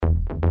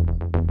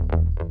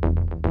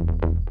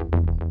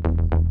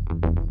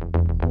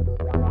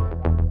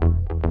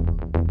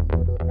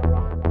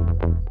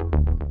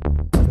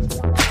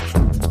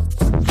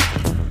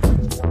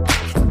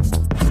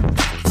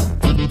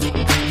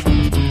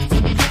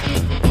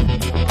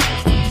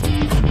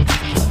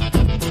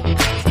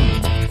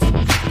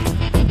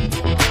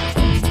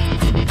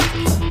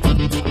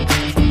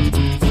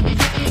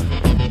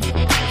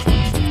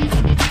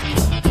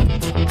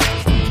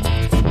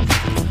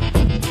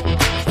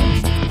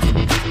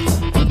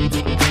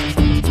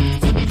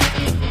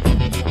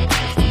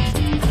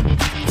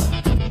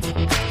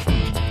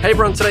Hey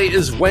everyone, today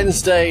is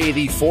Wednesday,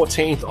 the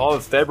 14th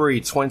of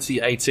February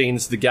 2018.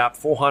 This is the GAP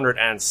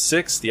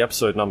 406, the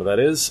episode number that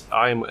is.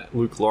 I'm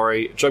Luke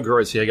Lawrie. Joab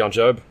Gilroy's here. How you going,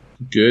 Joab?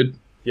 Good.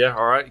 Yeah,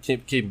 alright.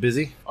 Keep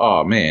busy?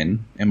 Oh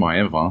man, am I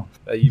ever.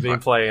 You've been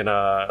playing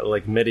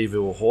like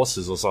medieval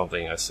horses or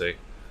something, I see.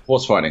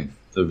 Horse fighting,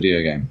 the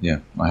video game. Yeah,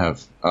 I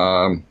have.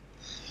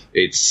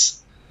 It's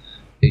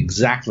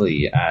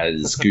exactly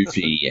as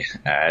goofy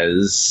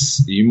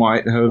as you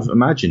might have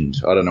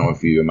imagined. I don't know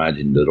if you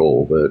imagined at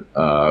all, but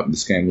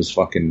this game was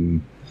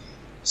kickstarted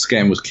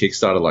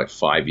like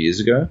 5 years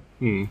ago,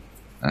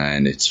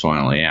 and it's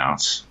finally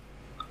out.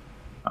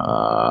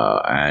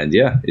 And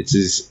yeah,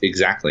 it's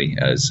exactly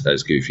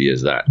as goofy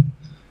as that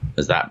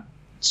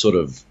sort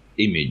of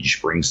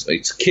image brings.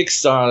 It's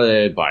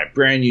kickstarted by a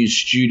brand new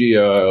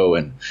studio,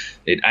 and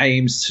it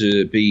aims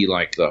to be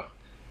like the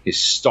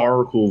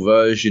historical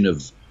version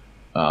of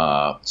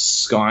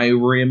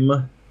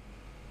Skyrim.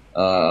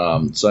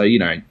 So, you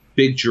know,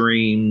 big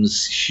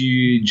dreams,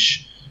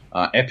 huge,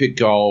 epic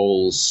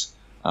goals,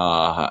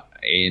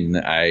 in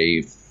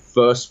a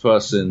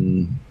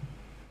first-person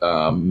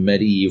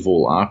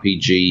medieval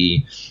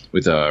RPG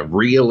with a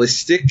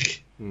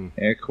realistic,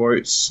 air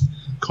quotes,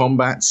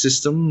 combat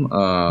system.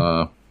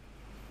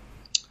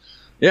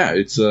 Yeah,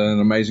 it's an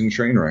amazing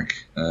train wreck,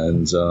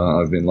 and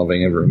I've been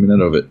loving every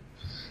minute of it.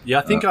 Yeah,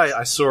 I think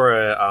I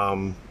saw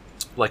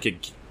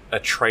a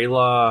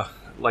trailer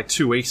like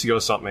 2 weeks ago or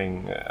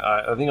something.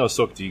 I think I was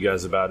talking to you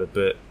guys about it,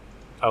 but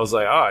I was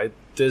like,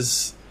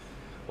 there's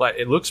like,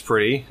 it looks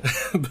pretty,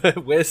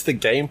 but where's the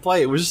gameplay?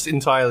 It was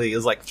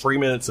like 3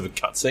 minutes of a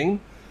cutscene,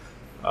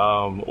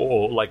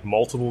 or like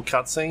multiple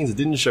cutscenes. It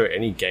didn't show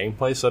any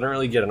gameplay, so I don't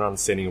really get an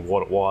understanding of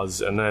what it was.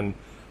 And then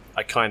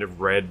I kind of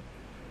read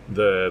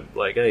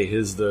hey,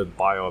 here's the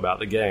bio about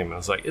the game. I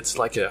was like, it's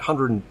like a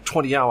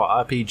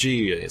 120-hour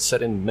RPG. It's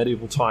set in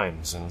medieval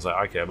times, and I was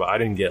like, okay, but I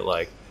didn't get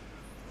I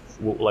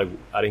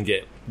didn't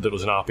get that it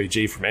was an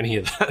RPG from any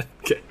of that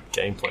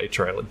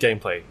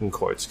gameplay in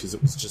quotes, because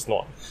it was just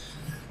not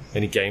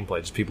any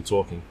gameplay, just people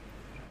talking.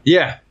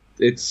 Yeah,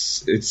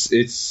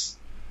 it's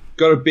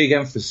got a big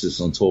emphasis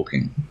on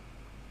talking.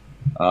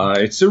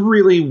 It's a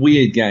really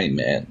weird game,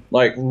 man.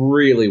 Like,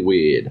 really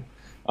weird.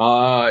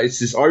 It's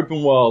this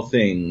open world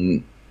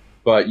thing,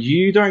 but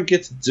you don't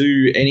get to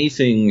do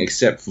anything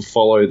except for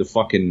follow the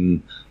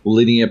fucking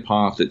linear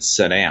path that's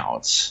set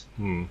out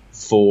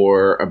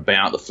for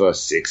about the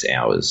first 6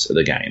 hours of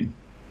the game.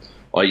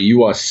 Like,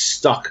 you are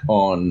stuck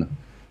on,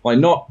 like,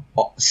 not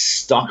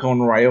stuck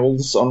on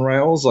rails,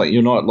 like,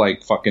 you're not,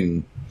 like,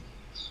 fucking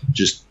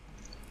just,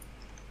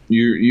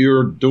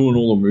 you're doing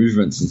all the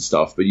movements and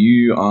stuff, but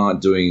you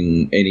aren't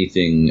doing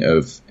anything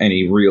of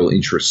any real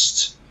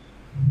interest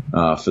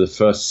for the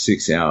first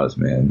 6 hours,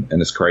 man,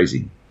 and it's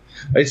crazy.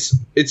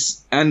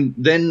 It's and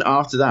then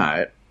after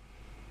that,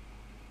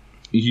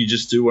 you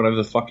just do whatever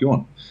the fuck you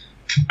want,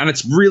 and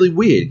it's really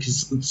weird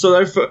because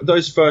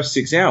those first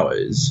 6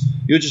 hours,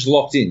 you're just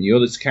locked in. You're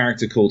this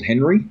character called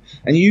Henry,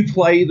 and you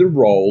play the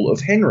role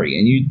of Henry,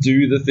 and you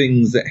do the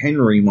things that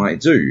Henry might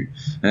do.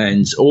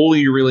 And all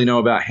you really know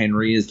about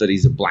Henry is that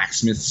he's a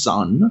blacksmith's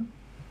son,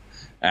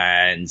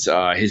 and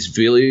his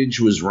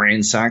village was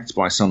ransacked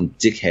by some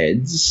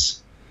dickheads.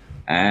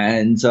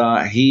 And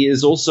he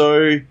is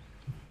also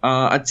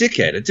a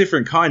dickhead, a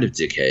different kind of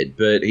dickhead,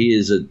 but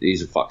he's a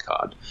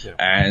fucktard. Yeah.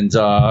 And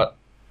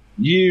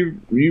you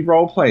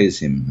roleplay as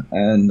him,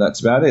 and that's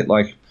about it.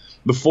 Like,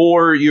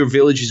 before your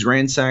village is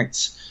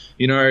ransacked,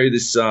 you know,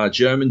 this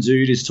German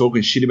dude is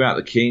talking shit about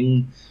the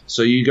king,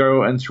 so you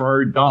go and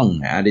throw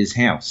dung at his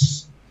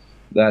house.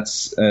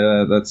 That's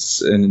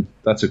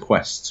a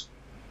quest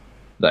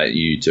that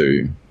you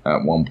do.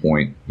 At one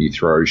point, you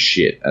throw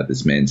shit at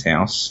this man's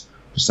house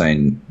for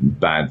saying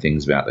bad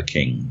things about the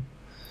king.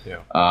 Yeah.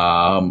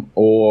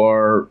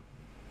 Or,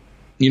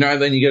 you know,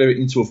 then you get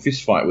into a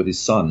fist fight with his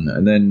son,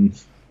 and then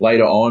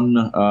later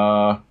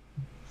on,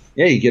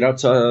 you get up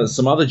to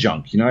some other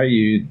junk. You know,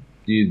 you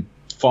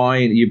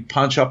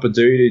punch up a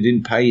dude who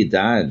didn't pay your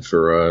dad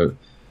for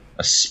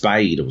a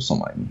spade or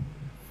something.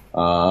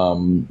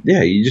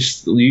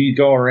 You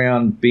go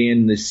around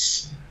being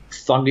this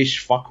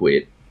thuggish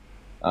fuckwit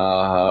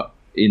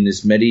in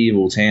this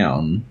medieval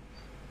town.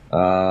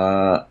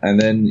 And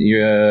then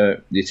your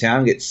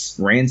town gets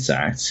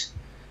ransacked,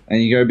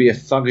 and you go be a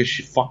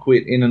thuggish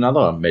fuckwit in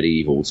another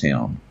medieval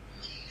town.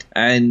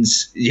 And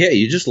yeah,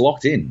 you're just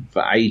locked in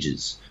for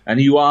ages,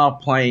 and you are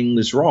playing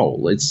this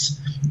role. It's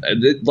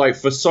like,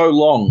 for so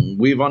long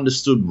we've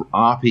understood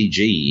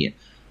RPG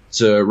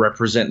to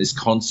represent this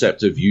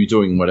concept of you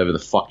doing whatever the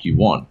fuck you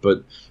want,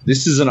 but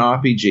this is an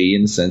RPG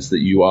in the sense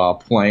that you are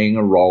playing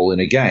a role in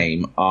a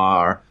game.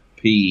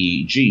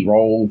 RPG,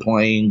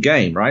 role-playing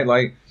game, right?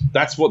 Like,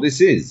 that's what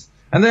this is.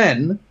 And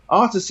then,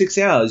 after 6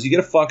 hours, you get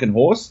a fucking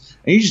horse,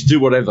 and you just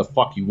do whatever the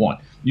fuck you want.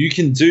 You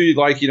can do,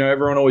 like, you know,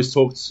 everyone always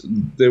talks,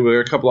 there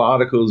were a couple of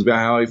articles about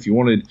how if you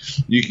wanted,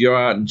 you could go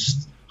out and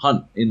just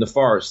hunt in the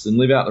forest and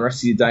live out the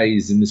rest of your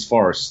days in this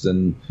forest,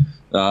 and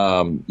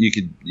you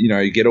could, you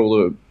know, get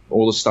all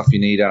the stuff you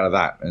need out of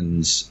that,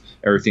 and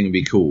everything would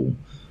be cool.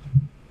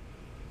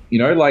 You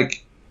know,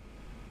 like,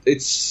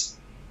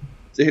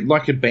 it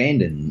like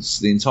abandons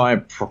the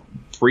entire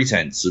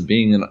pretense of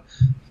being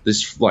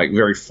this like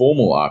very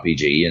formal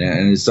RPG,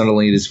 and it's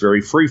suddenly this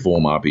very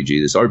freeform RPG,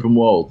 this open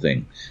world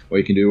thing where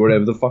you can do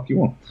whatever the fuck you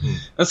want.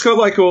 It's got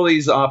like all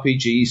these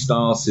RPG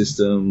style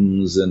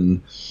systems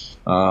and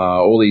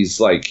all these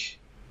like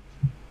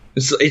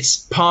it's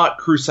part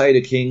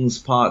Crusader Kings,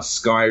 part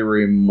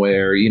Skyrim,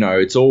 where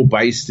it's all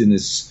based in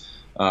this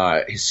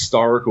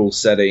historical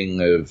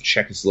setting of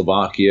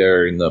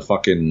Czechoslovakia in the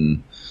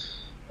fucking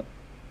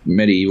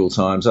medieval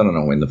times. I don't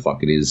know when the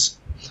fuck it is.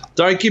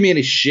 Don't give me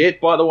any shit,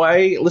 by the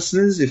way,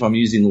 listeners, if I'm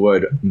using the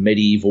word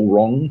medieval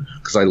wrong,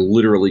 because I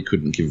literally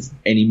couldn't give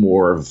any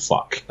more of a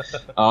fuck.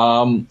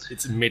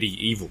 It's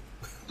medieval.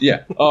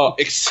 Yeah.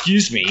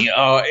 Excuse me.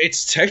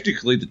 It's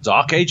technically the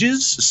Dark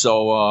Ages,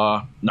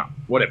 so, no,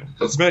 whatever.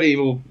 It's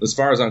medieval, as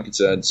far as I'm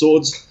concerned.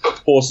 Swords,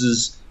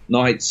 horses,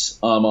 knights,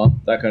 armor,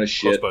 that kind of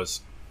shit. Crossbows.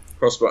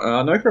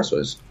 No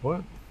crossbows.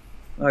 What?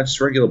 No,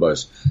 just regular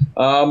bows.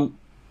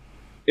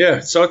 Yeah,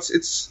 so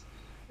it's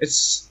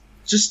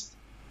just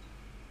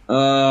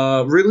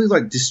really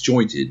like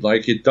disjointed.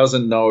 Like it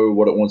doesn't know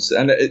what it wants to,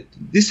 and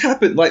this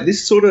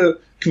sort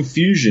of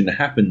confusion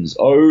happens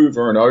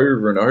over and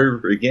over and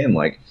over again.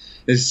 Like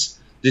this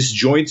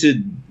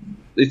disjointed.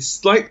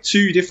 It's like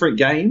two different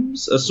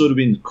games are sort of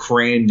been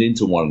crammed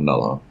into one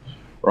another,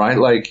 right?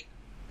 Like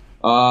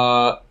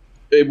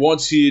it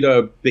wants you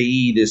to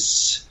be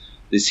this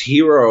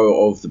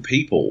hero of the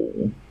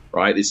people,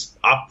 right? This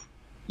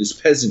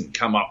peasant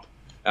come up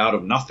out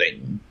of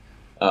nothing.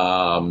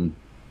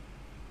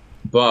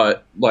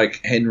 But, like,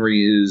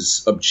 Henry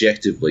is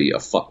objectively a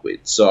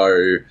fuckwit.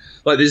 So,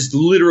 like, there's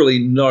literally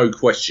no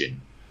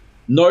question.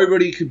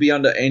 Nobody could be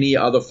under any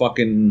other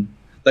fucking...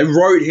 They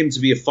wrote him to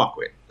be a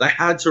fuckwit. They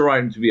had to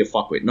write him to be a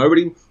fuckwit.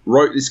 Nobody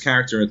wrote this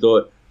character and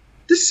thought,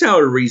 this is how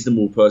a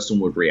reasonable person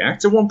would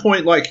react. At one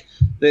point, like,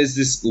 there's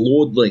this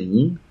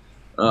lordling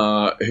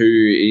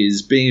who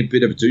is being a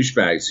bit of a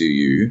douchebag to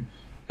you,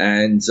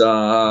 and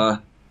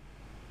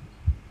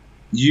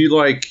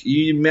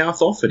you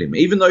mouth off at him,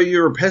 even though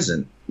you're a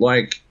peasant.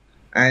 Like,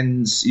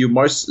 and you're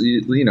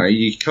mostly,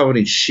 you're covered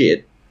in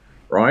shit,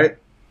 right?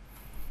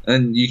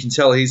 And you can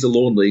tell he's a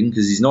lordling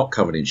because he's not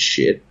covered in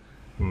shit.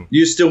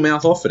 You still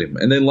mouth off at him.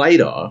 And then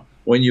later,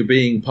 when you're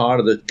being part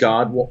of the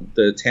guard,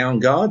 the town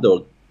guard,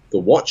 or the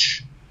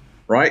watch,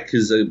 right?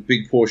 Because a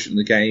big portion of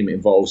the game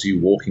involves you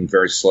walking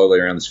very slowly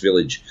around this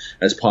village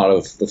as part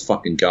of the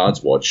fucking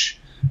guard's watch.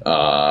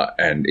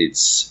 And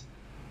it's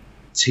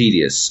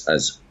tedious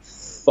as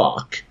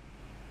fuck.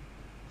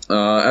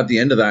 At the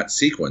end of that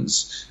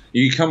sequence,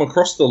 you come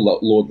across the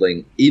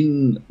lordling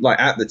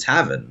at the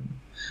tavern,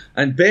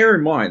 and bear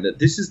in mind that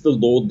this is the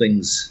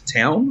lordling's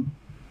town.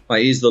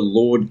 Like, he's the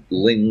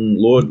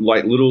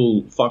like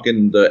little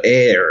fucking the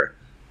heir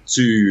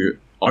to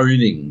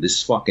owning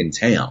this fucking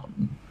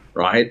town,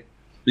 right?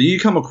 But you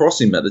come across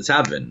him at the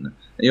tavern,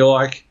 and you're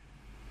like,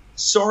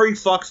 "Sorry,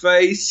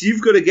 fuckface,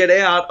 you've got to get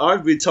out.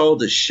 I've been told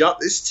to shut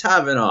this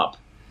tavern up."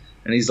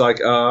 And he's like,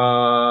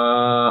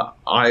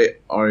 I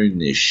own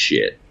this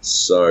shit,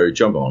 so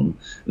jump on.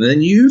 And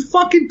then you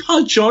fucking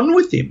punch on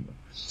with him.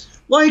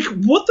 Like,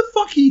 what the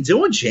fuck are you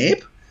doing,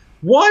 champ?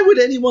 Why would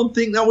anyone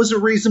think that was a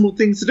reasonable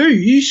thing to do?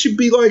 You should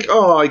be like,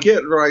 I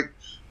get right.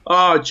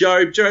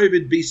 Job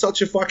would be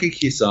such a fucking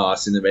kiss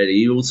ass in the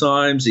medieval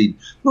times.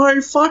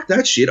 No, fuck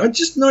that shit. I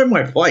just know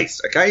my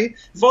place, okay?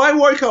 If I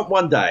woke up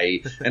one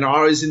day and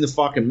I was in the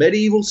fucking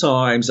medieval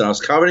times and I was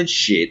covered in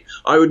shit,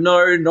 I would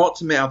know not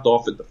to mouth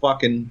off at the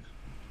fucking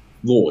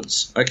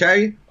lords,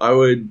 okay?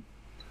 I'm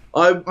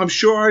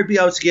sure I'd be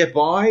able to get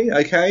by,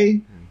 okay?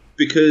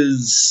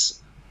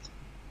 Because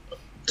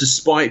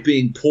despite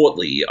being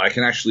portly, I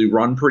can actually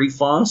run pretty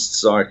fast,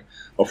 so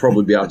I'll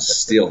probably be able to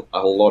steal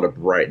a lot of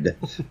bread.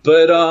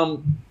 But,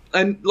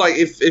 and, like,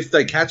 if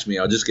they catch me,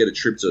 I'll just get a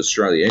trip to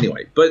Australia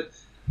anyway. But,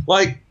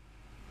 like,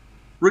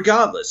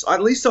 regardless,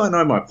 at least I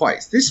know my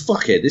place. This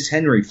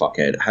Henry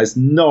fuckhead, has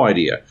no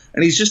idea.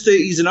 And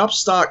he's an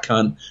upstart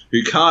cunt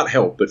who can't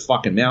help but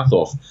fucking mouth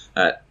off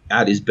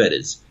at his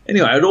betters.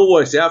 Anyway, it all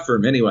works out for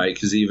him anyway,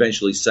 because he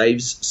eventually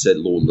saves said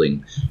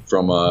lordling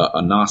from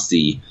a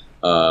nasty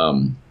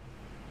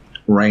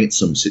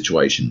ransom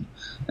situation.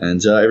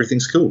 And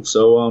everything's cool.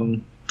 So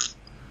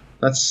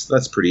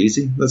that's pretty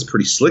easy. That's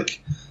pretty slick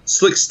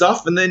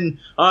stuff. And then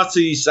after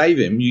you save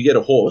him, you get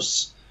a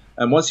horse.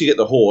 And once you get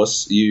the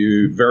horse,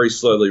 you very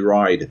slowly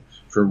ride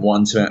from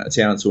one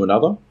town to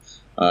another.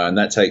 And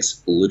that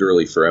takes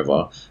literally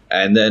forever.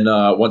 And then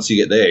once you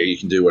get there, you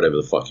can do whatever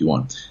the fuck you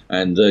want.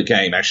 And the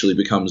game actually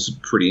becomes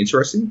pretty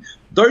interesting.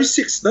 Those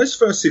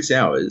first 6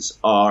 hours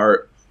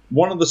are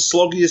one of the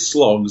sloggiest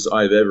slogs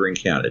I've ever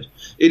encountered.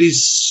 It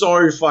is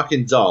so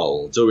fucking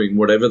dull doing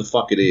whatever the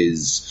fuck it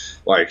is,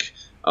 like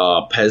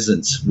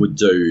peasants would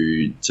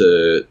do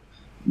to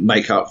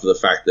make up for the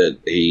fact that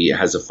he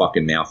has a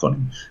fucking mouth on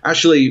him.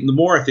 Actually, the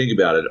more I think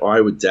about it,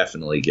 I would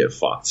definitely get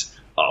fucked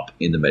up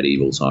in the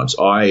medieval times.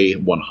 I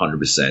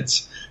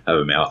 100% have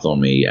a mouth on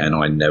me, and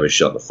I never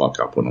shut the fuck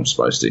up when I'm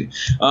supposed to.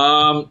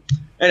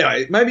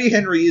 Anyway, maybe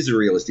Henry is a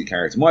realistic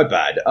character. My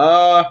bad.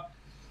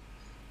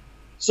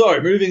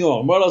 So, moving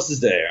on. What else is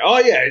there? Oh,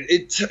 yeah,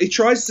 it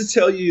tries to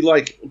tell you,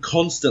 like,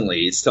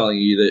 constantly, it's telling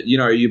you that,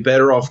 you're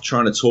better off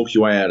trying to talk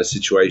your way out of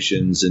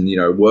situations and,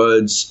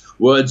 words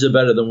are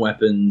better than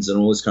weapons and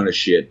all this kind of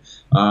shit.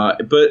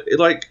 But,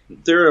 like,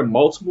 there are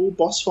multiple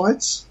boss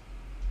fights.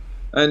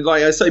 And,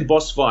 like, I say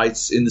boss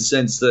fights in the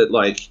sense that,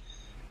 like,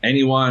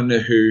 anyone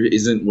who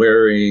isn't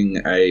wearing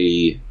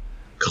a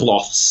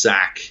cloth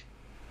sack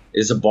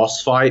is a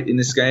boss fight in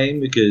this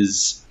game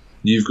because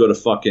you've got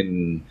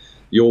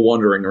you're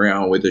wandering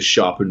around with a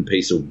sharpened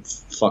piece of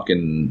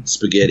fucking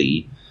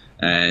spaghetti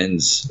and,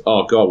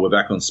 oh god, we're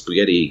back on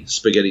spaghetti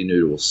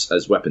noodles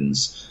as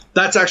weapons.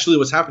 That's actually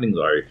what's happening,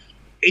 though.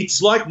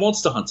 It's like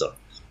Monster Hunter.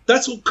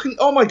 That's what,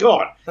 oh my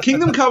god.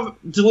 Kingdom Come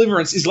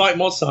Deliverance is like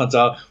Monster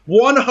Hunter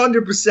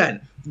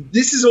 100%.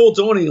 This is all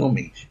dawning on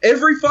me.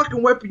 Every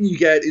fucking weapon you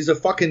get is a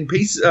fucking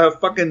piece of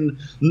fucking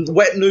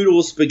wet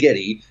noodle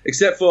spaghetti,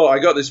 except for I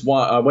got this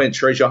one, I went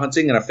treasure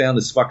hunting and I found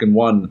this fucking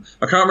one,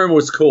 I can't remember what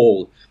it's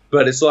called,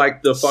 but it's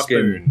like the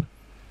fucking...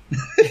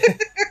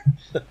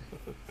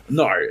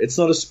 No, it's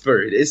not a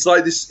spoon. It's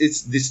like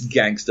this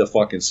gangster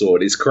fucking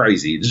sword. It's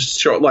crazy.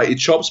 It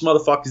chops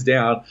motherfuckers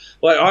down.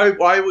 Like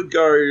I would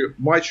go,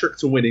 my trick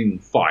to winning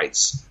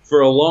fights for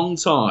a long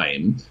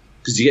time,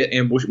 because you get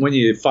ambush when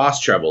you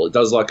fast travel, it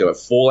does like a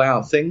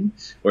Fallout thing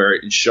where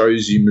it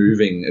shows you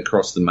moving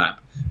across the map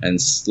and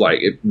like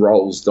it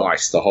rolls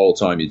dice the whole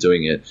time you're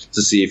doing it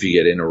to see if you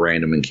get in a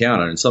random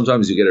encounter. And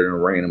sometimes you get in a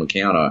random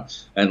encounter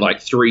and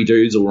like 3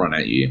 dudes will run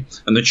at you.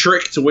 And the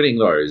trick to winning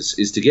those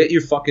is to get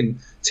your fucking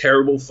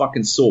terrible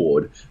fucking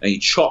sword and you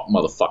chop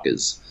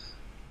motherfuckers.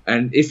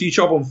 And if you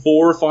chop them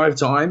 4 or 5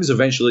 times,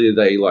 eventually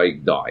they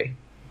like die.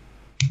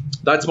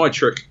 That's my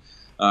trick.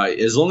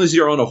 As long as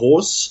you're on a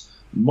horse,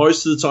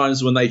 most of the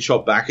times when they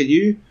chop back at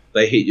you,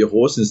 they hit your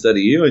horse instead of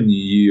you, and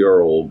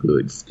you're all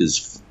good,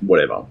 because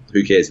whatever.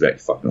 Who cares about your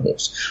fucking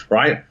horse,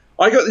 right?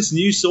 I got this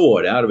new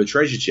sword out of a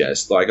treasure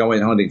chest. Like, I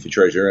went hunting for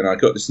treasure, and I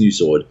got this new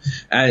sword.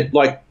 And,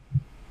 like,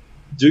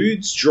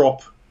 dudes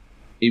drop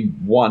in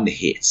 1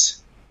 hit.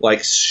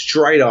 Like,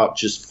 straight up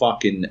just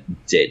fucking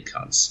dead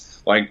cunts.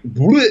 Like,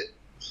 bleh,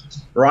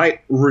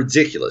 right?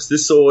 Ridiculous.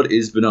 This sword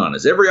is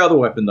bananas. Every other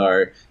weapon,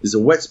 though, is a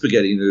wet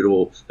spaghetti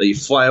noodle that you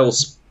flail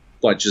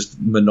like just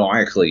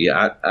maniacally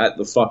at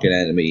the fucking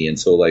enemy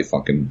until they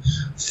fucking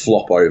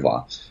flop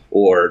over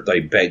or they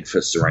beg for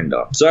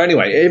surrender. So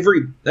anyway,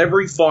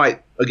 every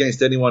fight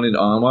against anyone in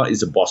armor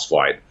is a boss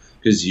fight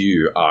because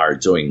you are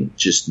doing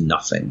just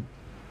nothing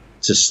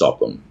to stop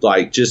them.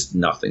 Like, just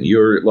nothing.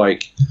 You're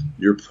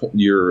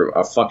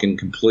a fucking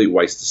complete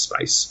waste of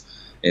space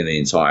in the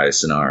entire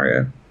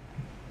scenario.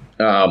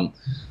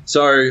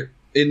 So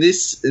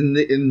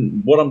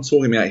in what I'm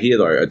talking about here,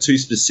 though, are 2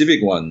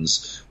 specific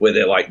ones where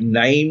they're like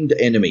named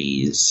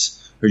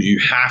enemies who you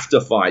have to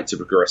fight to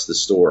progress the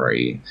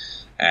story,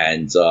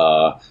 and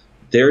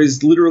there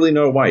is literally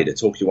no way to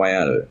talk your way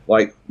out of it.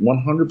 Like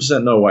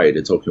 100% no way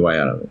to talk your way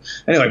out of it.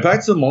 Anyway,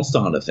 back to the Monster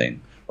Hunter thing,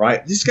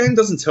 right? This game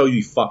doesn't tell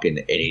you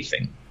fucking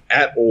anything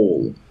at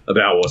all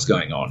about what's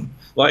going on.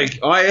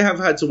 Like, I have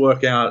had to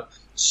work out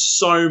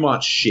so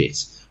much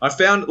shit. I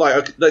found,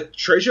 like, the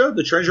treasure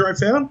I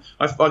found,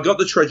 I got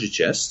the treasure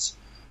chest,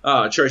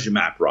 treasure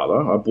map,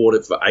 rather. I bought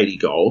it for 80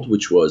 gold,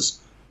 which was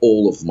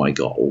all of my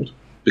gold,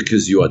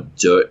 because you are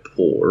dirt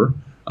poor.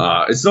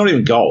 It's not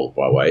even gold,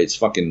 by the way. It's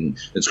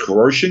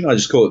groschen. I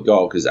just call it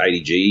gold because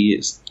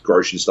 80G,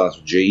 groschen starts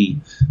with G,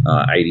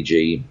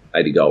 80G,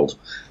 80 gold.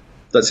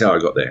 That's how I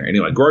got there.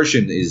 Anyway,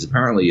 groschen is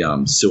apparently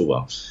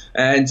silver.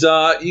 And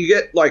you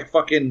get, like,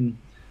 fucking...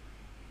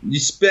 You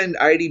spend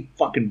 80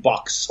 fucking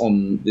bucks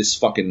on this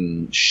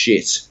fucking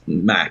shit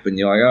map, and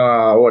you're like,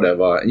 oh,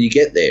 whatever. And you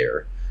get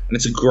there, and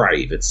it's a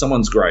grave. It's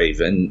someone's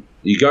grave, and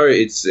you go,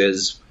 it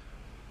says,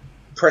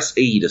 press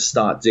E to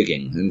start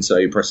digging. And so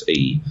you press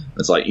E.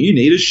 It's like, you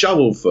need a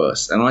shovel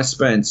first. And I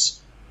spent,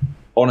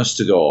 honest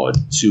to God,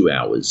 2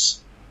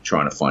 hours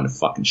trying to find a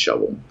fucking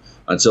shovel,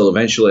 until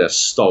eventually I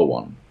stole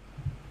one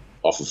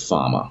off a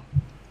farmer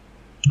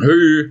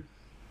who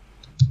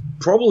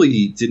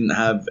probably didn't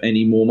have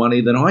any more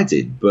money than I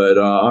did, but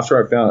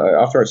after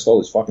I stole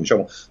this fucking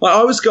shovel, like,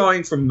 I was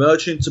going from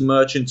merchant to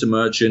merchant to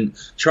merchant,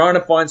 trying to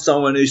find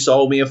someone who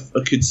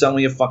could sell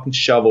me a fucking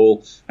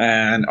shovel,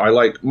 and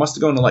I must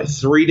have gone to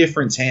 3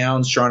 different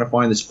towns trying to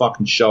find this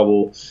fucking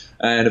shovel,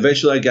 and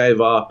eventually I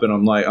gave up, and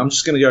I'm like, I'm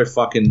just gonna go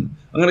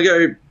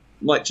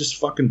just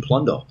fucking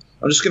plunder.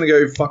 I'm just going to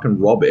go fucking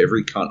rob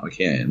every cunt I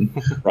can,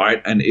 right?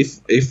 And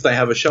if they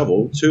have a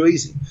shovel, too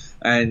easy.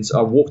 And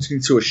I walked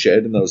into a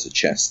shed, and there was a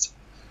chest.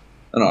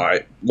 And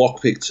I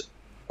lockpicked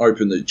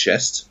open the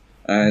chest,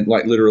 and,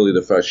 literally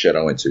the first shed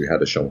I went to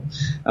had a shovel.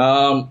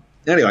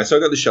 Anyway, so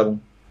I got the shovel,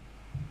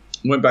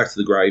 went back to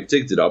the grave,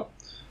 digged it up,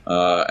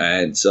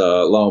 and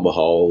lo and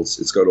behold,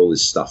 it's got all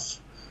this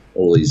stuff.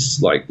 All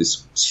these,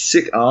 this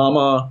sick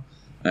armor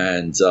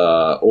and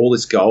all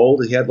this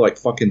gold. He had,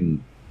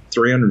 fucking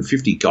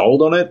 350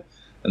 gold on it.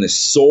 And this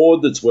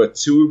sword that's worth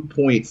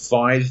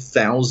 2.5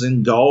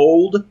 thousand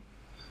gold,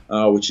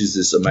 which is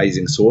this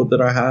amazing sword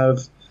that I have.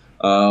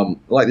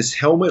 This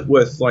helmet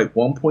worth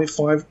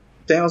 1.5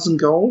 5,000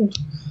 gold.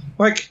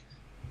 Like,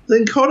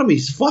 the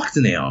economy's fucked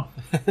now.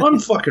 I'm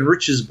fucking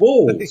rich as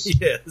balls.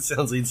 Yeah, that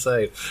sounds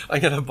insane. I'm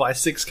gonna buy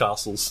 6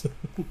 castles.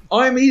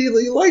 I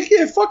immediately like,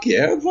 yeah, fuck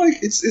yeah. Like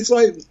it's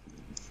like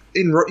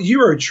in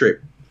Euro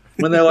Trip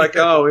when they're like,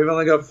 oh, we've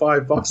only got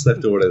 $5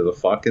 left or whatever the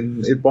fuck,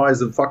 and it buys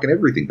them fucking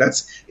everything.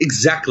 That's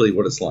exactly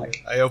what it's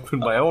like. I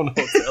opened my own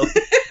hotel.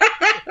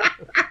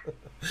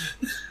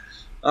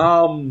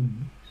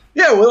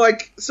 Yeah, well,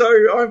 like,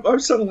 so I'm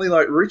suddenly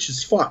like rich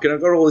as fuck, and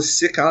I've got all this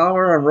sick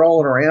armor. I'm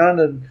rolling around,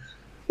 and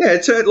yeah,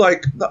 it turned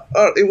like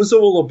it was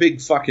all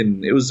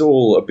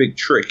a big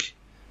trick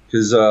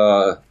because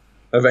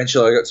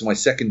eventually I got to my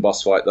second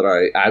boss fight that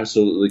I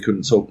absolutely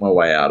couldn't talk my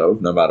way out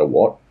of, no matter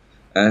what,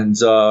 and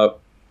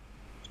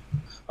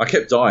I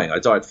kept dying. I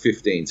died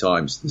 15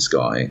 times to this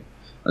guy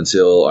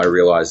until I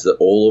realized that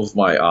all of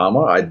my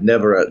armor, I'd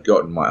never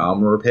gotten my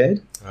armor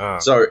repaired,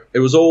 so it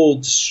was all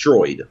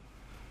destroyed.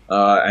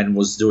 And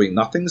was doing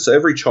nothing. So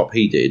every chop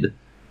he did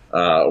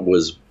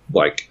was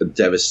like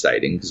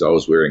devastating because I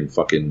was wearing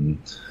fucking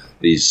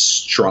these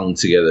strung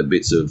together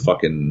bits of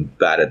fucking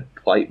battered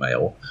plate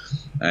mail,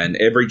 and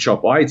every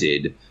chop I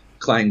did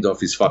clanged off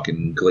his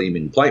fucking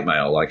gleaming plate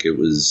mail like it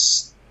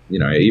was, you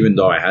know, even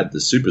though I had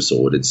the super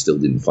sword, it still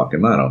didn't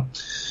fucking matter.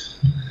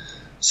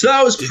 So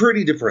that was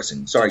pretty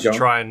depressing. Sorry, did you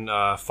try and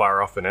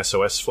fire off an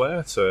SOS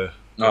flare to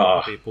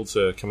people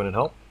to come in and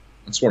help?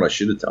 That's what I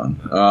should have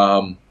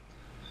done.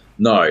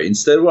 No,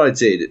 instead what I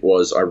did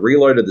was I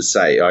reloaded the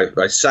save.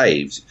 I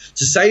saved.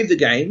 To save the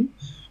game,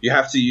 you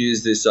have to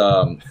use this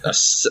a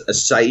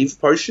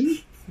save potion.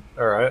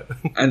 All right.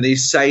 And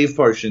these save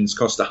potions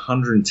cost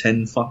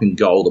 110 fucking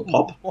gold a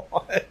pop.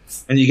 What?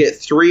 And you get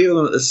 3 of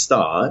them at the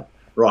start,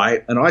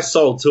 right? And I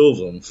sold 2 of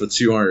them for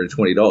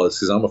 $220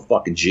 because I'm a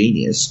fucking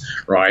genius,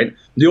 right?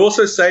 You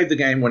also save the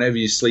game whenever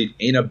you sleep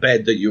in a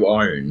bed that you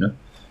own.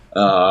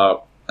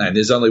 And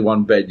there's only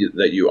one bed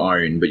that you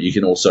own, but you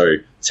can also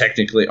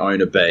technically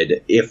own a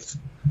bed if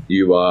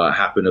you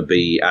happen to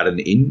be at an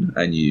inn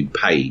and you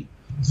pay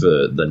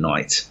for the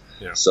night.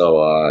 Yeah.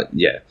 So,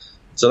 yeah.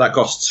 So that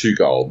costs 2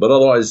 gold. But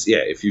otherwise, yeah,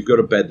 if you've got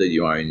a bed that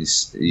you own,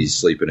 you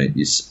sleep in it,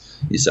 you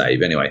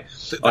save. Anyway,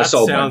 that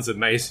sounds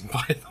amazing,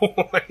 by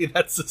the way.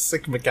 That's a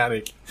sick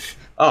mechanic.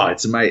 Oh,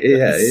 it's amazing.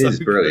 Yeah, it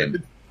is brilliant.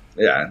 Good.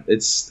 Yeah,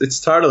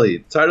 it's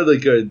totally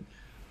good.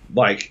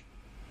 Like,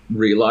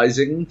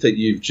 realizing that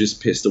you've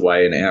just pissed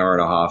away an hour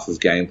and a half of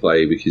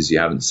gameplay because you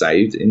haven't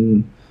saved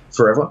in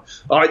forever.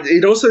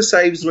 It also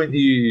saves when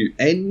you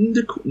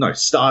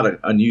start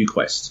a new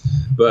quest.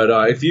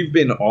 But if you've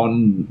been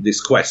on this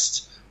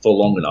quest for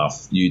long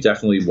enough, you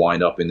definitely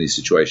wind up in these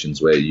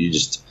situations where you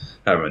just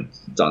haven't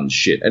done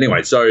shit.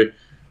 Anyway, so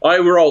I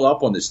rolled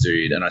up on this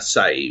dude and I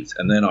saved,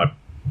 and then I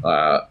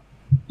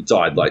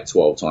died like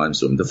 12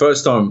 times to him. The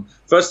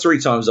first 3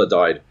 times I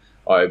died,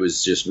 I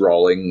was just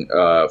rolling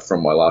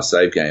from my last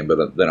save game,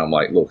 but then I'm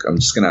like, look, I'm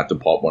just going to have to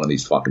pop one of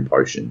these fucking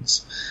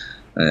potions.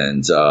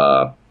 And,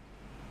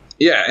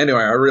 yeah,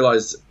 anyway, I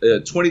realized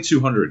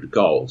 2,200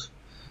 gold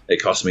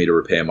it cost me to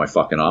repair my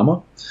fucking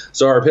armor.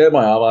 So I repaired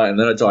my armor, and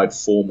then I died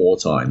 4 more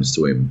times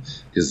to him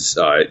because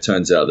it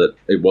turns out that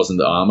it wasn't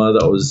the armor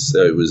that was,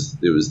 it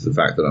was the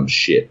fact that I'm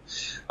shit.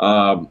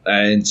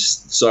 And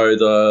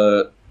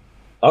so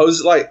I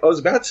was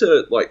about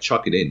to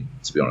chuck it in,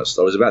 to be honest.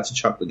 I was about to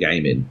chuck the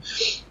game in,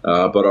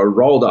 but I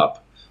rolled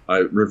up. I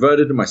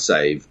reverted to my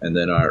save, and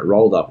then I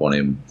rolled up on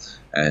him,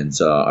 and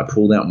I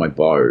pulled out my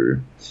bow.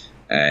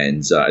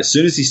 And as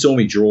soon as he saw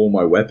me draw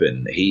my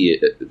weapon,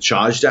 he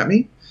charged at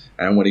me.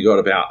 And when he got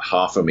about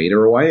half a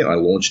meter away, I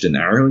launched an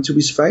arrow into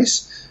his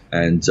face,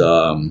 and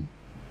that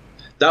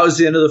was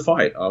the end of the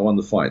fight. I won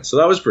the fight, so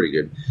that was pretty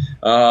good.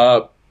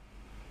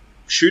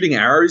 Shooting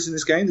arrows in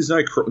this game, there's no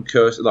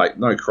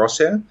no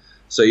crosshair.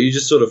 So you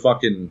just sort of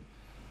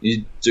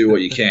you do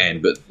what you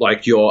can, but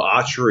like your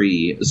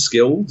archery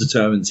skill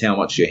determines how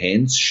much your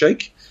hands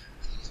shake.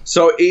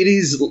 So it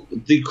is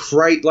the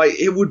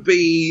it would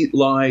be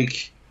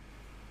like,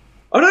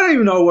 I don't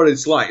even know what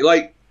it's like.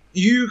 Like,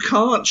 you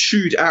can't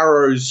shoot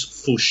arrows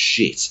for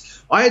shit.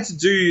 I had to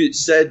do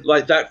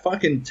that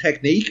fucking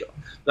technique,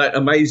 that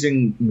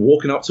amazing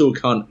walking up to a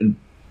cunt and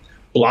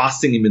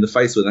blasting him in the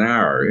face with an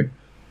arrow.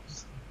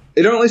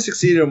 It only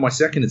succeeded on my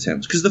second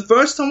attempt, because the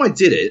first time I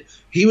did it,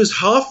 he was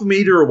half a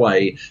meter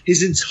away,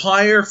 his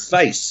entire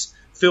face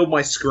filled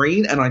my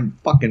screen, and I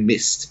fucking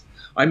missed.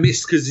 I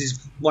missed because he's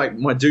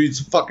my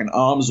dude's fucking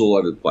arms all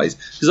over the place.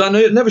 Because I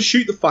never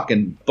shoot the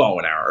fucking bow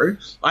and arrow.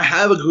 I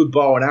have a good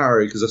bow and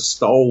arrow because I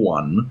stole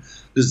one.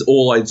 Because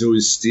all I do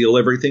is steal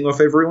everything off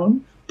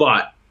everyone.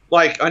 But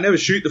I never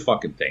shoot the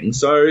fucking thing.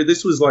 So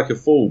this was like a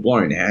full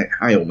blown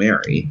Hail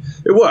Mary.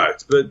 It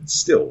worked, but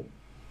still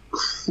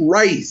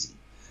crazy.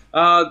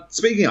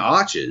 Speaking of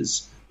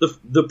archers,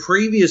 the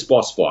previous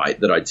boss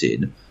fight that I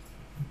did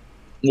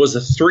was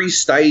a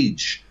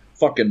 3-stage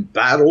fucking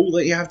battle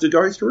that you have to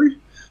go through.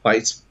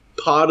 It's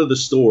part of the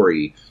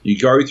story. You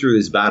go through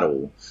this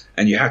battle,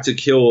 and you have to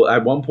kill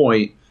at one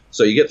point.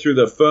 So you get through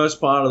the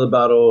first part of the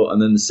battle,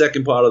 and then the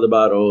second part of the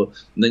battle,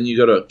 and then you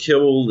got to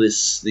kill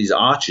these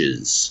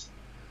archers.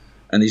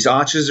 and these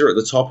archers are at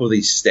the top of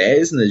these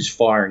stairs, and they're just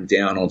firing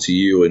down onto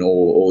you and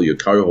all your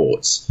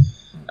cohorts.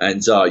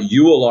 And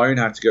you alone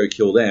have to go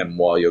kill them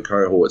while your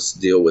cohorts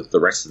deal with the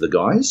rest of the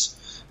guys.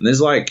 And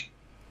there's like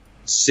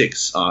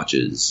 6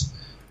 archers.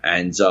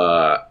 And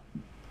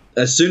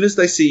as soon as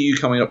they see you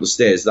coming up the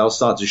stairs, they'll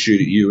start to shoot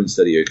at you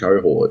instead of your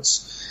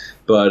cohorts.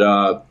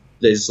 But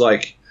there's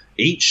like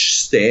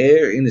each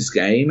stair in this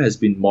game has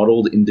been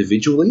modeled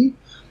individually.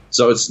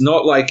 So it's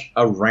not like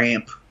a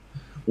ramp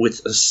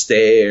with a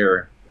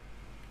stair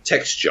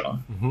texture,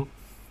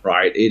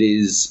 right? It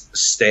is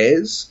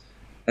stairs.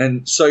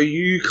 And so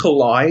you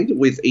collide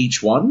with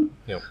each one.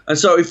 Yep. And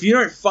so if you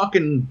don't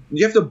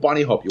you have to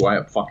bunny hop your way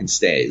up fucking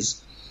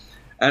stairs.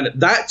 And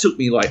that took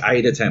me like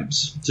 8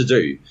 attempts to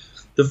do.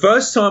 The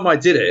first time I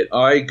did it,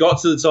 I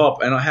got to the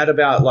top and I had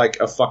about like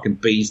a fucking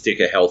bee's dick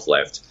of health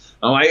left.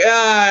 I'm like,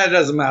 it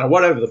doesn't matter,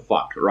 whatever the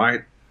fuck,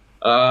 right?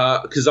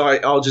 Because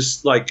I'll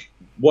just like,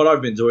 what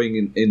I've been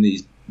doing in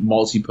these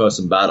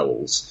multi-person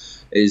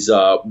battles is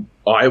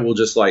I will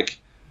just like,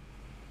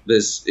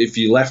 if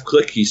you left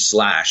click, you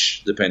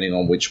slash, depending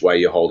on which way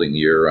you're holding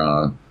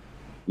your,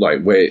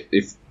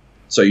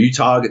 so you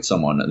target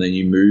someone and then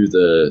you move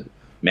the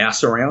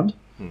mouse around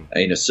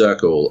in a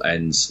circle,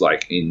 and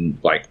like in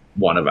like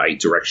one of 8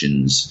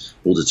 directions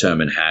will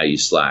determine how you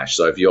slash.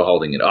 So if you're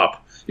holding it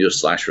up, you'll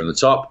slash from the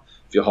top.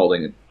 If you're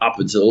holding it up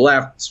and to the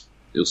left,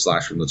 you'll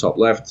slash from the top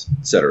left,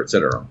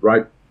 etc.,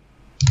 right?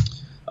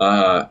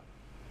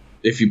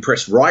 If you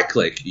press right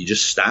click, you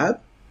just stab.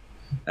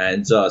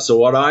 And so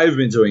what I've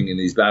been doing in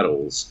these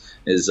battles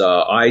is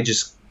I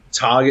just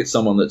target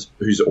someone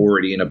who's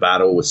already in a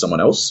battle with someone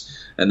else,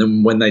 and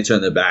then when they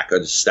turn their back, I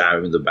just stab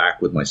them in the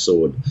back with my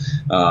sword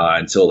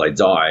until they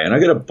die. And I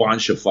get a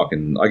bunch of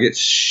I get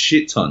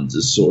shit tons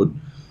of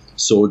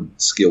sword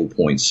skill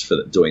points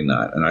for doing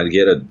that, and I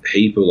get a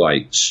heap of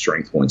like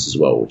strength points as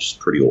well, which is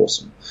pretty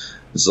awesome.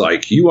 It's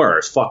like, you are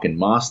a fucking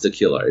master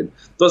killer.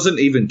 Doesn't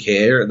even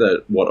care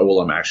that what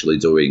all I'm actually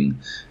doing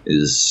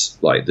is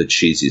like the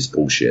cheesiest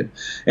bullshit.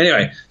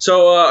 Anyway,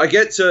 so I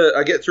get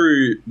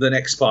through the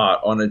next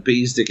part on a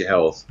bee's dick of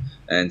health,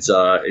 and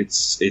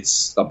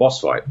it's a boss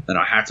fight, and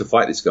I have to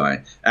fight this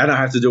guy, and I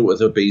have to do it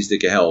with a bee's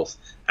dick of health,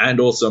 and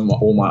also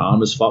all my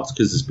armor's fucked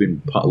because it's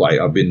been like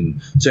I've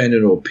been turned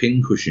into a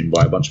pin cushion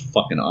by a bunch of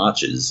fucking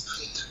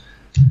archers.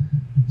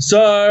 So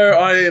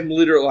I am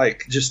literally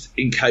like just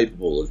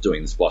incapable of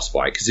doing this boss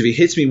fight, because if he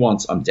hits me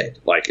once, I'm dead.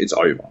 Like, it's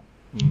over.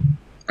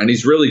 And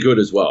he's really good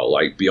as well.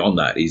 Like, beyond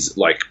that, he's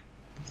like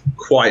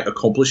quite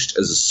accomplished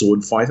as a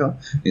sword fighter.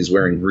 He's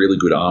wearing really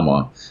good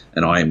armor,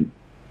 and I'm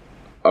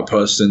a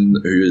person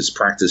who has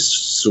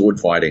practiced sword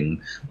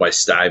fighting by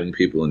stabbing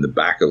people in the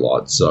back a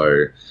lot.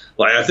 So,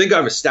 like, I think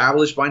I've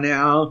established by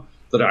now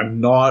that I'm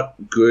not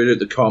good at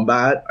the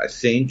combat, I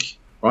think.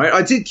 Right?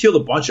 I did kill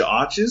a bunch of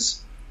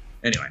archers.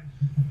 Anyway,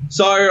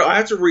 so I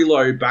had to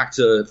reload back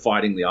to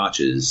fighting the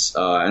archers,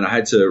 and I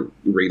had to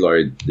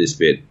reload this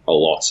bit a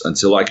lot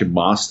until I could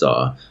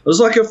master. It was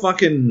like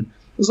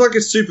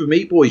a Super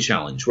Meat Boy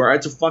challenge where I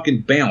had to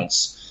fucking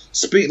bounce,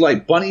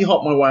 like bunny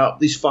hop my way up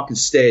these fucking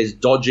stairs,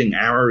 dodging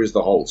arrows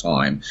the whole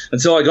time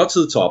until I got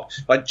to the top.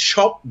 I'd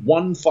chop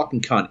one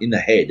fucking cunt in the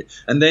head,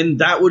 and then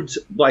that would,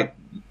 like,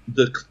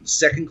 the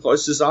second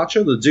closest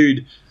archer, the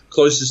dude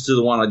closest to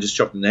the one I just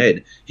chopped in the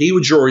head, he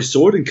would draw his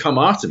sword and come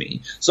after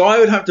me. So I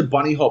would have to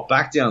bunny hop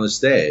back down the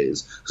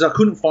stairs because I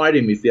couldn't fight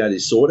him if he had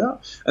his sword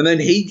out. And then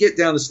he'd get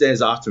down the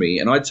stairs after me,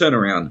 and I'd turn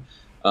around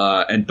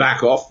and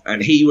back off,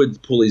 and he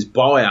would pull his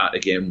bow out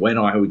again when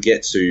I would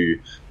get to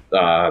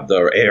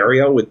the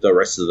area with the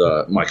rest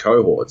of my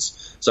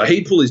cohorts. So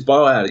he'd pull his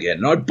bow out again,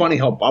 and I'd bunny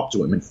hop up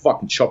to him and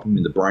fucking chop him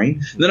in the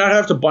brain. And then I'd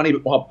have to bunny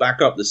hop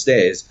back up the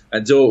stairs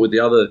and do it with the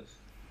other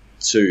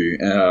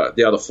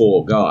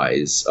 4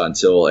 guys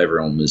until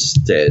everyone was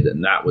dead,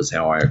 and that was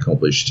how I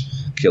accomplished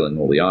killing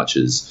all the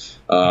archers.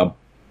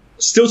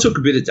 Still took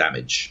a bit of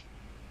damage,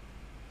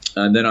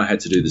 and then I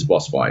had to do this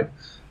boss fight.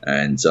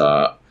 And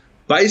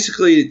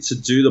basically, to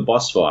do the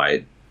boss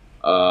fight,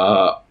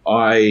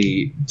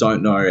 I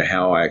don't know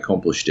how I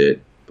accomplished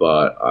it,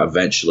 but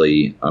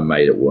eventually I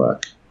made it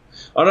work.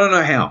 I don't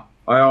know how.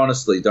 I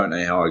honestly don't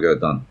know how I got it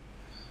done,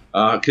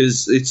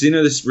 because it's in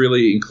this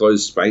really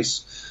enclosed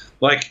space.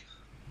 Like,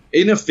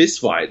 in a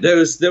fist fight, there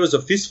was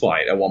a fist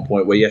fight at one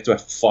point where you have to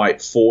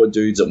fight 4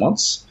 dudes at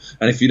once,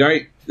 and if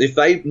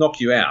they knock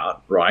you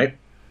out, right,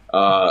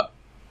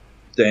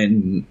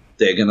 then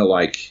they're gonna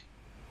like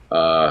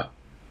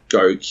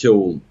go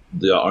kill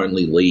the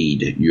only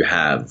lead you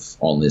have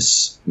on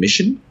this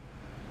mission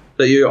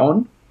that you're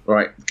on,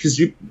 right?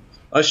 Because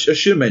I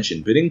should have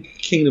mentioned, but in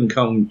Kingdom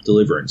Come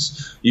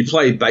Deliverance, you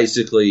play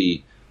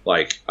basically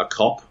like a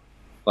cop,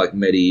 like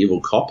medieval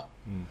cop,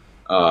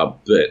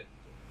 but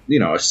you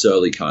know, a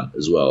surly cunt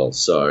as well.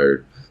 So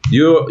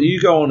you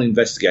go on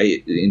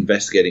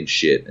investigating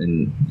shit,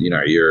 and you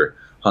know, you're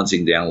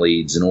hunting down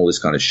leads and all this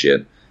kind of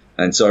shit.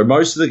 And so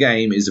most of the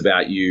game is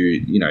about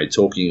you know,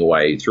 talking your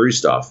way through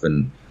stuff,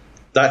 and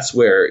that's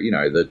where, you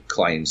know, the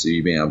claims of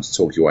you being able to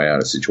talk your way out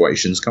of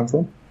situations come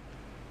from.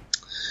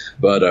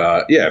 But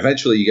yeah,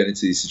 eventually you get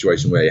into this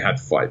situation where you have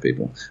to fight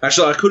people.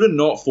 Actually, I could have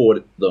not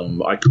fought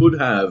them. I could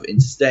have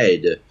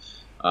instead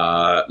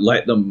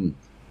let them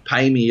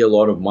pay me a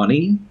lot of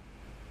money,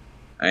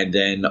 and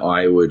then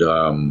I would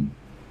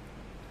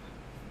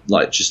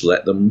just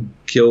let them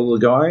kill the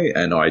guy,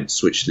 and I'd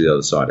switch to the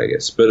other side, I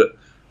guess. But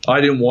I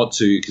didn't want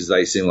to because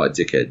they seem like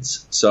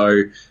dickheads.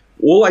 So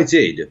all I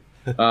did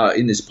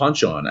in this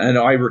punch-on, and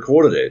I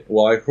recorded it.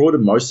 Well, I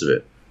recorded most of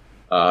it.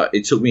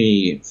 It took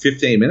me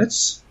 15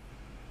 minutes,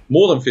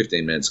 more than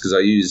 15 minutes, because I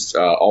used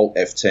Alt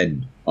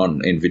F10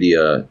 on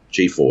NVIDIA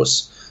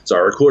GeForce. So I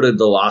recorded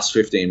the last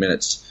 15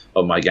 minutes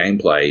of my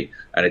gameplay,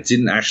 and it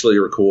didn't actually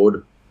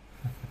record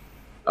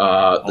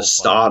the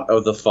start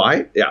of the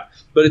fight. Yeah,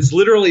 but it's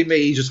literally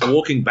me just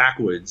walking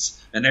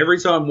backwards, and every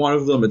time one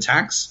of them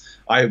attacks,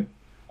 I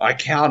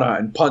counter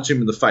and punch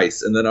him in the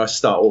face, and then I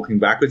start walking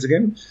backwards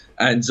again.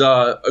 And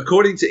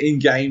according to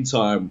in-game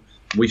time,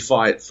 we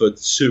fight for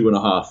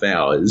 2.5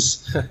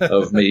 hours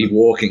of me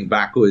walking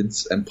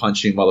backwards and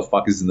punching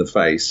motherfuckers in the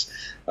face.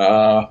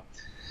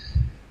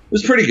 It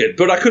was pretty good,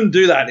 but I couldn't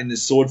do that in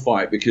this sword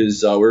fight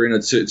because we're in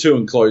a too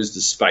enclosed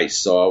space,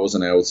 so I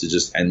wasn't able to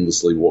just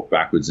endlessly walk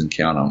backwards and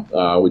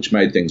counter, which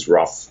made things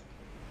rough.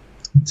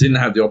 Didn't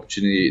have the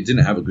opportunity,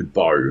 didn't have a good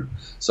bow,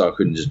 so I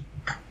couldn't just,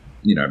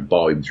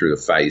 bow him through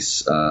the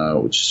face,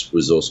 which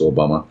was also a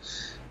bummer.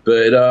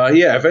 But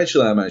yeah,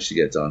 eventually I managed to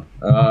get done.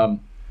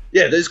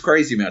 Yeah, there's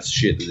crazy amounts of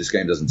shit that this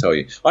game doesn't tell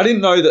you. I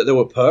didn't know that there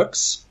were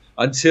perks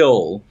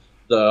until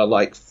the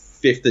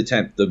 5th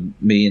attempt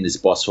of me in this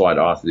boss fight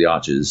after the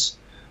archers,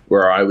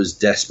 where I was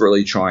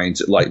desperately trying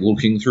to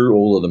looking through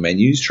all of the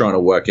menus, trying to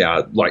work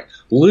out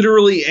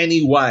literally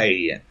any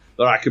way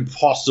that I could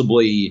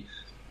possibly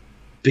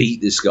beat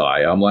this guy.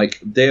 I'm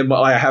like,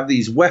 I have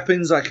these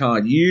weapons I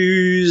can't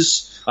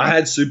use. I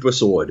had super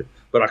sword,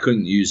 but I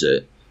couldn't use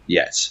it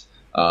yet.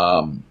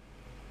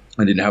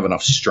 I didn't have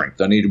enough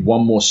strength. I needed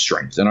one more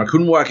strength, and I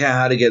couldn't work out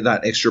how to get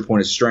that extra point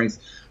of strength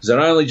because I'd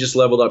only just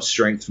leveled up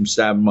strength from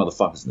stabbing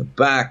motherfuckers in the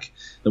back.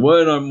 There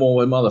were no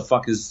more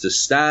motherfuckers to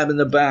stab in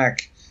the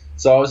back,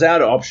 so I was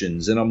out of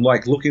options, and I'm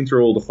looking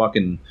through all the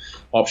fucking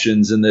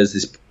options, and there's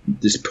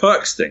this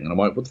perks thing, and I'm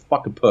like, what the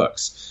fuck are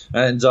perks?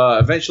 And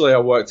eventually I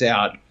worked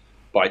out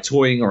by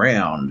toying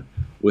around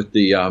with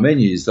the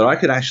menus that I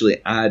could actually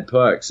add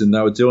perks, and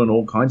they were doing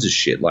all kinds of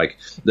shit.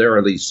 There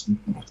are these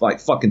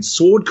fucking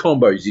sword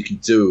combos you can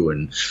do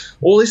and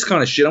all this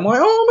kind of shit. I'm like,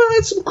 oh man,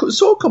 it's some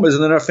sword combos.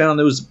 And then I found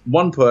there was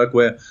one perk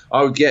where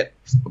I would get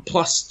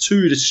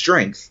 +2 to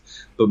strength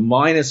but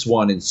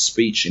 -1 in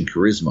speech and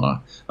charisma.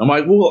 I'm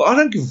like, well, I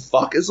don't give a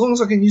fuck as long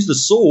as I can use the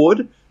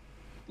sword.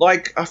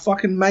 I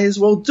fucking may as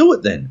well do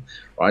it then,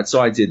 right?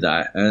 So I did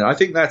that, and I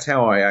think that's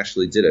how I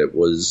actually did it,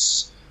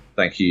 was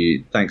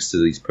thanks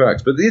to these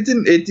perks. But it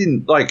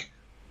didn't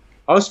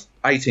I was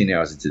 18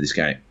 hours into this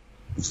game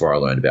before I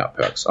learned about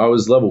perks. I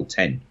was level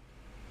 10,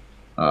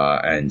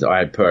 and I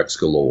had perks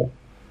galore.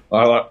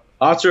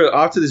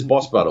 After this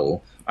boss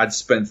battle, I'd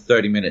spent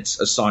 30 minutes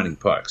assigning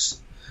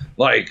perks.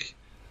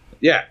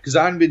 Yeah, because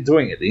I hadn't been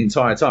doing it the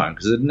entire time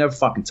because they'd never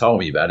fucking told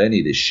me about any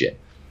of this shit.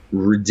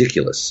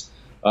 Ridiculous.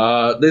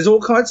 There's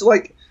all kinds of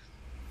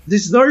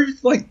there's no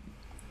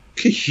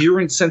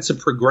coherent sense of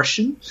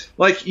progression.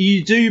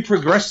 You do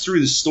progress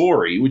through the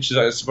story, which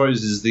I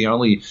suppose is the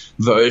only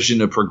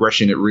version of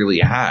progression it really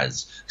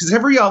has, because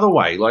every other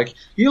way,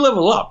 you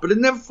level up, but it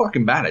never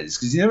fucking matters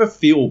because you never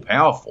feel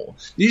powerful.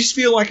 You just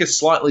feel like a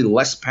slightly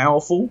less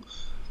powerful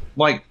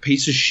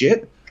piece of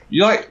shit.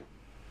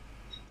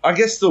 I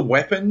guess the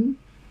weapon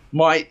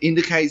might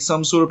indicate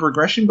some sort of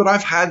progression, but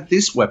I've had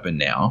this weapon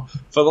now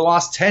for the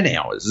last 10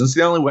 hours. It's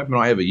the only weapon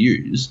I ever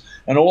use,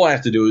 and all I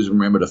have to do is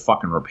remember to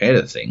fucking repair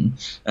the thing,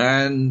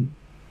 and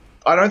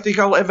I don't think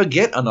I'll ever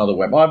get another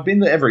weapon. I've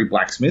been to every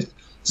blacksmith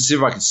to see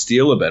if I can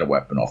steal a better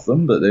weapon off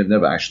them, but they've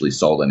never actually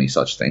sold any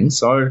such thing.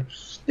 So,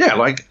 yeah,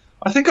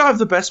 I think I have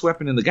the best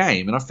weapon in the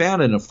game, and I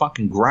found it in a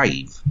fucking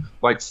grave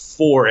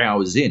 4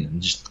 hours in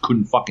and just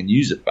couldn't fucking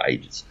use it for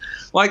ages.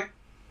 I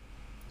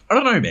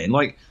don't know,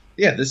 man,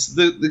 yeah,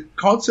 the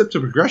concept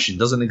of progression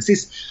doesn't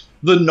exist.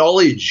 The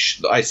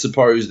knowledge, I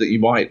suppose, that you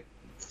might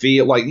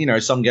feel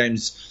some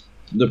games,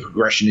 the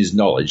progression is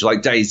knowledge,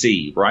 like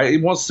DayZ, right?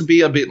 It wants to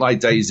be a bit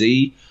like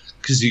DayZ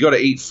because you got to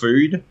eat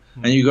food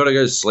and you got to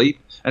go to sleep.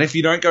 And if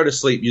you don't go to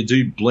sleep, your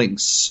dude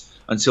blinks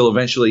until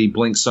eventually he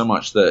blinks so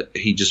much that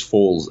he just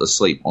falls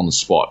asleep on the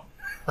spot.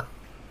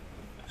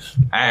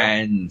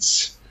 And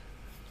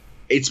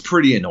it's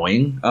pretty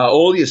annoying.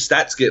 All your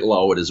stats get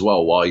lowered as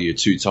well while you're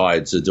too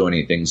tired to do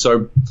anything.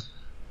 So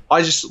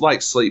I just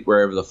sleep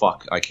wherever the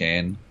fuck I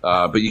can.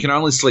 But you can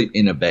only sleep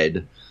in a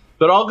bed.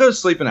 But I'll go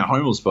sleep in a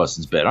homeless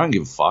person's bed. I don't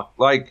give a fuck.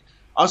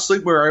 I'll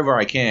sleep wherever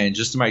I can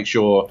just to make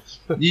sure.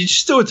 You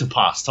just do it to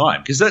pass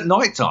time. Because at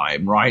night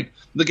time, right,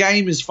 the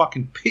game is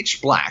fucking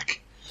pitch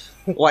black.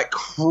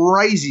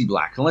 Crazy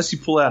black, unless you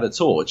pull out a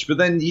torch. But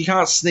then you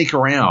can't sneak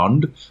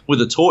around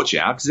with a torch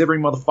out because every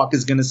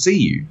motherfucker's going to see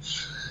you.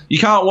 You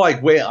can't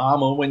wear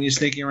armor when you're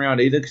sneaking around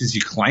either because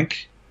you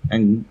clank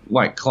and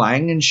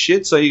clang and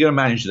shit. So you got to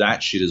manage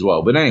that shit as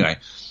well. But anyway,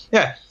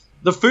 yeah,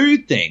 the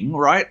food thing,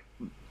 right?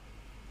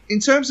 in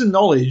terms of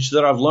knowledge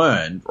that I've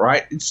learned,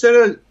 right, instead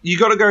of, you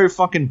got to go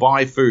fucking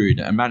buy food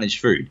and manage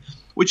food,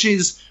 which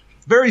is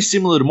very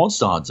similar to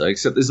Monster Hunter,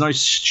 except there's no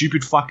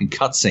stupid fucking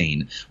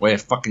cutscene where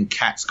fucking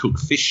cats cook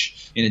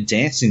fish in a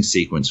dancing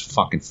sequence for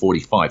fucking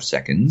 45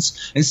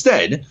 seconds.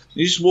 Instead,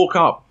 you just walk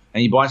up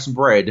and you buy some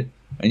bread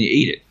and you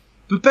eat it.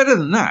 But better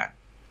than that,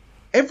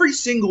 every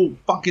single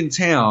fucking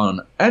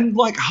town and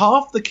like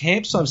half the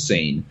camps I've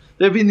seen,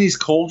 there have been these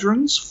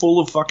cauldrons full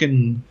of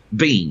fucking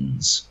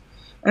beans.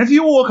 And if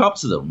you walk up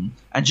to them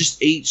and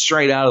just eat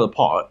straight out of the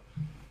pot,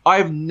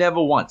 I've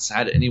never once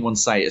had anyone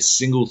say a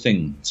single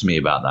thing to me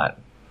about that.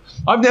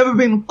 I've never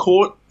been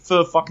caught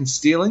for fucking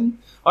stealing.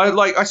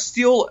 I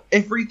steal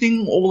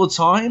everything all the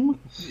time.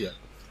 Yeah.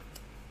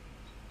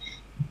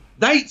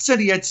 Nate said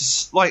he had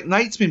to, like,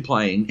 Nate's been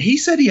playing. He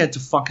said he had to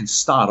fucking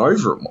start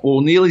over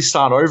or nearly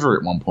start over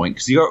at one point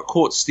because he got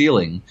caught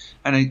stealing,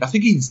 and I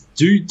think his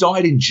dude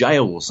died in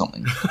jail or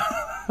something.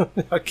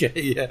 Okay,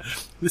 yeah.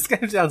 This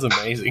game sounds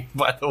amazing,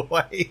 by the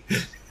way.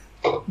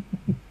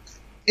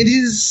 It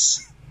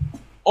is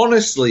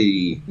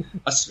honestly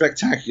a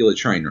spectacular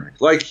train wreck.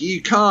 Like,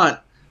 you can't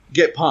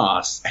get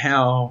past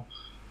how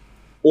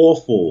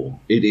awful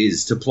it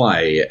is to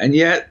play, and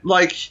yet,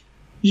 like,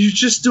 you're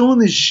just doing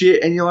this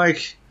shit, and you're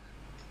like,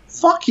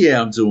 fuck yeah,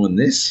 I'm doing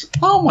this.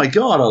 Oh my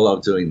god, I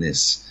love doing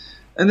this.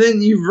 And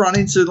then you run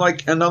into,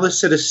 like, another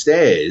set of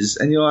stairs,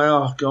 and you're like,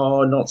 oh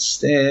god, not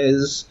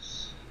stairs.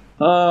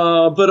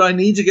 But I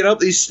need to get up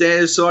these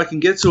stairs so I can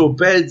get to a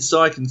bed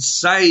so I can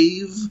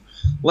save,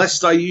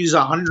 lest I use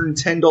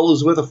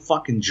 $110 worth of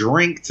fucking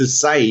drink to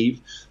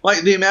save.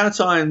 Like, the amount of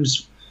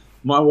times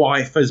my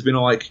wife has been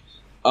like,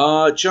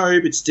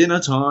 Joab, it's dinner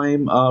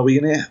time. Are we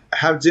going to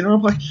have dinner?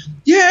 I'm like,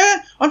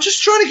 yeah, I'm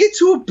just trying to get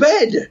to a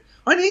bed.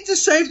 I need to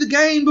save the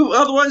game, but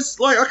otherwise,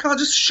 like, I can't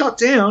just shut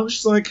down.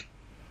 She's like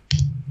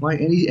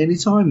any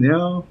time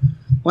now.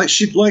 Like,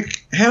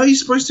 how are you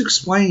supposed to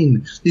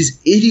explain these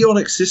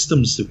idiotic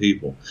systems to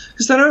people?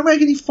 Because they don't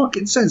make any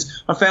fucking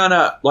sense. I found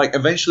out, like,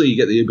 eventually you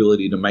get the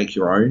ability to make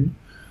your own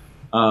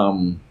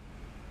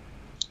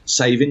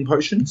saving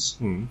potions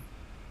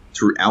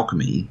through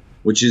alchemy,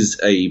 which is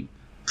a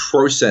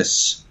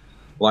process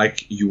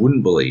like you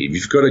wouldn't believe.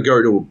 You've got to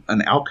go to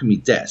an alchemy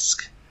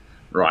desk,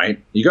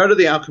 right? You go to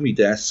the alchemy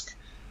desk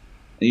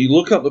and you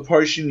look up the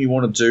potion you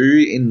want to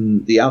do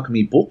in the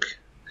alchemy book,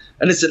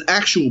 and it's an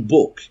actual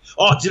book.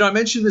 Oh, did I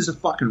mention there's a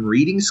fucking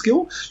reading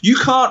skill? You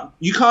can't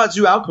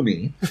do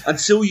alchemy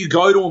until you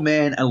go to a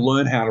man and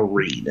learn how to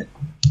read.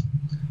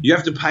 You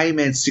have to pay a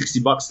man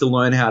 $60 to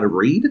learn how to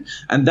read,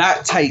 and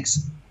that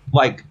takes,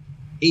 like,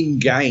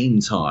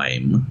 in-game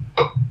time,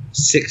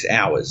 6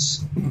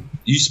 hours.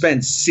 You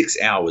spend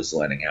 6 hours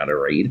learning how to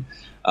read,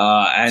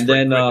 and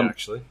then quick,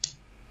 actually,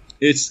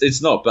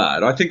 it's not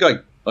bad. I think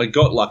I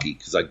got lucky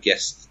because I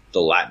guessed the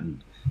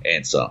Latin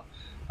answer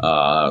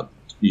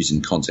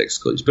using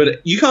context clues. But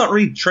you can't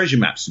read treasure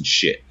maps and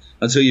shit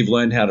until you've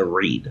learned how to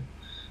read.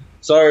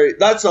 So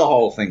that's a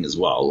whole thing as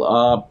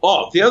well.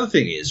 The other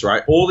thing is,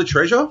 right, all the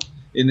treasure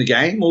in the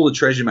game, all the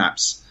treasure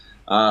maps,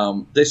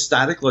 they're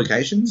static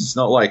locations. It's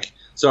not like...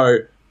 So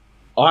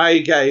I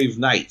gave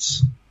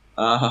Nate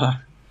a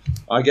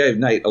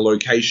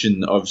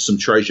location of some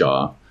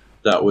treasure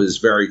that was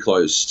very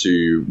close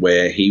to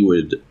where he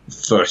would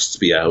first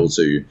be able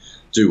to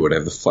do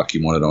whatever the fuck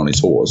he wanted on his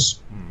horse.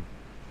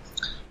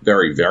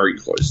 Very, very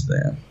close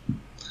there.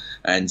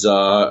 And,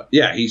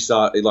 he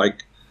started,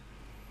 like...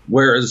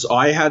 Whereas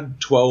I had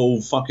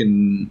 12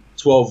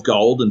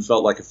 gold and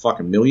felt like a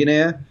fucking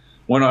millionaire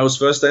when I was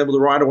first able to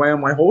ride away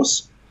on my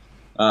horse,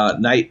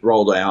 Nate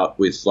rolled out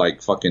with,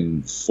 like,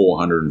 fucking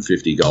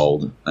 450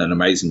 gold, an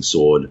amazing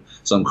sword,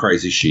 some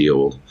crazy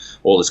shield,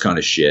 all this kind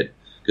of shit,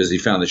 because he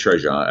found the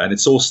treasure, and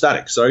it's all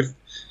static. So if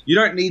you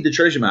don't need the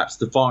treasure maps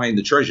to find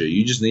the treasure.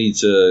 You just need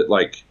to,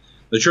 like,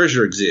 the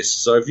treasure exists.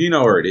 So if you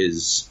know where it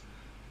is,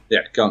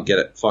 yeah, go and get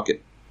it. Fuck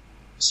it.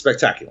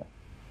 Spectacular.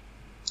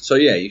 So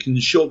yeah, you can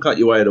shortcut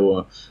your way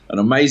to an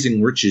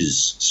amazing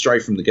riches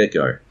straight from the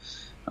get-go.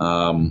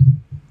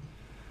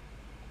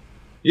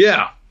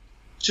 Yeah,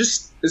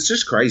 it's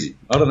just crazy.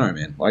 I don't know,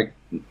 man. Like,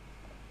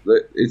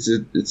 it's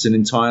an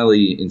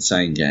entirely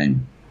insane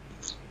game.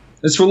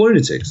 It's for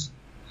lunatics.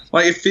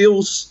 Like, it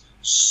feels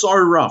so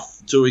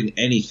rough doing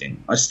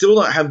anything. I still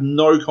don't have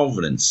no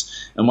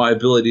confidence in my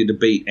ability to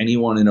beat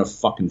anyone in a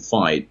fucking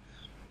fight,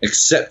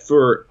 except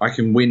for I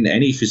can win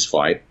any fist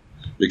fight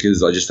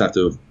because I just have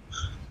to.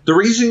 The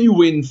reason you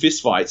win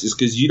fist fights is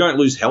because you don't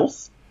lose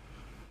health,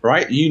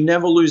 right? You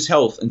never lose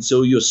health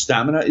until your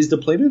stamina is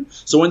depleted.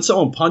 So when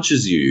someone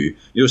punches you,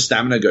 your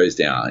stamina goes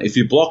down. If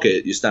you block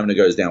it, your stamina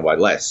goes down by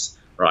less,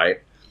 right?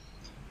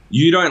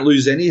 You don't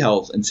lose any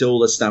health until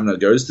the stamina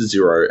goes to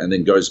 0 and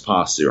then goes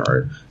past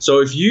 0. So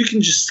if you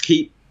can just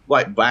keep,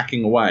 like,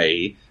 backing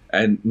away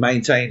and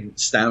maintain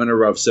stamina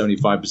of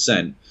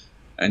 75%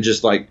 and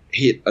just, like,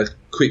 hit a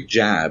quick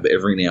jab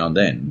every now and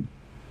then,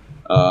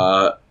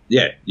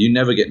 yeah, you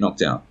never get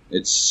knocked out.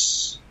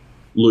 It's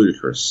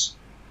ludicrous.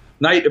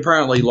 Nate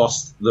apparently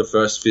lost the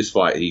first fist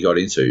fight he got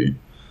into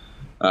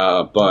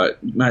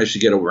but managed to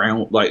get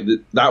around. Like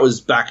that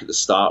was back at the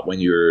start when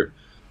you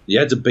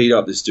had to beat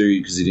up this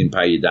dude because he didn't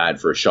pay your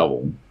dad for a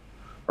shovel,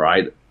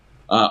 right?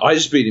 I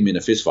just beat him in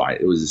a fist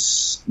fight. It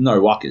was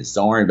no wuckers.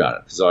 Don't worry about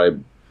it because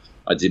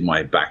I did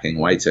my backing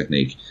away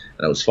technique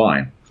and it was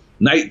fine.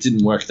 Nate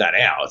didn't work that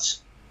out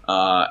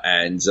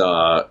and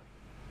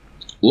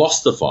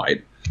lost the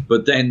fight,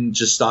 but then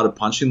just started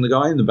punching the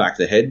guy in the back of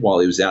the head while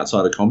he was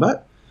outside of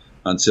combat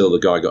until the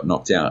guy got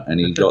knocked out and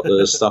he got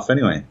the stuff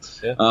anyway.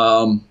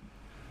 Yeah.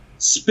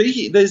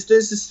 Speaking, there's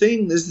this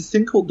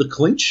thing called the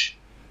clinch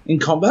in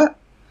combat,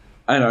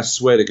 and I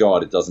swear to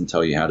God, it doesn't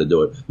tell you how to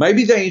do it.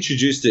 Maybe they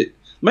introduced it.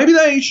 Maybe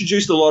they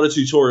introduced a lot of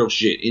tutorial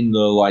shit in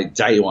the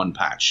day one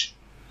patch,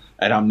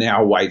 and I'm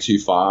now way too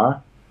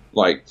far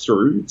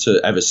through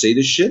to ever see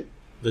this shit.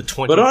 The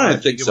 25 but I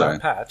don't think so.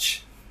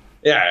 Patch.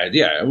 Yeah,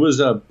 it was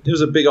a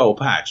big old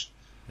patch.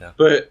 Yeah.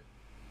 But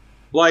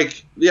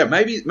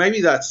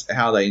maybe that's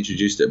how they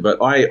introduced it.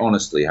 But I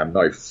honestly have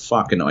no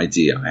fucking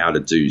idea how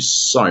to do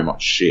so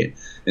much shit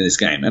in this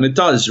game, and it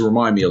does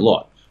remind me a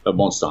lot of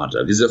Monster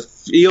Hunter because it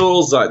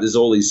feels like there's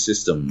all these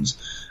systems,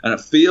 and it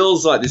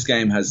feels like this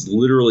game has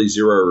literally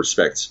zero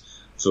respect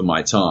for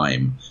my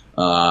time,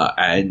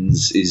 and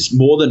is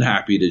more than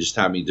happy to just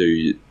have me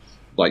do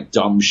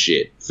dumb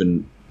shit for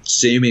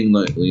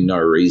seemingly no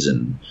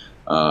reason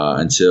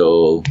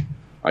until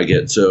I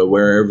get to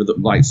wherever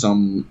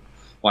some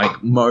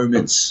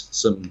moments,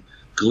 some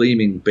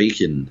gleaming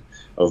beacon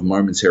of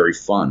momentary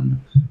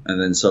fun,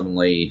 and then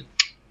suddenly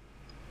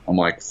I'm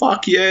like,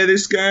 fuck yeah,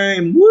 this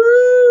game,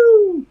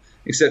 woo!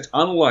 Except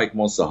unlike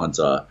Monster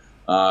Hunter,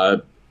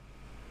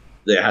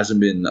 there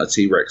hasn't been a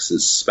T-Rex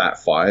that's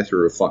spat fire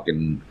through a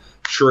fucking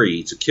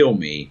tree to kill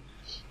me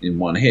in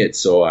one hit,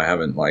 so I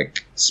haven't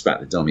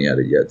spat the dummy at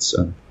it yet.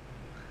 So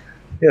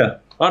yeah,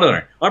 I don't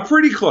know. I'm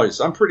pretty close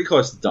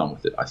to done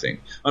with it. I think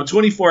I'm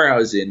 24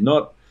 hours in.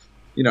 Not,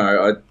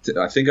 I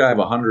think I have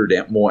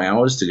 100 more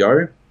hours to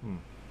go.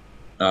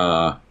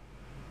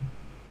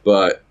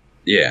 But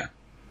yeah,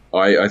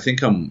 I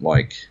think I'm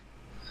done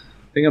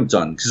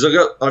because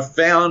I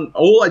found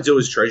all I do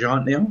is treasure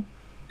hunt now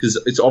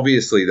because it's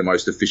obviously the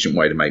most efficient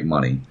way to make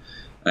money,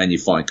 and you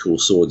find cool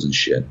swords and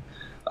shit.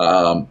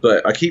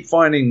 But I keep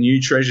finding new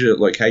treasure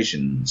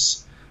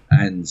locations,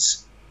 and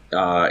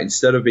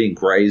instead of being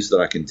graves that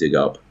I can dig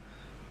up,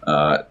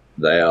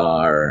 they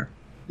are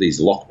these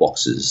lock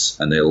boxes,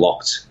 and they're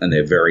locked, and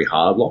they're very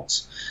hard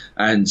locks.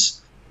 And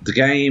the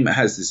game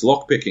has this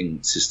lock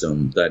picking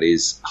system that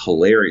is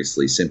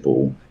hilariously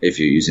simple if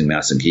you're using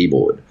mouse and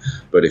keyboard,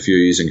 but if you're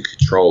using a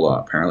controller,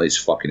 apparently it's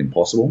fucking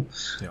impossible.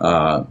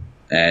 Yeah.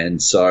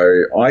 And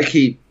so I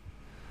keep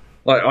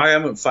I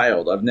haven't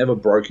failed. I've never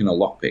broken a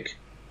lockpick.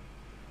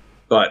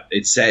 But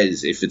it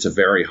says, if it's a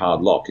very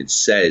hard lock, it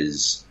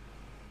says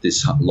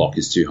this lock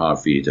is too hard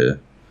for you to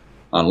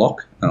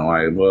unlock.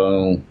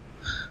 And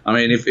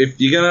if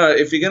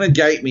you're gonna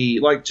gate me,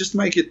 just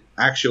make it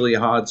actually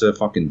hard to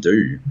fucking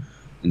do,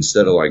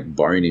 instead of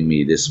boning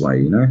me this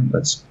way.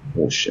 That's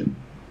bullshit.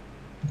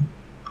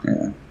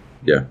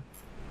 Yeah.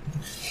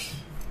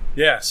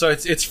 Yeah. So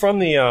it's from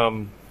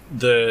the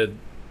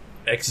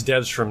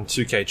ex-devs from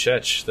 2K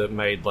Chech that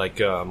made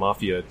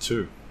Mafia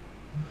 2.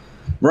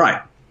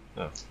 Right.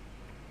 Oh.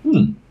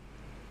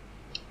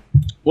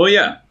 Well,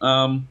 yeah.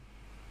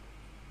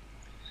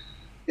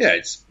 Yeah,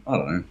 it's, I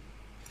don't know.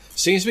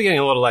 Seems to be getting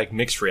a lot of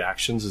mixed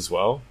reactions as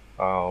well.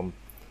 The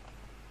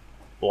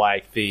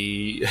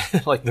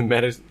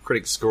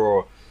Metacritic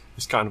score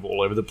is kind of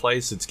all over the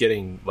place. It's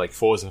getting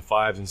 4s and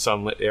 5s in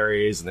some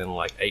areas, and then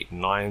 8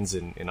 and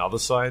 9s in other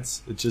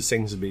sites. It just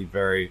seems to be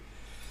very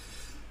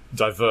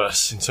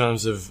diverse in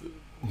terms of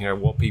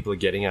what people are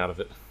getting out of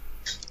it.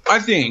 I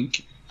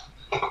think,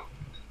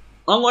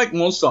 unlike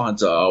Monster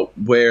Hunter,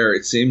 where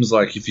it seems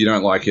like if you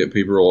don't like it,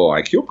 people are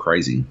like, you're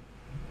crazy.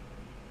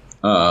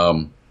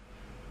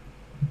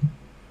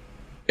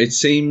 It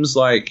seems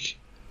like,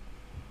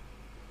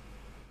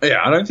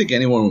 I don't think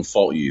anyone will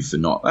fault you for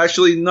not.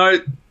 Actually, no.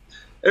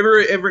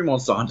 Every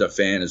Monster Hunter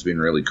fan has been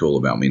really cool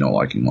about me not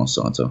liking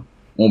Monster Hunter.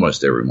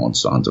 Almost every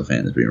Monster Hunter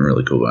fan has been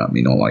really cool about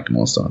me not liking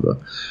Monster Hunter.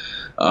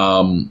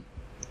 I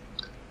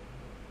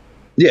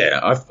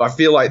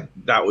feel like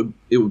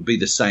it would be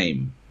the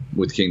same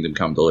with Kingdom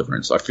Come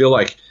Deliverance. I feel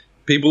like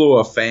people who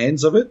are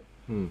fans of it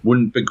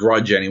wouldn't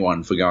begrudge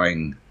anyone for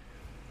going.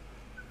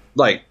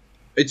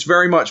 It's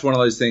very much one of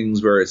those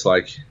things where it's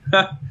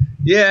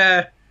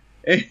yeah,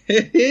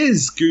 it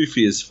is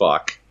goofy as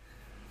fuck,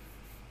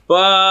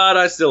 but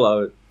I still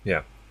love it.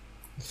 Yeah.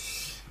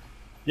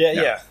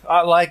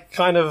 I like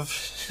kind of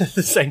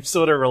the same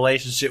sort of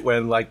relationship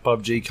when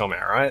PUBG come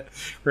out, right?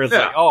 Where it's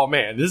oh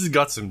man, this has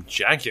got some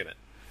jank in it,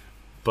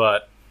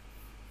 but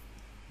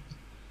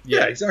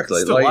yeah,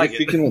 exactly. If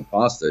you can look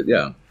past it,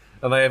 yeah.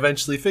 And they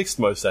eventually fixed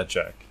most of that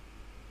jank.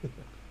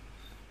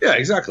 Yeah,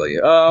 exactly.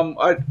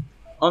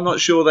 I'm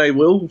not sure they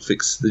will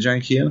fix the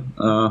jank here.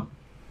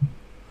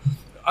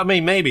 I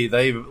mean, maybe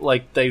they've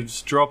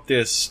dropped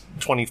this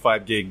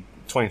 25 gig,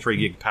 23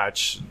 gig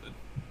patch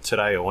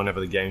today or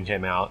whenever the game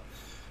came out.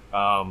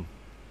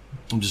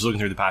 I'm just looking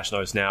through the patch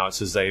notes now. It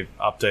says they've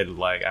updated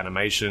like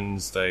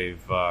animations,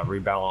 they've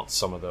rebalanced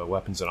some of the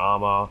weapons and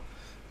armor,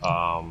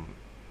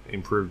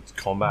 improved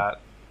combat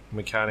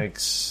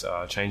mechanics,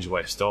 changed the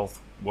way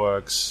stealth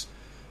works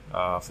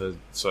for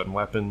certain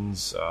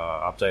weapons,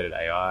 updated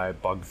AI,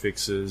 bug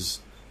fixes,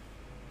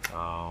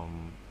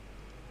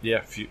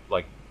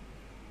 like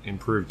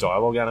improved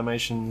dialogue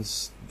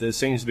animations. There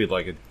seems to be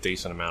like a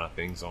decent amount of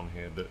things on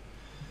here, but it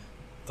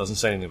doesn't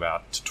say anything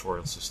about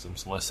tutorial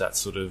systems unless that's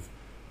sort of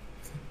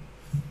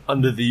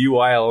under the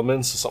UI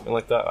elements or something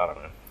like that. I don't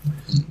know.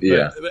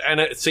 Yeah, and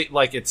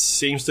it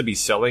seems to be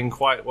selling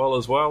quite well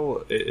as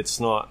well. It's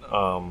not.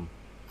 I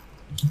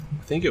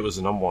think it was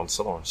the number one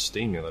seller on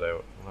Steam the other day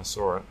when I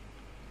saw it.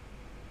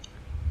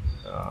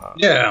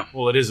 Yeah.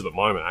 Well, it is at the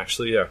moment,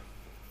 actually. Yeah,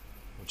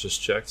 I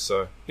just checked.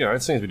 So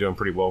it seems to be doing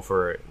pretty well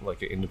for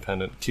like an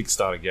independent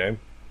Kickstarter game.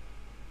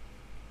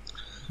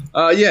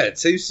 Yeah, it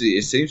seems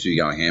to be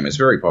going ham. It's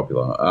very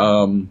popular.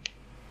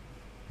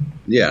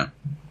 Yeah,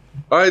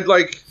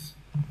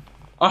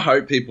 I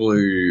hope people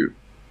who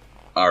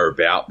are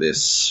about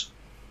this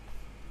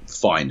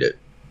find it.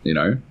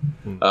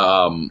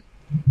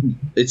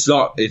 It's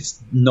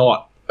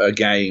not a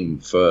game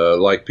for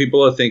like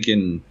people are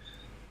thinking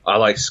I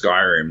like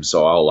Skyrim,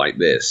 so I'll like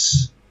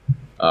this.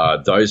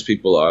 Those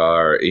people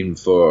are in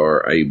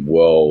for a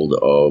world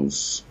of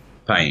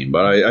pain.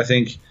 But I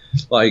think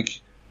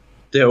like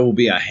there will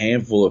be a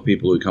handful of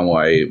people who come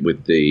away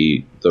with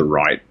the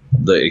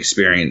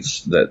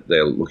experience that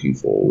they're looking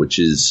for, which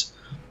is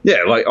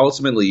like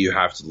ultimately you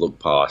have to look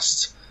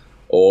past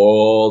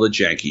all the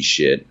janky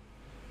shit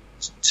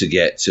to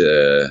get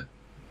to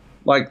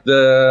like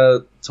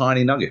the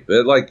tiny nugget.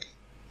 But like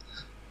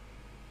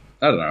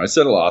I don't know, I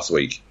said it last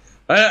week.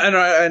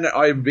 And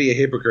I'd be a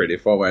hypocrite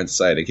if I won't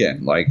say it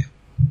again. Like,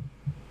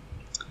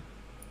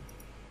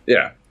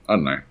 yeah, I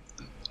don't know.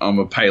 I'm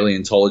a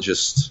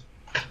paleontologist,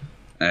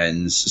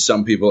 and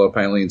some people are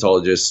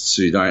paleontologists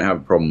who don't have a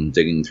problem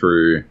digging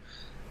through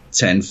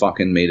 10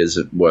 fucking meters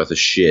worth of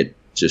shit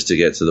just to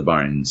get to the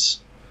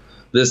bones.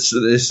 This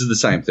is the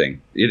same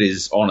thing. It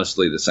is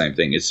honestly the same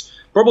thing. It's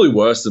probably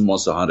worse than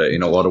Monster Hunter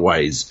in a lot of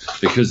ways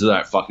because of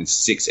that fucking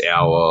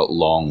 6-hour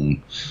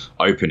long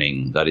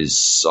opening that is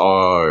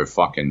so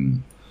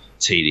fucking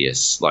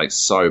tedious, like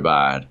so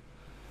bad.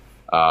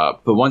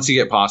 But once you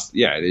get past,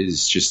 it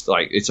is just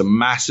like it's a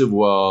massive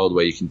world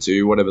where you can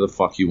do whatever the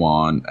fuck you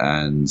want,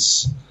 and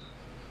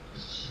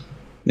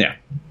yeah,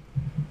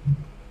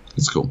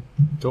 it's cool.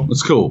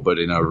 It's cool, but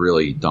in a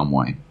really dumb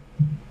way.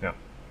 Yeah.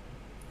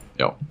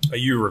 Yep. Are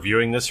you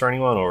reviewing this for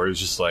anyone, or is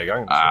it just like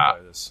I'm gonna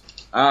play this?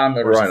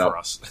 Right up. For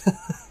us?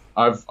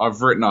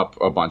 I've written up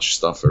a bunch of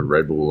stuff for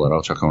Red Bull that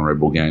I'll chuck on Red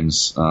Bull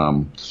Games.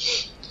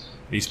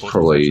 Esports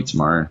probably potential?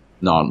 tomorrow.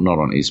 No, not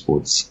on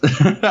esports.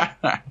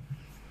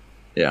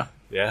 Yeah.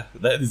 Yeah.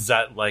 Is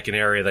that like an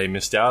area they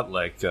missed out,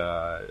 like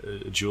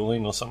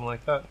dueling or something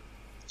like that?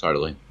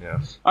 Totally.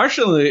 Yeah. I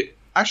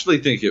actually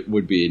think it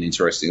would be an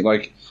interesting.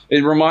 Like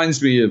it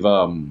reminds me of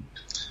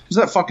was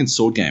that fucking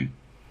sword game?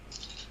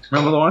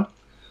 Remember the one?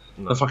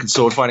 No. The fucking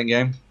sword fighting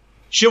game?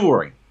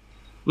 Chivalry.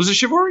 Was it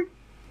Chivalry?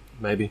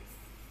 Maybe.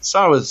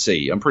 Started with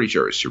C. I'm pretty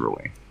sure it's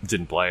Chivalry.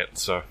 Didn't play it,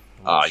 so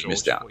you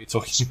missed out. What you're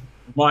talking about.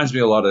 Reminds me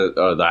a lot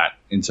of that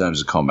in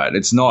terms of combat.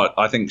 It's not.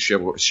 I think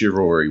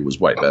Chivalry was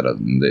way better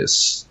than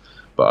this,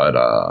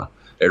 but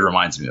it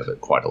reminds me of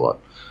it quite a lot.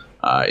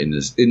 In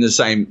the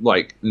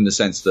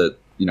sense that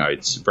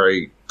it's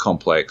very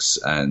complex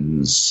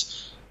and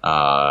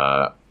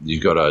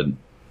you've got to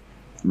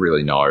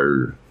really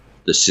know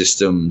the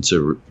system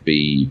to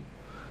be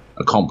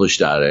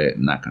accomplished at it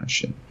and that kind of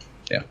shit.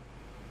 Yeah.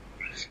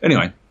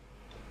 Anyway.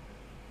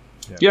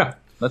 Yeah,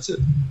 that's it.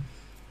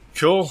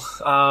 Cool.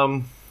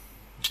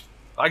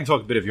 I can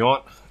talk a bit if you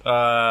want.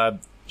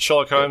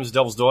 Sherlock Holmes,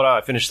 Devil's Daughter,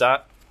 I finished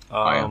that.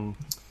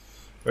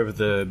 Over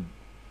the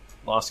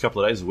last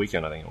couple of days of the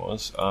weekend, I think it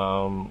was.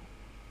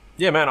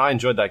 Yeah, man, I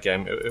enjoyed that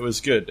game. It was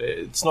good.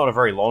 It's not a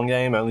very long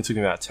game. It only took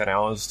me about 10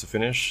 hours to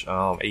finish.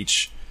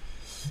 Each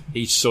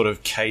sort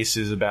of case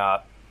is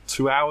about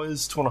 2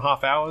 hours,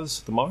 2.5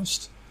 hours at the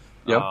most.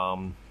 Yep.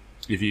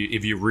 If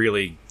you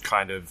really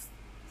kind of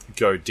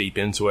go deep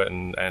into it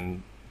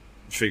and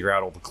figure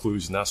out all the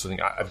clues and that sort of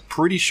thing. I'm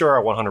pretty sure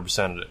I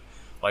 100%ed it.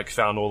 Like,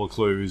 found all the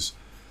clues,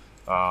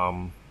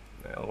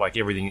 like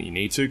everything that you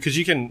need to. Because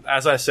you can,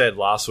 as I said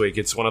last week,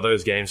 it's one of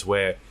those games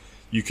where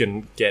you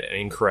can get an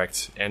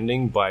incorrect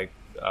ending by,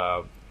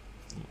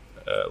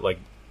 like,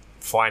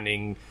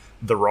 finding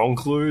the wrong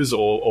clues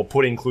or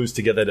putting clues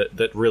together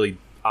that really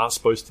aren't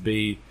supposed to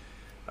be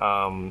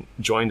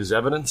joined as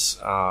evidence.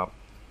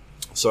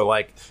 So,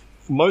 like,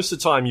 most of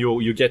the time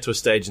you'll get to a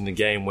stage in the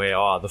game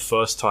where, the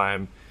first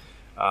time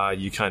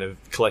you kind of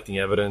collecting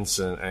evidence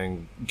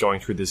and going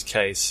through this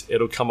case,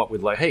 it'll come up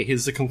with like, hey,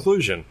 here's the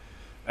conclusion.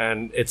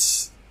 And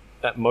it's,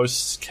 at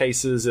most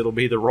cases, it'll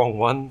be the wrong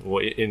one.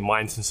 Or in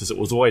my instances, it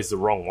was always the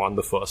wrong one,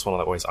 the first one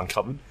that I always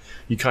uncovered.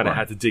 You kind of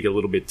had to dig a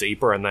little bit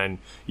deeper, and then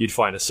you'd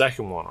find a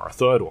second one or a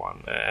third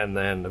one. And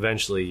then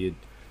eventually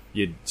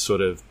you'd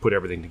sort of put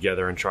everything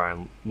together and try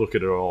and look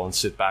at it all and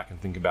sit back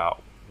and think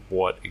about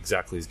what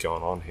exactly is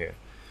going on here.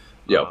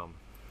 Yeah.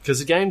 Because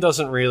the game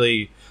doesn't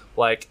really,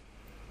 like,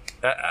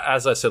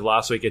 as I said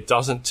last week, it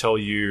doesn't tell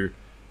you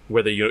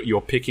whether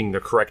you're picking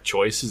the correct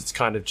choices. It's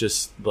kind of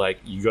just like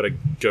you got to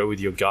go with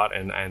your gut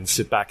and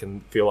sit back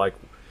and feel like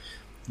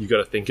you got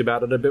to think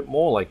about it a bit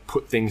more, like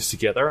put things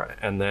together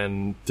and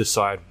then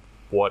decide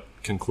what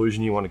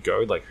conclusion you want to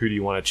go, like who do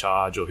you want to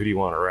charge or who do you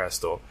want to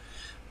arrest or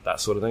that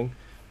sort of thing.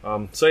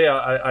 So yeah,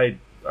 I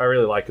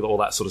really like all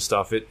that sort of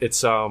stuff.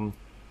 It's got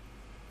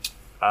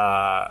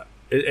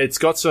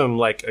some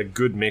like a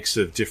good mix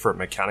of different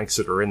mechanics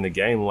that are in the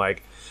game.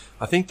 Like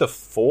I think the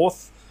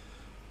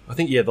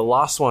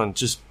last one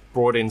just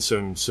brought in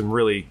some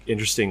really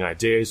interesting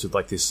ideas with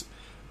like this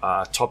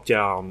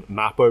top-down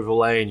map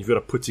overlay, and you've got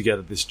to put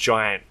together this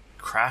giant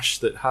crash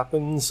that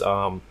happens.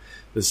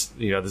 There's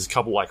a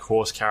couple like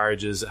horse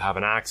carriages that have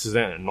an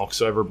accident and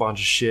knocks over a bunch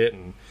of shit,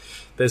 and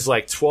there's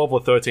like 12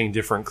 or 13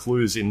 different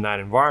clues in that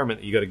environment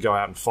that you got to go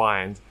out and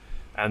find,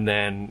 and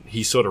then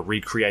he sort of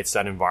recreates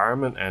that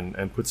environment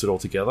and puts it all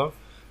together.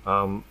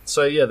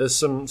 So yeah, there's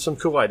some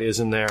cool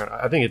ideas in there.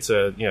 I think it's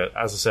as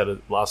I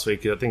said last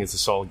week, I think it's a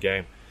solid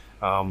game,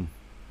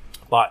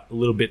 but a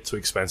little bit too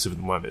expensive at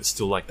the moment. It's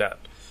still like that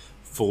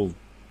full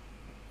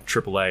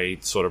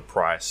AAA sort of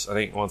price. I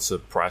think once the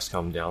price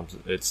comes down,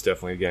 it's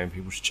definitely a game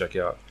people should check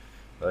out.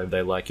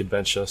 They like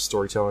adventure,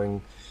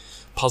 storytelling,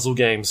 puzzle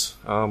games.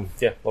 Yeah,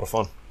 a lot of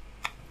fun.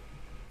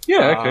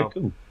 Yeah, okay,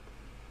 cool.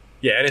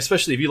 Yeah, and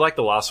especially if you like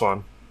the last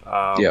one,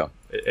 I think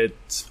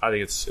it's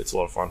a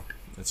lot of fun.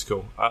 It's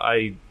cool.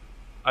 I've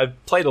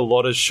played a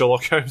lot of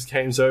Sherlock Holmes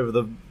games over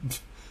the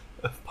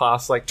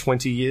past like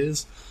 20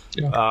 years.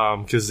 Yeah.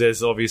 Because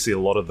there's obviously a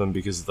lot of them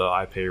because of the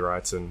IP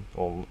rights and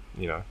all,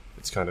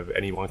 it's kind of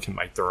anyone can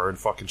make their own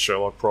fucking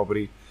Sherlock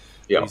property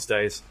these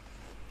days.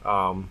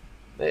 And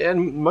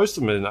most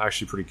of them are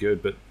actually pretty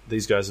good, but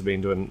these guys have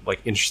been doing like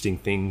interesting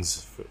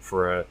things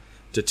for a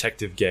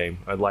detective game.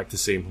 I'd like to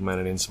see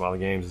implemented in some other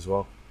games as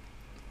well.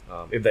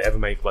 If they ever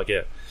make like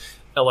a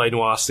LA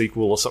Noire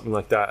sequel or something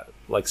like that,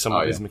 like some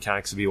of these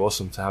mechanics would be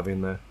awesome to have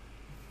in there.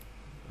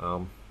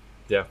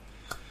 Yeah.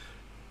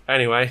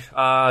 Anyway, the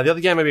other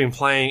game I've been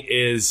playing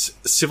is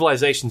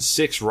Civilization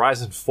 6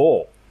 Rise and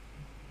Fall.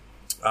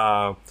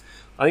 I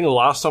think the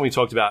last time we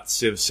talked about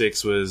Civ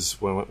 6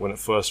 was when it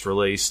first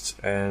released,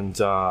 and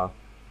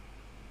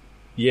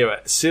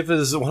Civ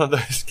is one of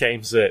those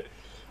games that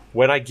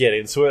when I get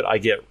into it, I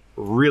get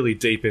really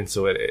deep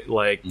into it.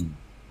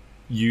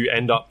 You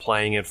end up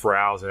playing it for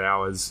hours and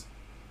hours,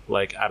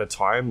 like at a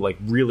time, like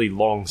really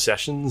long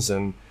sessions,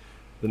 and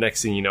the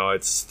next thing you know,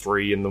 it's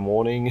 3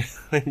 a.m.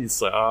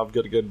 It's like, I've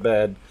got to go to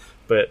bed,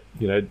 but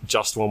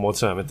just one more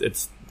turn.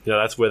 It's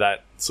that's where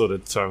that sort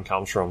of term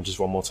comes from, just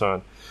one more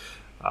turn.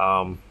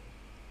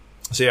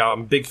 So yeah,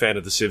 I'm a big fan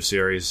of the Civ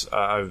series.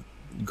 I've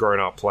grown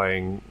up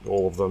playing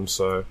all of them,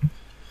 so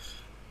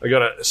I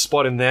got a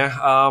spot in there.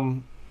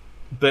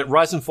 But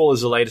Rise and Fall is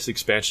the latest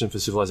expansion for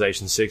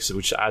Civilization 6,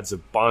 which adds a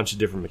bunch of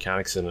different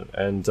mechanics in it.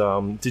 And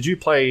did you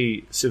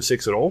play Civ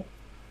 6 at all?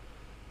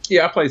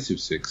 Yeah, I played Civ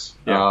 6.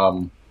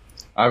 Yeah.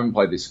 I haven't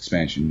played this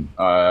expansion.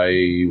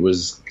 I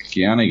was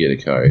gonna get a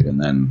code,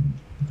 and then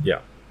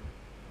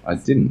I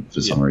didn't for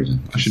some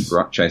reason. I should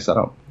chase that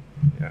up.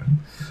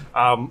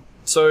 Yeah.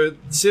 So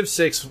Civ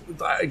 6,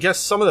 I guess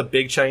some of the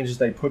big changes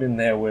they put in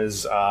there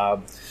was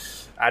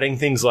adding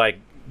things like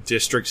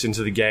districts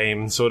into the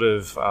game, sort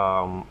of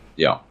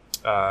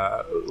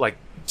like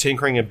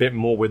tinkering a bit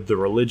more with the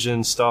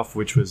religion stuff,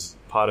 which was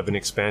part of an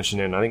expansion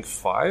in, I think,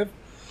 5.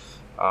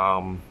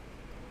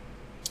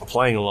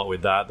 Playing a lot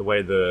with that, the way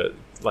a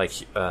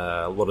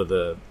lot of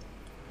the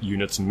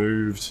units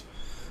moved.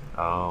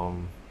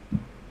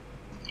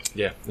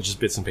 Just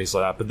bits and pieces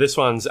like that. But this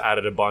one's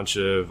added a bunch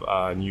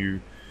of new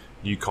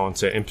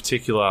content. In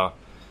particular,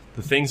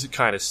 the things that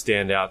kind of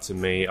stand out to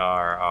me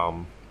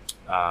are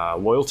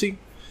loyalty,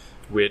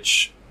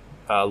 which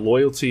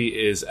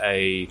loyalty is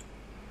a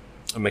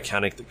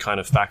mechanic that kind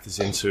of factors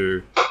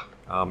into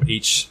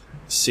each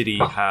city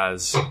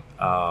has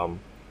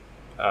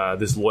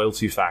this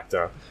loyalty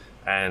factor,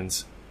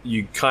 and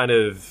you kind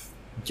of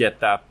get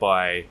that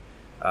by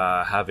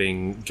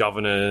having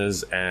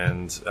governors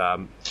and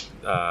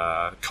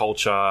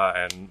culture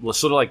and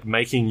sort of like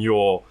making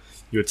your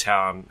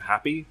town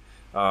happy.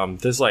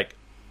 There's like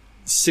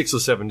 6 or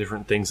 7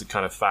 different things that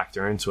kind of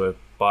factor into it,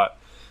 but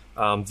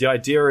the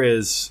idea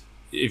is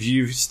if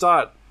you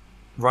start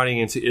running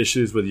into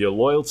issues with your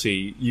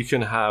loyalty, you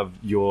can have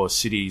your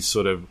city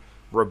sort of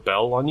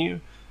rebel on you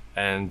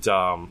and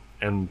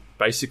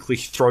basically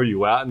throw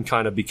you out and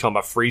kind of become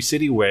a free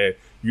city where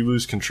you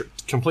lose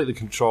completely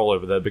control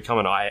over that, become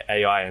an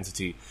AI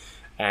entity,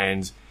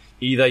 and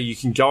either you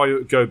can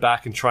go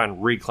back and try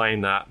and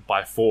reclaim that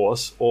by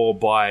force, or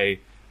by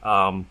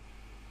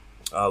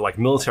like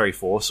military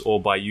force,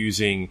 or by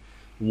using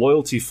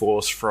loyalty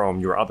force from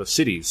your other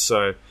cities.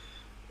 So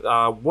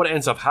what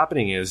ends up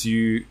happening is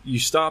you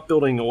start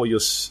building all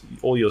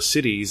your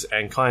cities,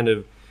 and kind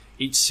of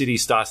each city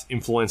starts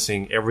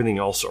influencing everything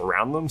else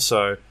around them.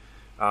 So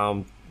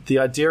the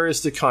idea is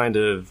to kind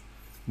of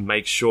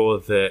make sure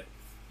that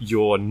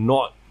you're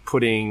not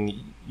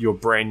putting your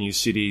brand new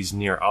cities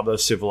near other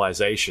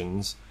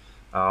civilizations,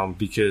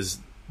 because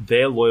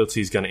their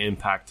loyalty is going to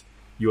impact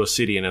your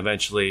city, and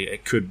eventually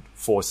it could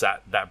force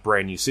that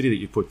brand new city that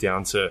you put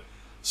down to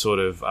sort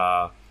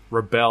of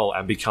rebel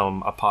and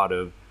become a part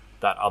of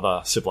that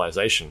other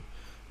civilization,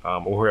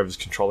 or whoever's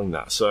controlling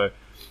that. So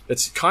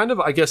it's kind of,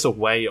 I guess, a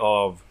way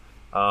of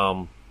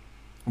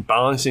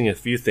balancing a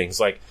few things,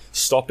 like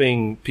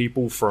stopping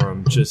people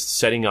from just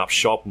setting up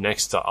shop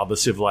next to other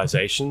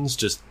civilizations,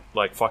 just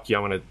like, fuck you,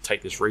 I'm going to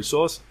take this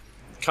resource.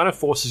 It kind of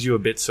forces you a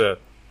bit to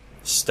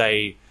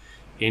stay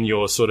in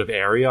your sort of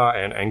area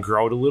and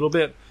grow it a little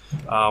bit.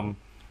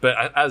 But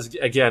as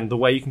again, the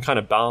way you can kind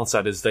of balance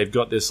that is they've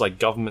got this like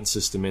government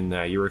system in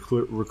there. You're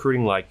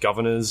recruiting like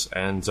governors,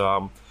 and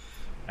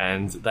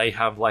they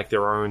have like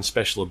their own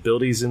special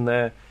abilities in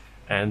there,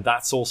 and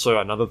that's also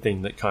another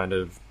thing that kind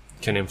of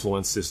can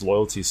influence this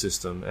loyalty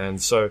system.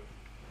 And so,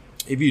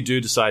 if you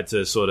do decide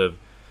to sort of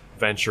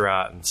venture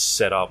out and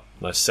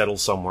settle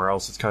somewhere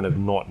else, it's kind of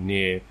not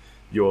near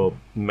your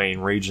main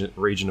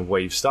region of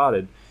where you've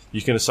started,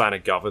 you can assign a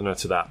governor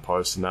to that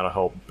post, and that'll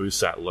help boost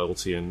that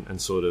loyalty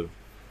and sort of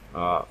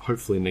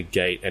hopefully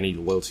negate any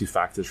loyalty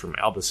factors from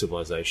other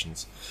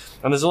civilizations.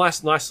 And there's a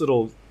nice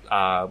little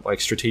like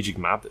strategic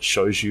map that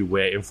shows you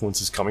where influence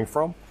is coming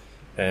from,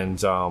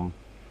 and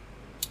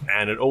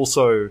it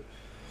also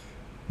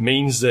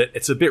means that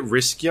it's a bit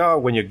riskier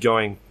when you're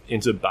going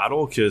into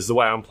battle, because the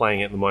way I'm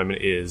playing it at the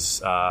moment is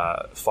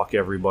fuck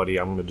everybody,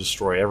 I'm going to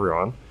destroy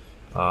everyone.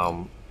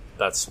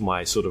 That's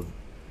my sort of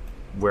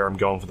where I'm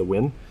going for the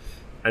win.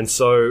 And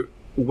so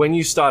when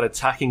you start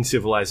attacking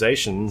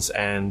civilizations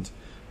and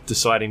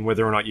deciding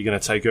whether or not you're going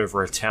to take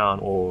over a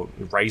town or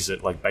raze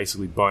it, like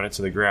basically burn it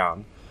to the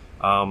ground,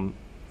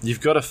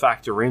 you've got to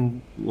factor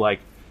in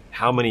like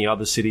how many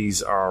other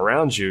cities are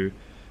around you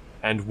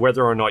and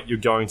whether or not you're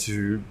going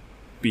to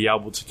be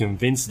able to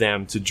convince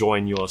them to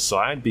join your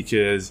side.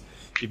 Because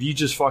if you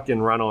just fucking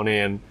run on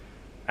in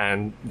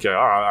and go,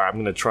 all right, I'm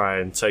going to try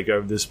and take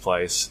over this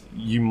place,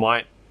 you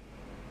might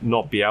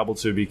not be able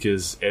to,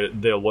 because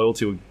their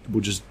loyalty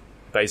will just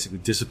basically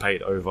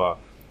dissipate over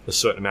a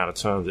certain amount of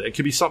turns. It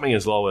could be something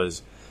as low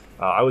as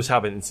I was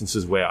having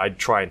instances where I'd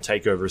try and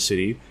take over a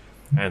city,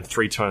 and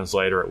 3 turns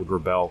later it would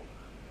rebel,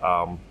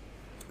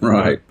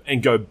 right,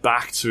 and go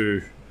back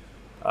to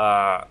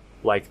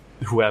like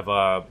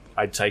whoever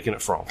I'd taken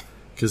it from,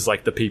 because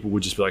like the people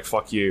would just be like,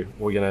 "Fuck you,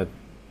 we're gonna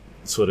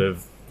sort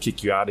of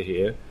kick you out of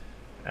here,"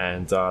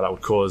 and that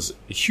would cause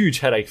a huge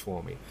headache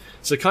for me.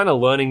 So kind of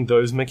learning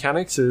those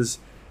mechanics is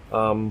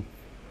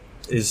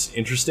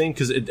interesting,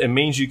 because it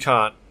means you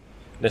can't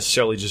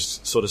necessarily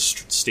just sort of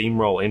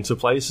steamroll into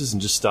places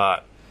and just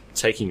start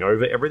taking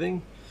over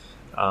everything.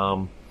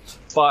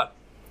 But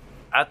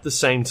at the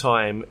same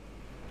time,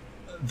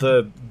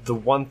 the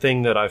one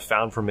thing that I've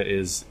found from it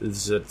is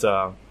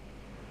that,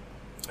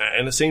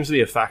 and it seems to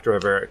be a factor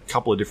over a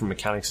couple of different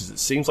mechanics, is it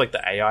seems like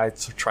the AI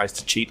tries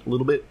to cheat a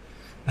little bit,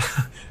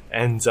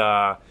 and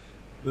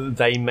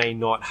they may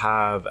not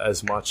have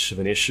as much of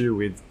an issue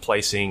with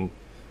placing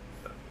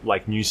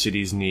like new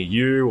cities near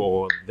you,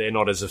 or they're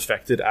not as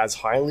affected as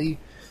highly,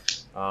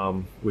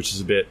 which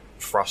is a bit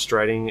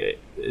frustrating.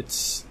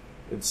 It's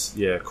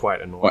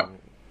quite annoying. What?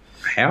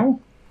 How?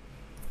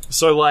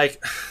 So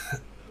like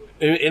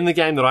in the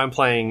game that I'm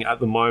playing at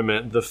the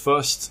moment, the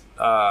first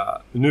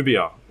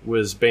Nubia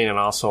was being an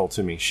asshole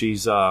to me.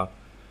 She's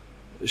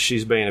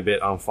been a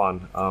bit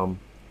unfun.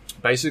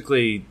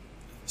 Basically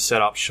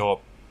set up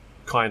shop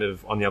kind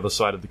of on the other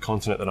side of the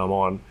continent that I'm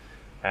on,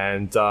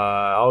 and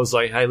I was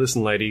like, hey,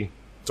 listen lady,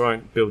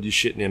 don't build your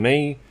shit near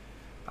me.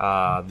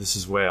 This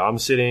is where I'm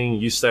sitting,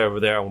 you stay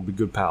over there and we'll be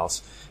good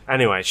pals.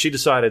 Anyway, she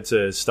decided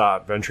to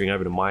start venturing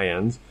over to my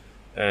end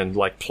and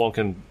like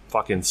plonking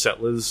fucking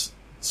settlers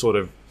sort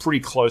of pretty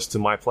close to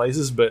my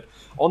places. But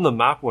on the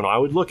map, when I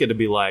would look, it'd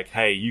be like,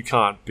 hey, you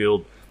can't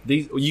build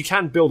these, you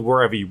can build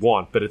wherever you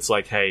want, but it's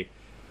like, hey,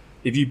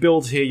 if you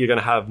build here, you're going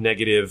to have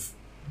negative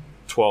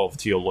 12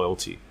 to your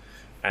loyalty.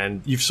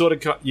 And you've got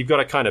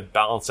to kind of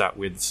balance that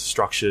with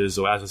structures,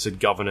 or as I said,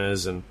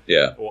 governors and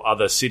or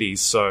other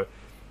cities. So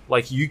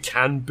like you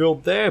can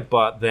build there,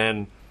 but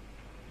then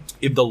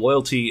if the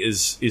loyalty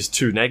is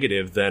too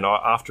negative, then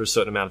after a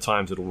certain amount of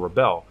times it'll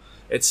rebel.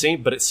 It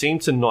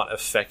seemed to not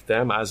affect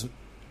them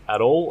at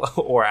all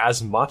or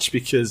as much,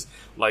 because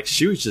like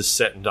she was just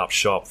setting up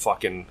shop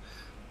fucking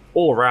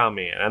all around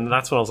me. And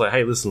that's when I was like,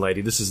 hey, listen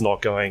lady, this is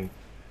not going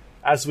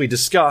as we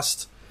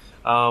discussed.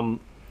 And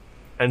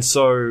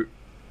so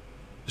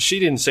she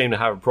didn't seem to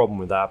have a problem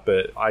with that,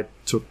 but I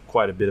took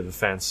quite a bit of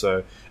offense.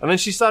 So, and then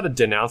she started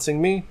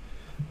denouncing me,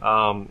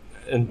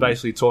 and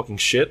basically talking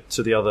shit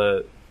to the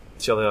other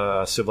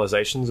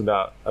civilizations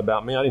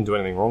about me. I didn't do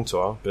anything wrong to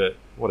her, but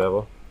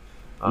whatever.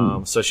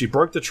 So she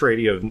broke the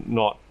treaty of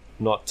not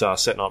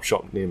setting up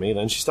shop near me.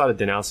 Then she started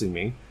denouncing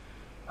me,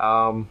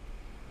 and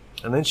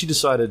then she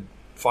decided,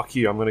 "Fuck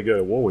you! I'm going to go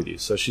to war with you."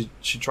 So she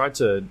tried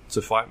to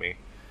fight me,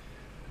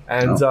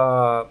 and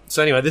so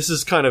anyway, this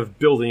is kind of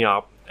building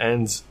up,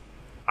 and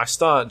I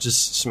start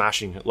just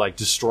smashing her, like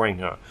destroying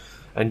her.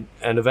 And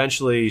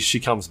eventually she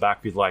comes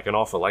back with like an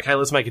offer, like, hey,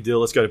 let's make a deal,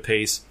 let's go to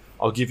peace.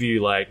 I'll give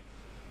you like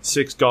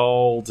 6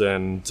 gold,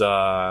 and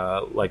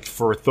like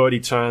for 30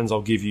 turns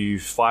I'll give you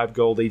 5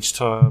 gold each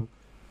turn,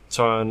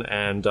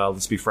 and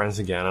let's be friends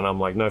again. And I'm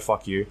like, no,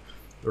 fuck you,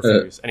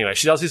 refuse. Anyway,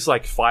 she does this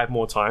like 5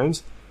 more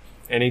times,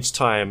 and each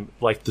time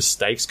like the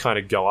stakes kind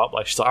of go up.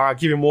 Like she's like, all right,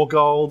 give you more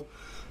gold,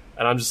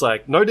 and I'm just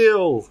like, no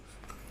deal.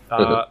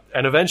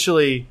 And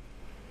eventually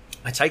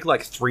I take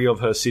like 3 of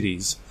her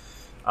cities,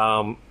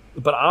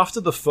 but after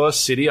the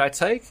first city I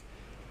take,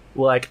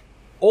 like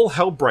all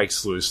hell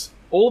breaks loose.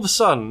 All of a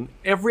sudden,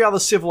 every other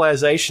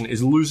civilization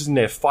is losing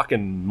their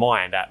fucking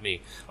mind at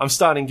me. I'm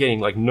starting getting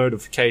like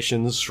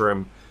notifications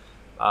from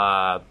 2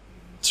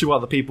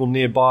 other people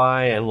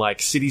nearby, and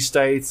like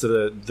city-states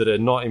that are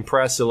not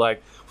impressed. They're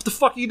like, what the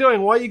fuck are you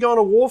doing? Why are you going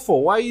to war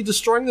for? Why are you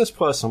destroying this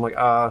person? I'm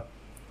like,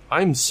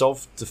 I'm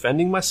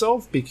self-defending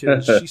myself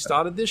because she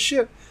started this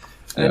shit.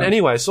 And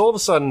anyway, so all of a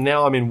sudden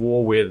now I'm in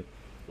war with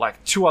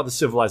like 2 other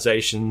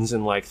civilizations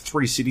and like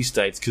 3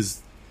 city-states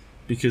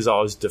because I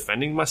was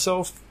defending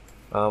myself.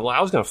 Like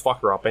I was going to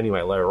fuck her up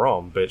anyway later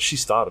on, but she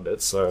started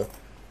it, so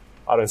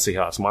I don't see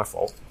how it's my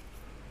fault.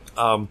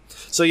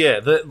 So yeah,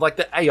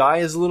 the AI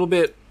is a little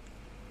bit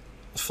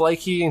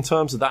flaky in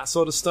terms of that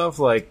sort of stuff.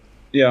 Like,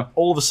 yeah,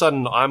 all of a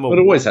sudden but it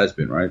always has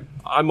been, right?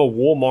 I'm a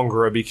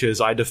warmonger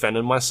because I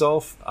defended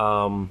myself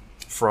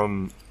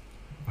from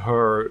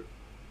her,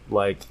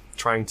 like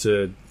trying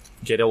to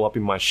get all up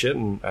in my shit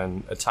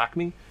and attack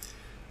me.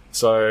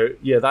 So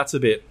yeah, that's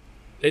a bit.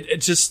 It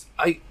just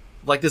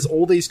like there's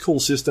all these cool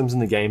systems in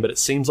the game, but it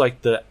seems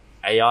like the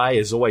AI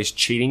is always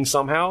cheating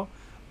somehow.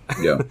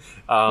 Yeah.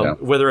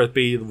 Whether it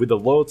be with the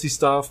loyalty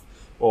stuff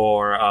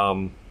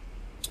or,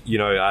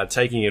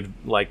 taking it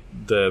like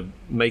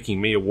making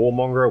me a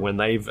warmonger when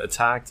they've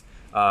attacked.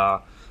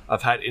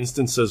 I've had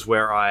instances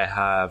where I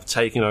have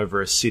taken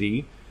over a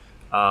city,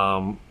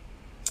 and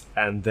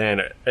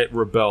then it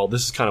rebelled.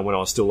 This is kind of when I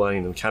was still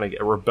learning the mechanic.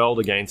 It rebelled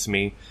against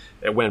me.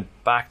 It went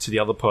back to the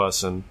other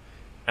person,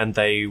 and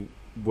they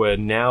were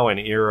now an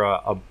era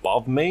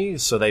above me,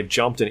 so they've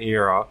jumped an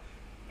era,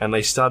 and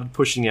they started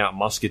pushing out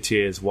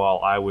musketeers while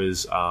I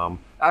was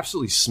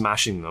absolutely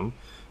smashing them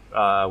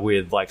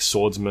with like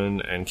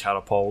swordsmen and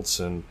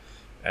catapults and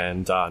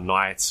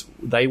knights.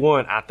 They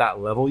weren't at that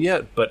level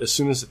yet, but as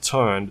soon as it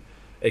turned,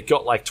 it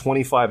got like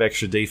 25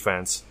 extra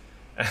defense,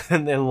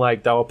 and then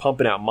like they were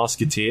pumping out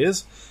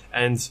musketeers.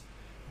 And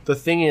the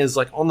thing is,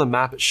 like on the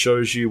map, it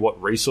shows you what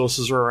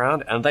resources are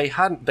around, and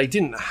they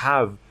didn't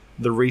have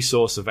the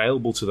resource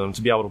available to them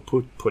to be able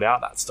to put out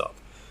that stuff.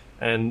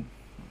 And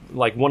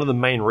like one of the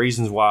main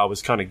reasons why I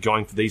was kind of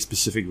going for these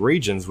specific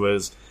regions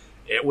was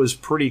it was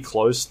pretty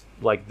close.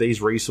 Like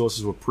these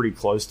resources were pretty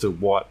close to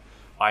what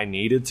I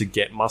needed to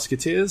get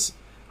musketeers.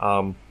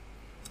 And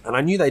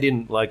I knew they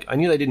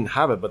didn't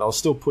have it, but I was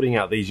still putting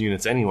out these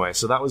units anyway.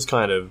 So that was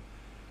kind of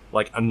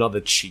like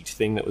another cheat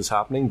thing that was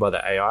happening by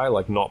the AI,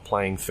 like not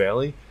playing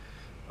fairly.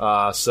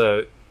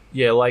 So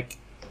yeah, like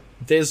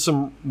there's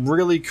some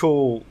really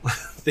cool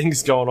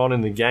things going on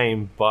in the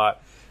game,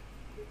 but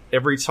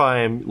every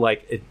time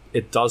like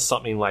it does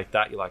something like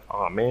that, you're like,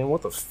 oh man,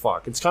 what the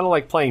fuck? It's kind of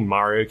like playing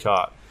Mario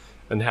Kart,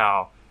 and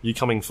how you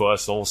coming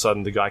first, and all of a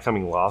sudden the guy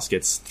coming last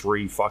gets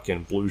 3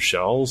 fucking blue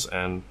shells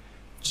and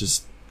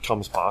just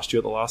comes past you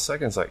at the last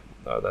second. It's like,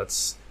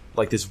 that's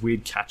like this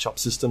weird catch-up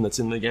system that's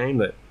in the game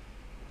that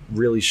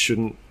really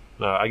shouldn't.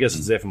 I guess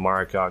it's there for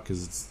Mario Kart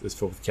because it's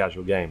filled with a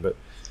casual game, but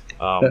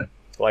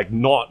like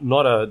not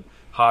a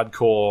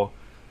hardcore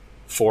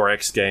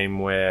 4X game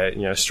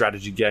where,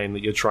 strategy game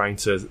that you're trying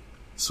to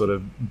sort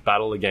of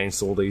battle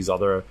against all these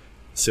other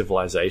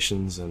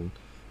civilizations and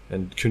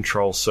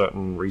control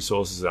certain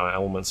resources and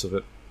elements of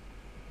it.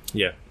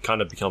 Yeah,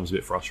 kind of becomes a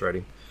bit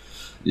frustrating.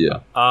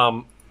 Yeah.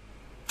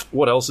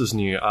 What else is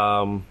new?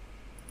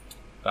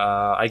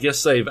 I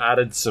guess they've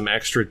added some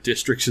extra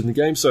districts in the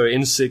game. So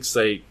in 6,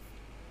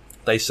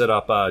 they set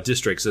up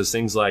districts. There's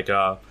things like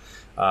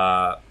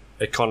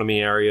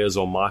economy areas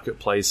or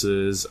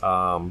marketplaces,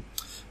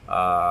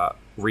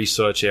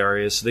 research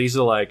areas. So these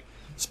are like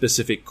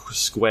specific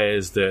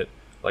squares that,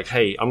 like,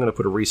 hey, I'm going to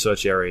put a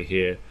research area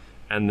here,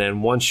 and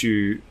then once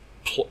you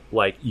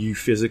you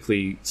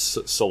physically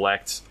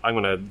select,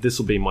 this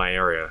will be my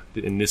area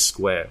in this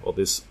square or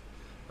this.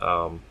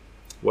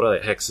 What are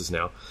they, hexes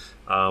now?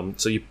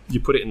 So you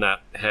put it in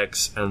that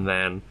hex, and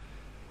then,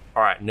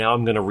 all right, now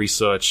I'm going to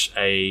research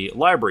a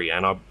library,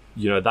 and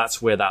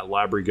that's where that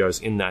library goes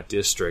in that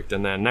district.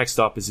 And then next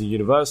up is a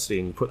university,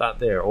 and you put that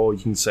there. Or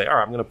you can say, all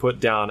right, I'm going to put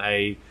down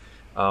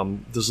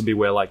this will be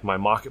where like my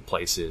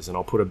marketplace is, and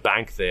I'll put a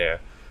bank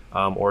there,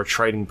 or a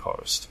trading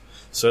post.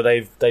 So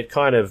they've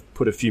kind of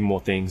put a few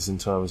more things in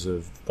terms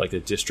of like the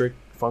district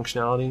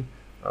functionality,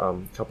 a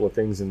couple of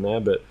things in there,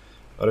 but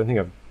I don't think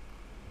I've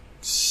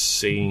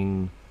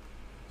seen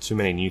too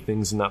many new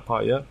things in that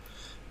part yet.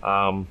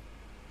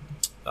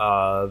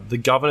 The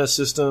governor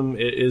system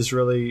is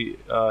really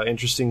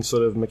interesting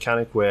sort of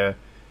mechanic where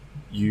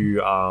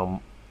you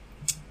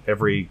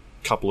every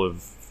couple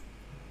of,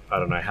 I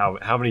don't know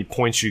how many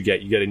points you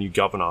get a new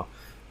governor,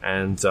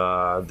 and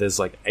there's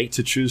like 8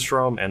 to choose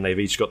from, and they've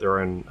each got their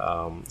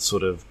own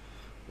sort of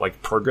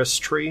like progress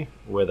tree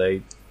where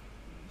they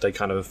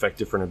kind of affect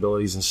different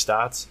abilities and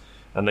stats,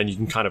 and then you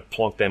can kind of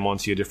plonk them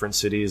onto your different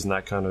cities, and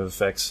that kind of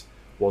affects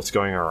what's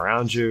going on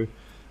around you.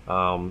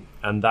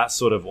 And that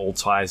sort of all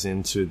ties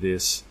into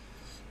this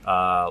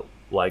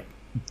like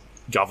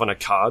governor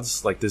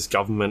cards, like this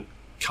government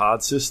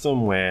card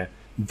system where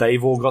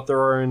they've all got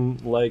their own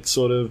like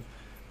sort of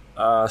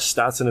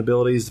stats and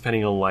abilities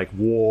depending on like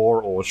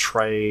war or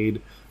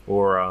trade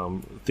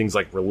or things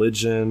like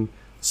religion.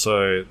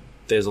 So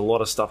there's a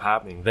lot of stuff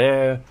happening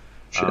there.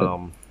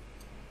 Sure.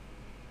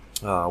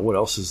 What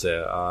else is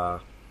there?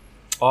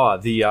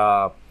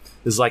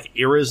 There's like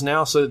eras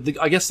now. So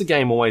I guess the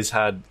game always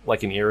had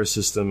like an era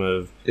system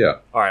of, Yeah.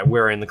 all right,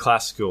 we're in the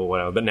classical or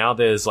whatever, but now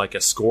there's like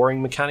a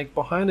scoring mechanic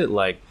behind it.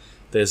 Like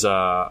there's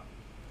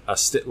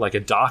like a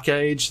dark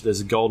age,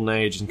 there's a golden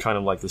age, and kind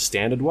of like the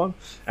standard one.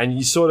 And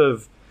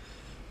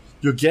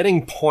you're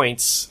getting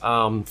points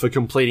for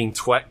completing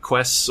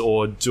quests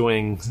or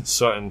doing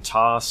certain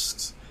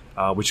tasks,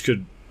 which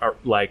could,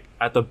 like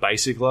at the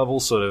basic level,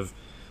 sort of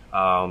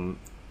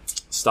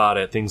start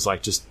at things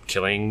like just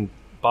killing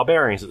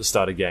barbarians at the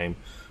start of the game,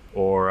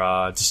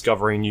 or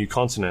discovering new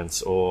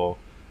continents, or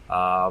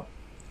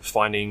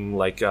finding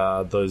like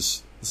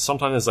those.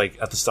 Sometimes there's like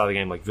at the start of the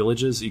game like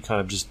villages you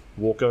kind of just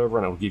walk over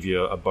and it'll give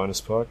you a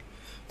bonus perk,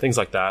 things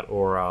like that.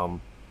 Or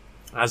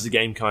as the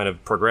game kind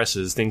of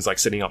progresses, things like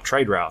setting up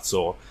trade routes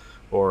or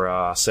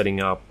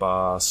setting up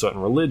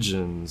certain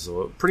religions,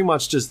 or pretty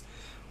much just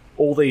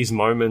all these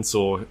moments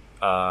or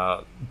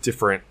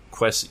different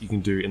quests that you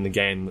can do in the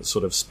game that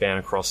sort of span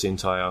across the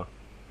entire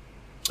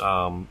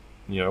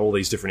all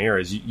these different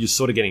areas. You're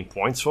sort of getting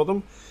points for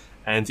them,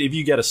 and if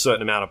you get a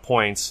certain amount of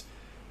points,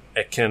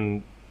 it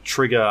can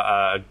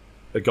trigger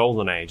a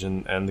golden age,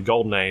 and the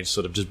golden age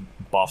sort of just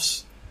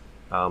buffs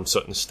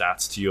certain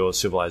stats to your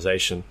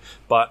civilization.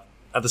 But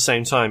at the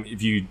same time,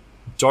 if you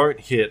don't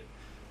hit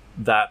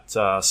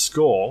that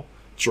score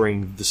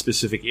during the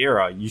specific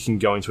era, you can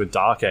go into a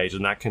dark age,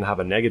 and that can have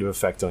a negative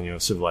effect on your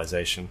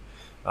civilization.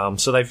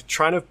 So they've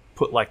tried to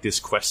put like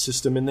this quest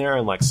system in there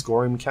and like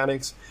scoring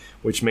mechanics,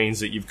 which means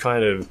that you've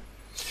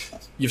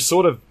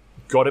sort of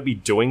got to be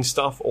doing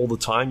stuff all the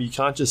time. You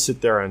can't just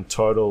sit there and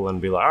total and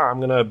be like,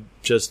 I'm gonna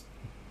just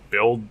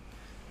build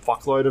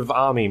fuckload of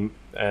army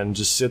and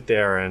just sit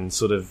there and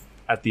sort of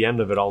at the end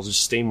of it I'll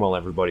just steamroll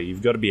everybody.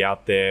 You've got to be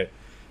out there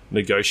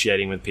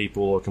negotiating with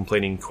people or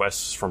completing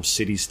quests from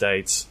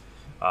city-states,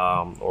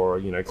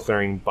 or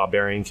clearing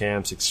barbarian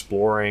camps,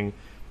 exploring,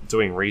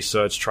 doing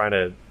research, trying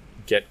to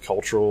get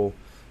your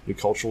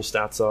cultural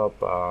stats up.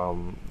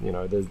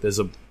 There's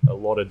a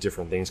lot of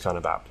different things kind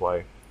of at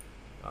play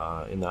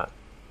in that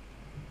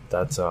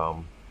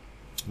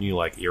new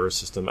like era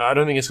system. I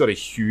don't think it's got a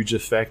huge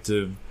effect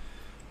of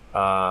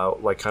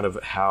like kind of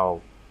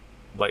how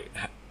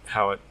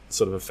it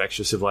sort of affects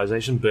your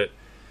civilization, but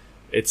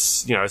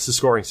it's it's a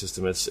scoring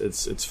system.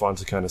 It's fun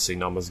to kind of see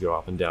numbers go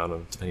up and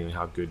down depending on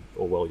how good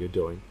or well you're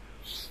doing.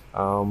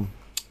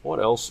 What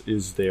else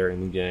is there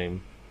in the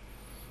game?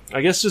 I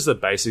guess just the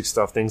basic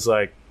stuff, things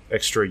like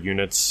extra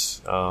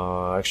units,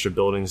 extra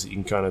buildings that you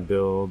can kind of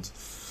build,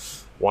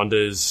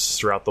 wonders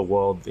throughout the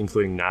world,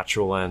 including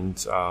natural and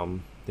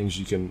things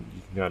you can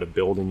kind of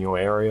build in your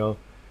area.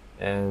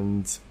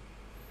 And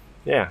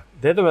yeah,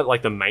 they're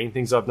the main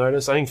things I've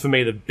noticed. I think for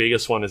me the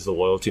biggest one is the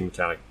loyalty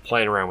mechanic,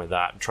 playing around with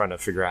that and trying to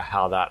figure out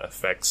how that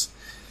affects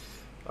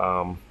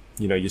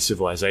your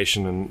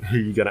civilization and who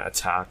you're going to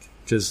attack.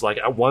 Because like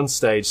at one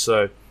stage,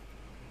 so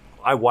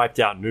I wiped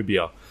out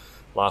Nubia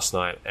last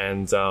night,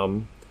 and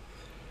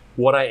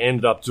what I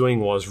ended up doing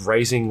was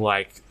raising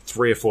like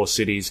 3 or 4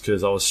 cities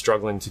because I was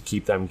struggling to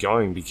keep them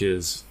going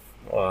because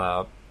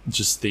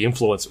just the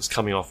influence was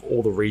coming off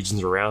all the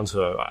regions around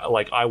her.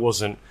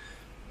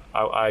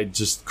 I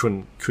just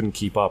couldn't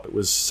keep up. It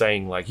was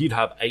saying like you'd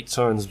have 8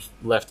 turns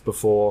left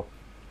before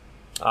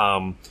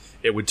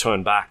it would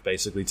turn back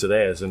basically to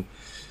theirs, and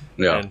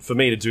for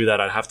me to do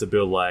that, I'd have to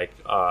build I'd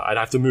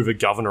have to move a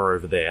governor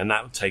over there, and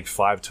that would take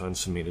 5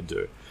 turns for me to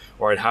do.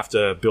 Or I'd have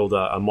to build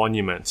a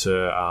monument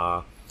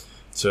to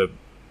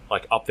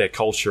like up their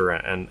culture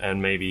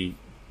and maybe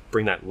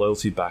bring that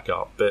loyalty back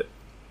up. But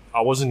I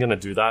wasn't going to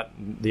do that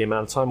the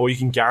amount of time. Or you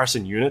can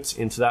garrison units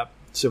into that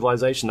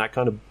civilization. That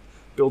kind of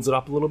builds it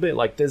up a little bit.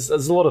 Like there's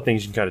a lot of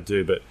things you can kind of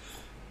do. But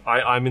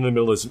I'm in the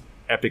middle of this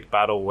epic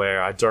battle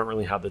where I don't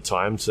really have the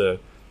time to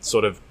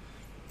sort of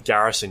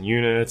garrison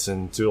units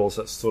and do all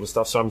that sort of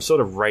stuff. So I'm sort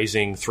of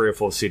raising 3 or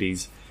 4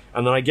 cities.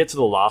 And then I get to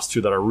the last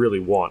 2 that I really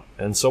want.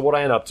 And so what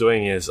I end up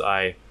doing is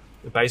I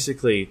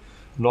basically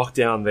knock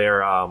down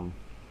their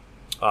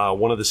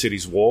one of the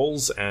city's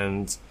walls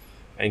and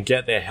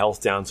get their health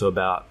down to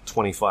about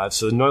 25.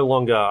 So no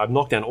longer, I've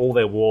knocked down all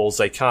their walls.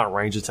 They can't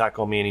range attack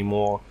on me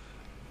anymore.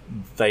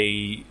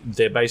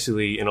 They're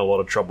basically in a lot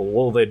of trouble.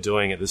 All they're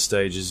doing at this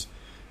stage is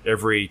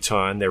every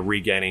turn they're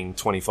regaining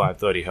 25,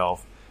 30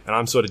 health. And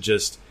I'm sort of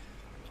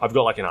I've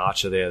got like an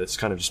archer there that's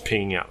kind of just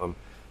pinging at them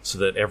so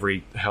that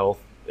every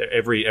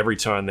every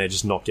turn they're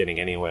just not getting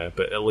anywhere,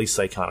 but at least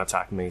they can't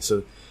attack me.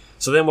 So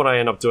then what I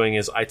end up doing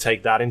is I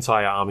take that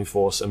entire army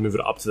force and move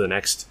it up to the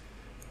next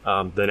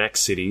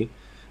city,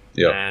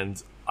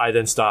 and I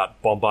then start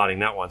bombarding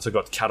that one. So I've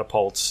got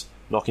catapults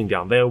knocking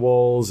down their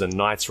walls and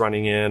knights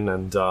running in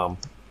and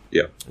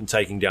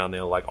taking down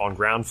their like on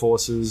ground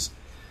forces,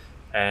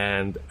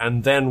 and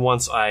then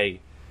once I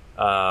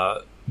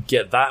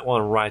get that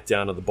one right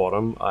down to the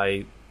bottom,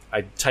 I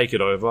take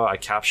it over, I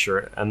capture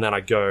it, and then I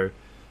go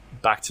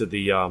back to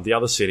the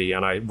other city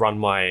and I run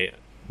my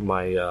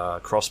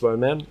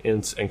crossbowmen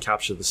and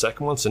capture the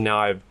second one. So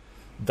now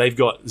they've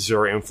got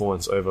zero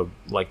influence over,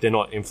 like, they're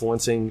not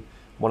influencing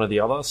one or the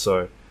other,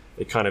 so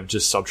it kind of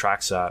just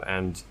subtracts that,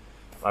 and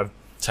I've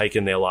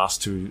taken their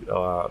last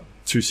two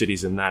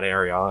cities in that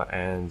area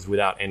and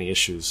without any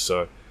issues.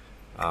 So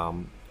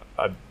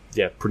I've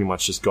pretty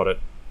much just got it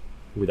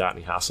without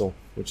any hassle,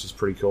 which is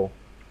pretty cool.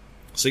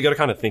 So you got to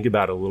kind of think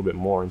about it a little bit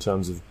more in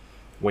terms of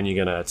when you're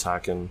going to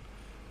attack and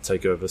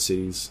take over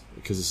cities,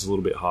 because it's a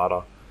little bit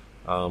harder.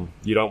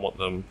 You don't want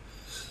them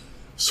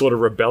sort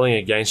of rebelling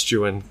against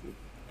you and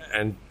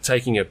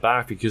taking it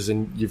back, because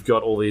then you've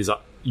got all these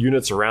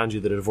units around you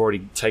that have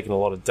already taken a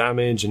lot of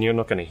damage and you're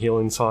not going to heal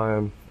in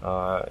time.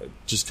 It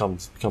just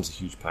becomes a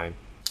huge pain.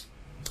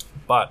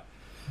 But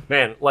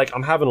man, like,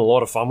 I'm having a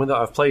lot of fun with it.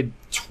 I've played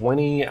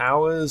 20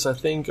 hours, I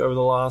think, over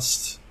the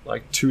last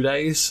like 2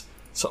 days,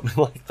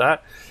 something like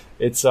that.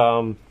 It's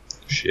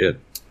shit.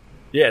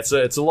 Yeah,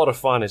 it's a lot of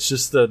fun. It's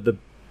just the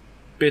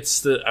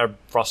bits that are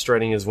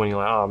frustrating is when you're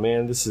like, oh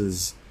man, this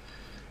is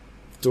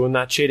doing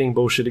that cheating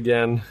bullshit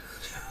again,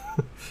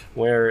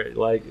 where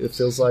like it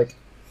feels like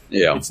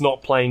it's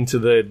not playing to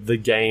the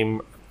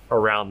game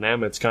around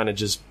them. It's kind of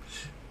just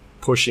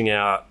pushing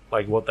out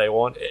like what they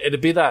want.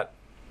 It'd be that,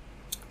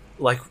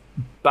 like,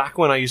 back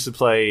when I used to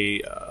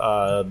play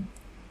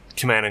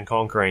Command and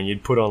Conquer, and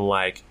you'd put on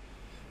like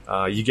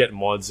you get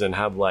mods and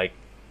have like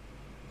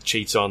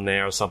cheats on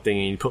there or something,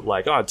 and you put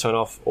like, I'd turn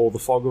off all the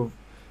fog,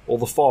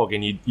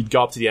 and you'd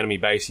go up to the enemy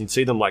base and you'd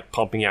see them like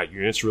pumping out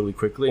units really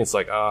quickly, and it's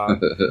like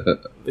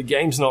the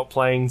game's not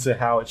playing to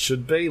how it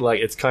should be. Like,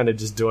 it's kind of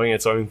just doing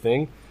its own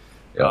thing.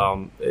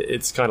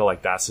 It's kind of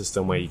like that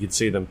system where you could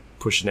see them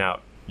pushing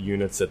out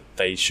units that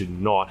they should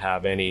not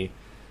have any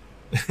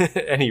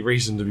any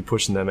reason to be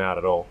pushing them out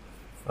at all.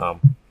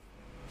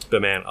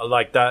 But man, I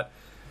like that.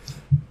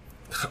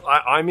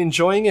 I'm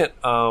enjoying it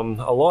a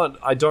lot.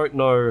 I don't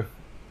know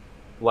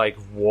like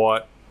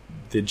what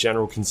the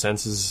general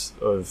consensus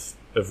of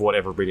what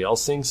everybody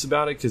else thinks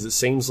about it, because it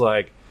seems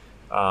like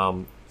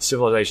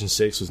Civilization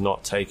 6 was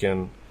not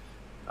taken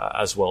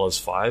as well as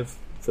 5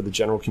 for the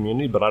general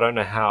community, but I don't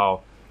know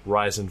how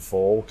Rise and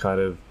Fall kind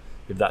of,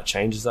 if that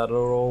changes that at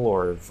all,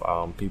 or if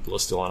people are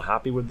still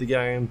unhappy with the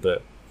game.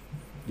 But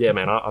yeah,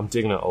 man, I'm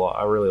digging it a lot.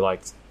 I really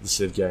like the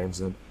Civ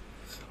games, and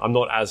I'm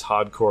not as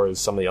hardcore as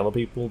some of the other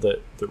people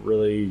that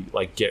really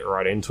like get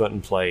right into it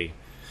and play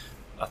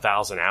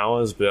 1,000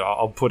 hours, but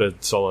I'll put a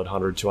solid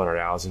 100, 200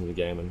 hours into the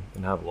game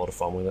and have a lot of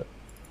fun with it.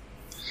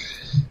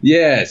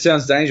 Yeah, it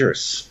sounds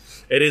dangerous.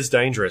 It is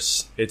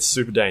dangerous. It's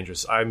super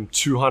dangerous. I'm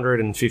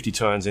 250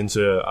 turns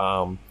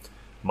into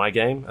my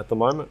game at the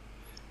moment,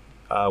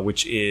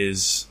 which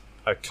is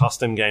a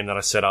custom game that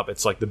I set up.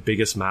 It's like the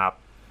biggest map.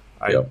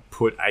 I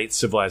put 8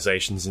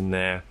 civilizations in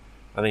there.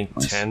 I think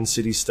 10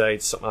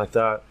 city-states, something like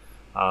that.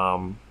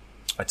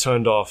 I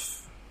turned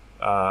off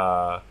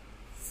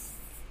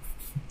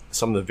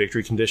some of the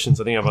victory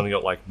conditions. I think I've only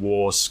got like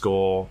war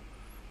score,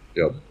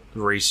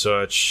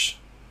 research.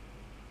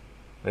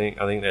 I think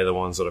they're the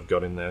ones that I've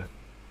got in there.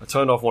 I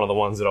turned off one of the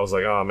ones that I was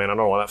like, oh man, I don't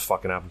know why that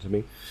fucking happened to me.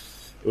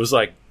 It was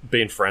like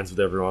being friends with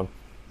everyone,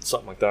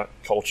 something like that.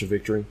 Culture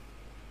victory.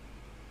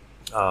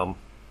 But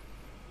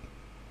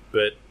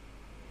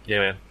yeah,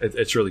 man,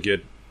 it's really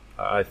good.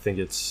 I think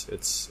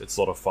it's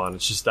a lot of fun.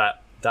 It's just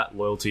that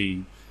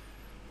loyalty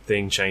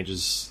thing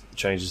changes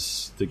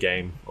the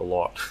game a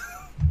lot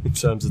in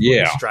terms of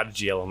the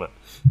strategy element.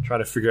 Trying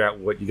to figure out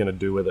what you're going to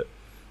do with it.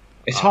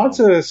 It's hard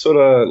to sort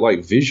of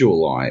like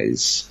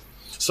visualize.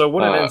 So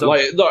what it ends up,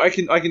 I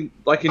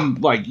can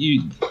like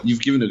you've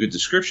given a good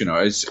description.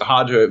 It's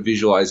hard to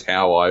visualize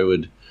how I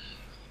would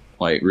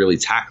like really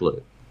tackle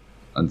it.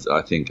 And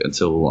I think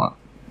until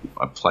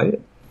I play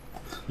it.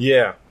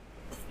 Yeah.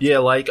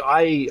 Like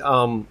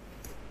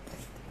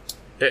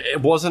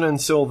it wasn't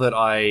until that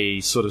I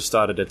sort of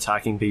started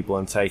attacking people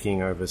and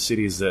taking over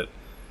cities that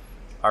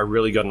I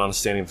really got an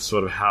understanding of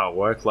sort of how it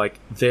worked. Like,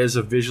 there's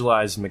a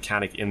visualized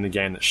mechanic in the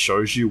game that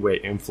shows you where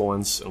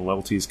influence and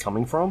loyalty is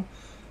coming from,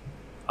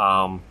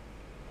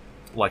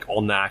 like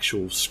on the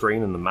actual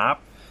screen in the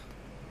map.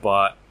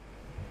 But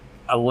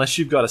unless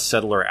you've got a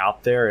settler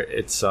out there,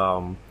 it's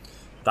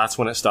that's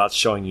when it starts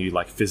showing you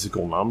like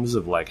physical numbers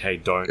of like, hey,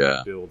 don't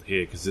build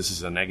here because this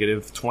is a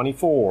negative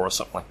 24 or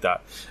something like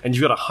that. And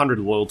you've got 100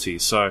 loyalty,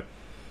 so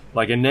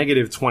like a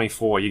negative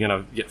 24, you're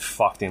gonna get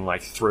fucked in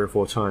like 3 or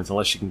 4 turns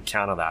unless you can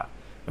counter that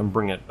and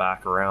bring it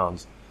back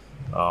around.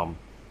 So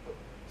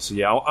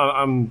yeah,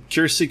 I'm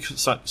curious to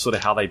see sort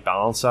of how they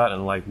balance that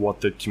and like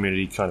what the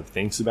community kind of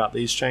thinks about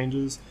these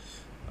changes.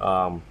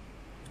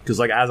 Because,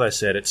 like, as I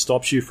said, it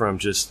stops you from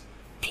just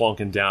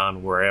plonking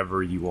down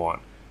wherever you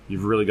want.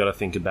 You've really got to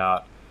think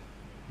about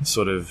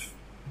sort of,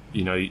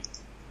 you know,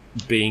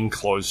 being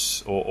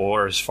close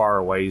or as far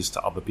away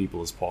to other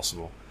people as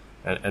possible,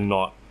 and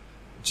not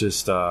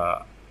just.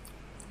 I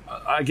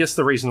guess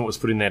the reason it was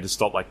put in there to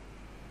stop like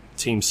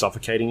teams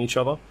suffocating each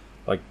other,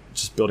 like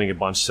just building a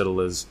bunch of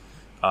settlers.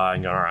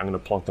 And going, all right, I'm going to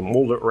plonk them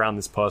all around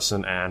this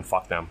person and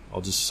fuck them. I'll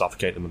just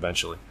suffocate them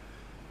eventually.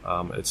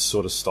 It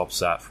sort of stops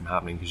that from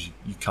happening because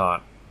you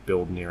can't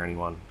build near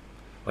anyone.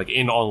 Like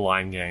in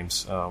online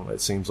games, it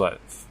seems like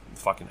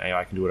fucking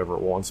AI can do whatever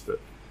it wants, but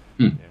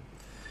yeah.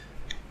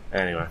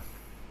 Anyway.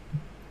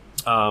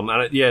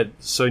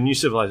 So New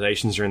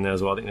Civilizations are in there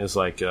as well. I think there's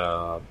like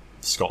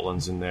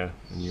Scotland's in there,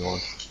 a new one.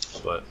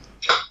 But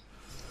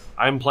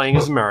I'm playing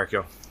as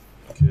America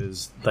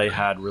because they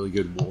had really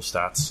good war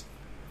stats.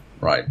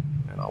 Right.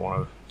 And I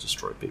want to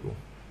destroy people.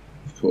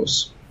 Of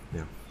course.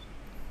 Yeah.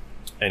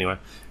 Anyway,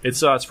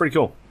 it's pretty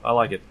cool. I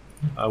like it.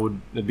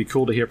 It'd be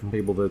cool to hear from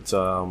people that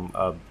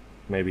are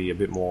maybe a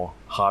bit more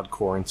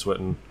hardcore into it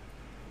and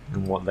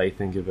what they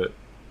think of it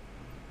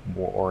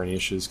or any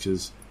issues.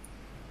 Because,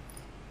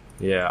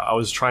 yeah, I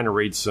was trying to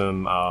read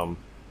some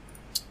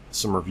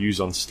reviews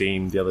on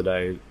Steam the other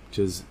day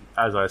because,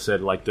 as I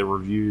said, like the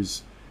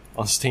reviews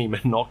on Steam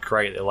are not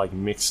great. They're like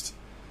mixed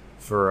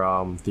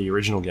for the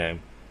original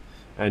game.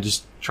 And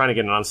just trying to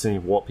get an understanding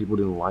of what people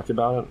didn't like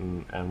about it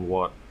and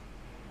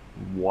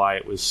why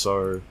it was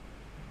so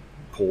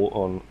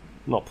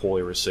not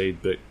poorly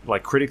received, but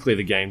like critically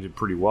the game did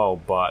pretty well,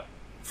 but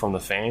from the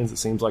fans it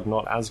seems like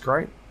not as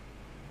great.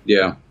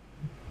 Yeah.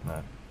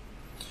 No.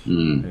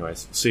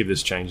 Anyways, see if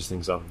this changes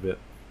things up a bit.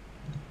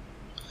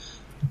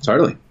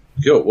 Totally.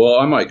 Cool. Well,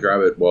 I might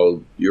grab it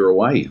while you're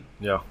away.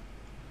 Yeah.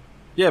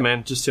 Yeah,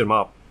 man, just hit them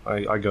up.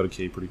 I got a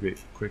key pretty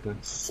quickly.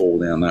 Fall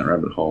down that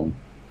rabbit hole.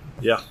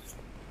 Yeah.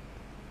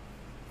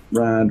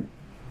 Rad.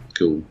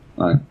 Cool.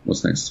 Alright,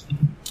 what's next? Do you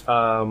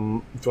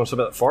want to talk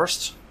about the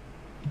Forest?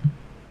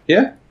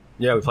 Yeah?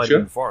 Yeah, we played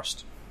the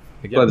Forest.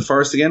 Again. Play the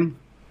Forest again?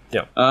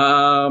 Yeah.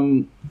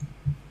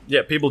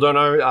 Yeah, people don't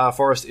know,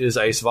 Forest is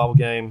a survival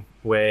game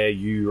where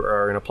you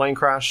are in a plane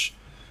crash.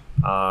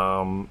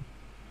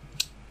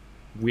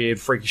 Weird,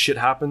 freaky shit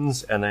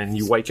happens, and then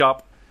you wake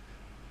up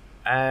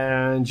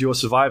and you're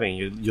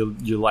surviving.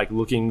 You're like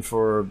looking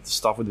for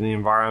stuff within the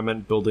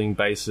environment, building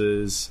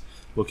bases,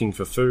 looking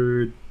for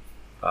food,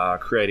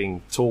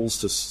 creating tools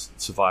to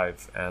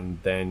survive, and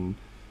then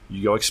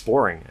you go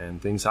exploring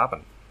and things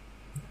happen.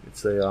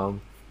 It's a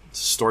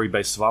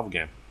story-based survival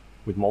game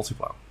with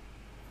multiplayer.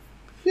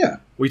 Yeah.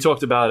 We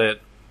talked about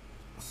it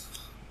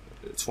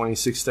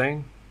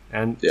 2016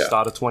 and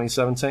start of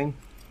 2017.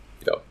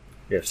 Yep.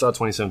 Yeah, start of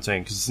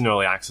 2017 because it's in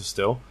early access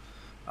still.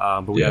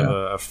 But we have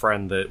a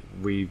friend that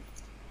we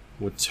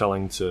were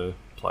telling to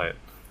play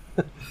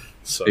it.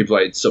 So he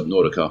played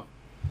Subnautica,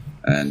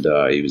 and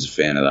he was a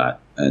fan of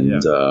that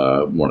and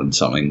wanted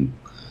something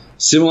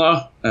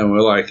similar. And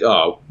we're like,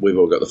 oh, we've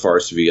all got the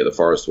Forest. If you get the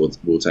Forest,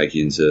 we'll take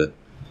you into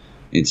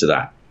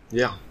that.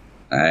 Yeah.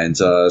 And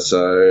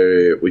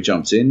so we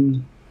jumped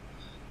in.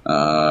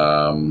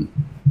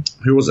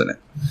 Who was in it?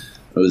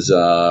 It was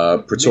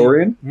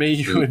Praetorian. Me,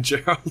 you, and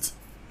Gerald.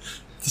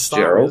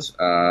 Gerald.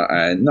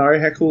 And no,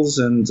 Heckles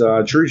and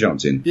Drew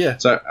jumped in. Yeah.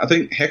 So I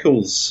think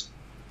Heckles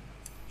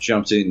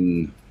jumped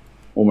in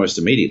almost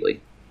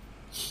immediately.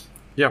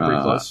 Yeah,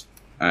 pretty close.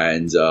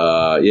 And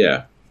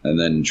and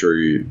then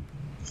Drew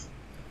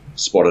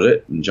spotted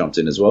it and jumped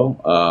in as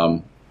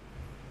well.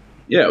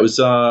 It was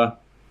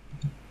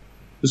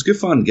good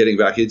fun getting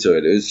back into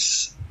it.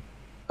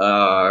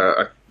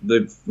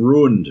 They've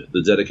ruined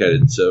the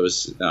dedicated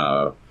service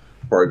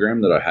program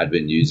that I had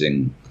been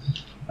using,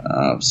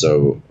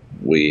 so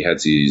we had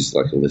to use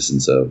like a listen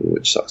server,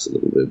 which sucks a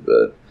little bit.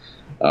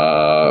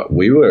 But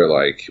we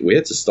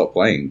had to stop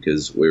playing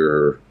because we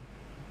were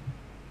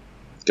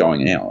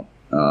going out,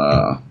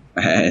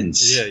 and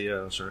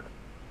yeah, that's right.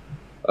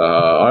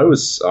 I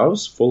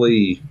was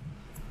fully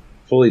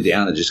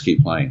down to just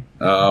keep playing.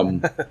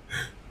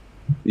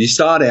 You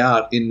start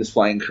out in this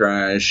plane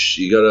crash,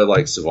 you got to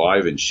like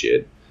survive and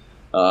shit.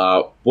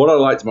 What I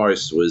liked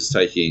most was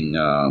taking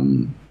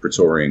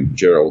Praetorian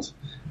Gerald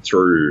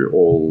through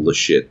all the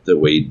shit that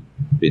we'd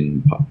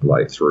been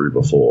like through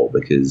before,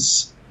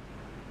 because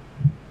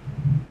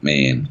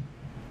man,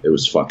 it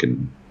was funny.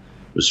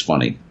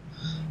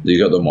 You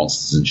got the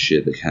monsters and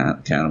shit, the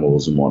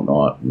cannibals and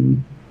whatnot,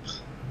 and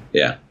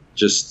yeah,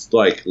 just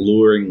like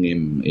luring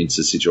him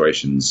into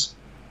situations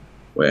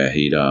where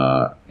he'd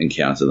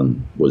encounter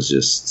them was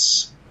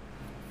just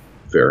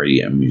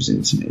very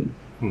amusing to me.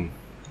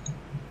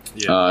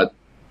 Yeah.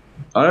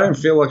 I don't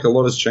feel like a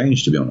lot has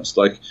changed, to be honest.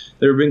 Like,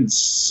 there have been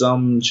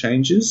some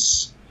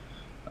changes,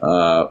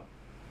 but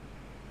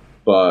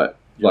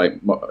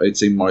like it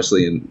seemed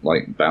mostly in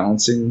like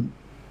balancing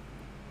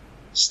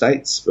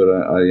states. But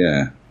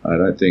I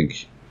don't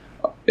think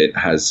it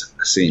has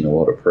seen a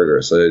lot of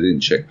progress. I didn't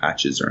check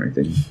patches or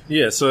anything.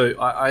 Yeah, so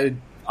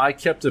I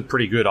kept a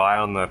pretty good eye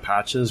on the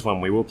patches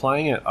when we were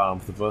playing it for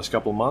the first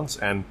couple of months,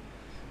 and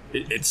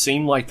it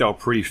seemed like they were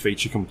pretty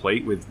feature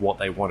complete with what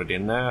they wanted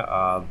in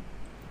there.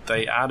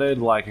 They added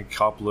like a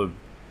couple of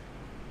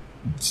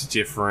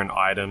different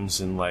items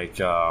and like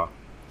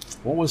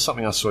what was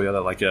something I saw the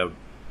other, like a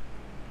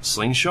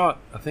slingshot,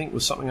 I think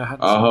was something I had.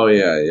 Oh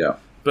yeah.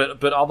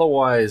 But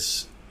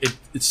otherwise,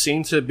 it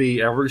seemed to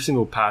be every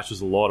single patch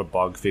was a lot of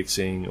bug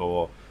fixing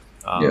or.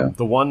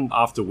 The one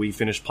after we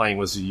finished playing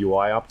was the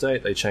UI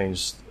update. They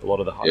changed a lot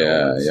of the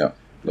HUD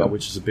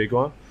which is a big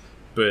one.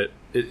 But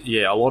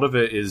a lot of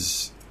it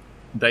is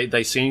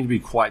they seem to be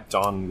quite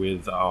done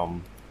with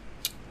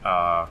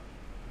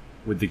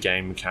the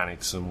game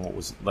mechanics and what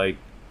was like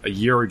a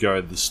year ago.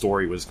 The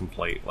story was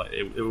complete, like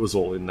it was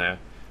all in there.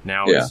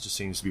 Now it just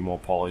seems to be more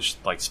polished.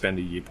 Like spend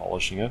a year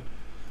polishing it,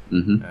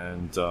 and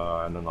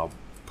then I'll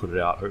put it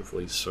out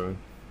hopefully soon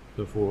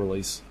before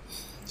release.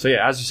 So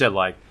yeah, as you said,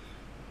 like.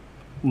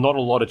 Not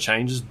a lot of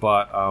changes,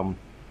 but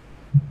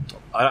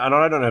I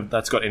don't know if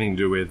that's got anything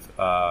to do with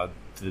the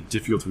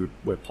difficulty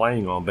we're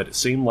playing on. But it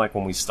seemed like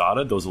when we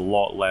started, there was a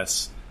lot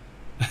less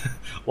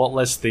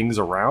things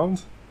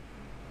around.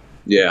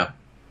 Yeah,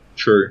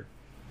 true.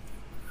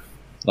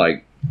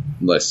 Like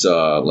less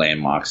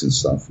landmarks and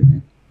stuff. You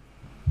know?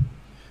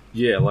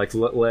 Yeah, like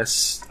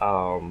less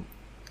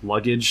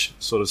luggage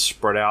sort of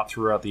spread out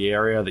throughout the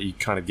area that you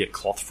kind of get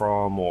cloth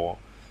from, or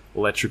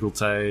electrical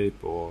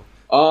tape, or.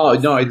 Oh,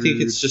 no, I think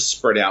it's just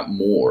spread out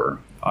more.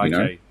 Okay, you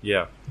know?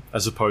 Yeah.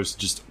 As opposed to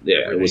just... Yeah,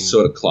 everything. It was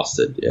sort of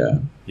clustered, yeah.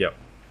 Yep.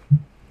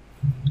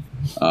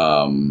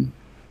 I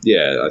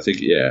think,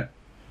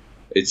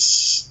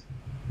 it's...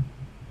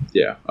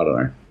 Yeah, I don't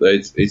know.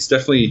 It's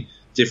definitely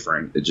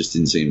different. It just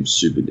didn't seem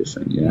super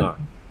different, you know?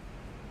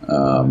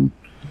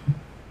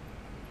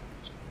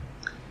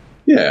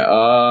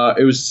 No.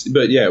 It was...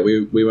 But, yeah,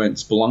 we went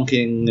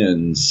spelunking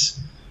and...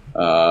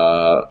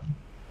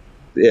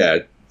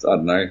 I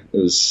don't know. It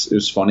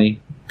was funny.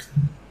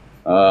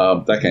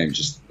 That game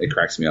it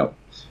cracks me up.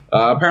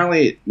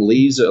 Apparently, it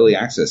leaves early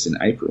access in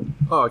April.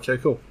 Oh, okay,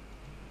 cool.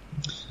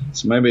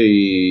 So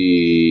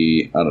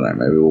maybe I don't know.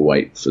 Maybe we'll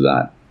wait for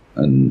that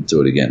and do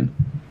it again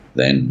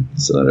then,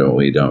 so that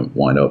we don't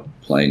wind up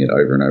playing it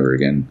over and over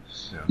again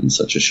in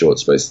such a short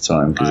space of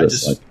time because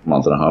it's like a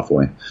month and a half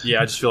away.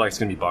 Yeah, I just feel like it's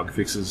going to be bug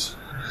fixes.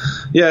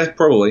 Yeah,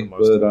 probably,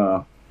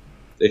 but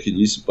they could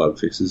use some bug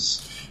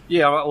fixes.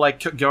 Yeah,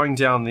 like going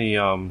down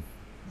the.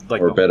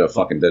 Or a better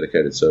fucking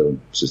dedicated server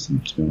system,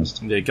 to be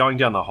honest. Yeah, going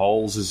down the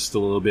holes is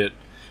still a little bit...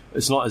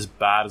 It's not as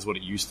bad as what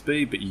it used to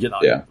be, but you get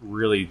that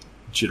really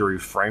jittery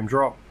frame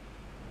drop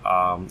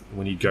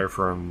when you go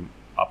from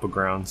upper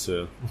ground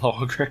to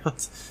lower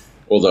ground.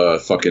 Or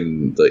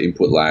the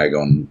input lag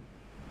on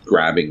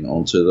grabbing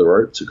onto the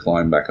rope to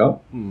climb back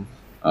up.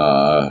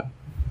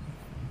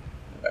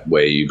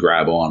 Where you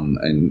grab on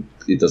and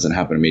it doesn't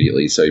happen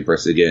immediately, so you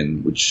press it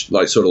again, which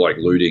sort of like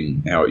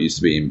looting, how it used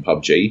to be in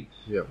PUBG,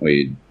 where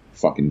you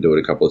fucking do it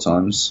a couple of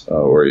times,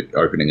 or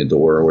opening a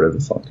door or whatever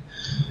the fuck.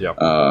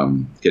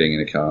 Getting in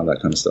a car,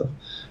 that kind of stuff.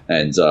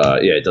 And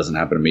it doesn't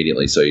happen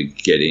immediately, so you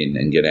get in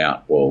and get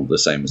out. Well, the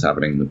same was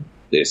happening with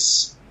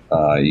this.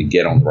 You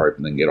get on the rope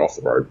and then get off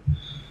the rope,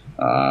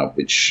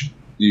 which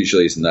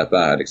usually isn't that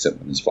bad, except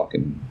when there's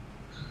fucking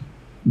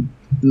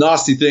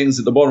nasty things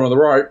at the bottom of the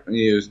rope and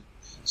you're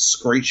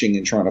screeching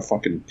and trying to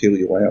fucking peel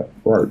your way up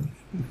the rope.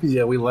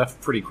 Yeah, we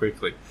left pretty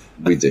quickly.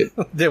 We did.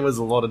 There was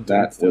a lot of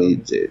dudes that we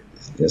did.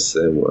 Yes,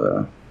 there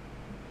were.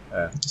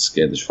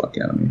 Scared the fuck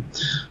out of me.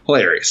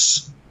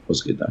 Hilarious. It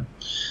was good though.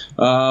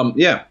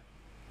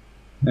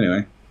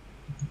 Anyway,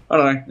 I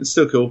don't know. It's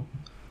still cool.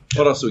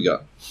 What else have we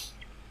got?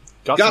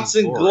 Guts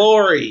and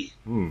Glory.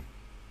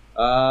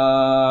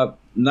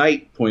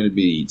 Nate pointed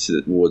me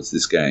towards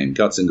this game.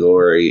 Guts and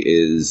Glory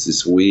is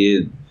this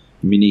weird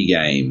mini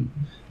game.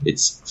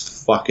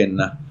 It's fucking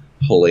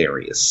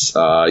hilarious.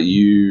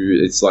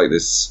 It's like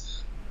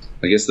this.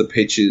 I guess the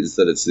pitch is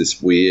that it's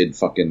this weird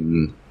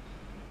fucking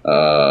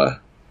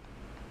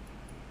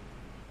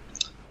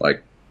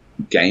like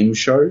game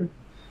show,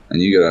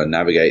 and you got to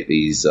navigate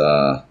these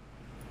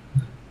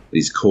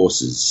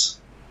courses,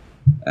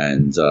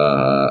 and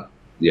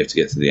you have to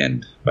get to the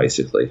end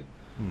basically.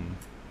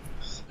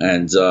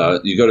 And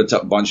you got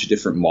a bunch of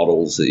different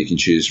models that you can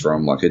choose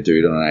from, like a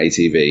dude on an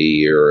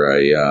ATV or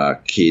a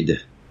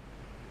kid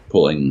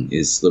pulling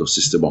his little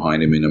sister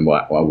behind him in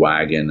a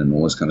wagon and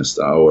all this kind of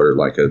stuff, or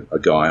like a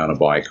guy on a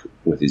bike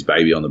with his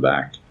baby on the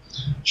back,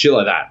 shit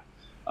like that.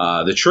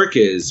 The trick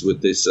is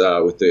with this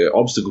with the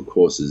obstacle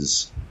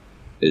courses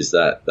is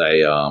that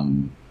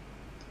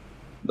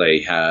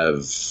they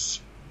have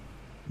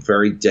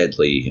very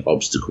deadly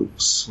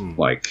obstacles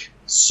like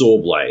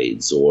saw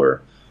blades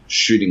or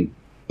shooting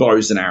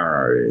bows and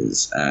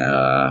arrows,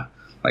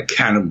 like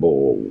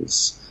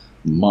cannonballs,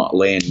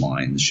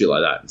 landmines, shit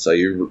like that. So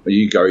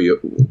you go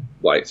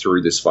like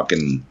through this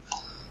fucking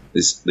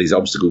these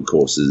obstacle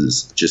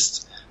courses,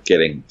 just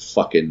getting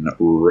fucking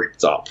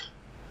ripped up,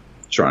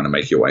 trying to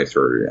make your way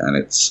through, and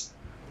it's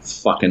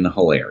fucking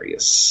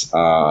hilarious.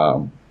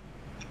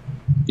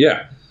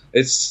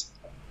 It's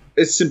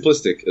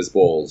simplistic as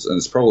balls, and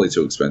it's probably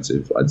too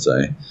expensive, I'd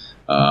say.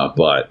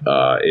 but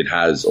it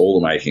has all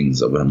the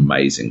makings of an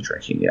amazing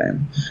drinking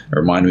game. It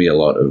reminded me a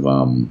lot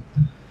of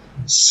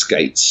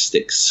Skate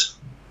Sticks,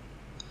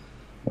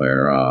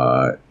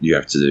 where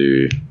you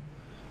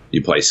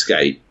play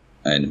Skate,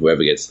 and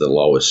whoever gets the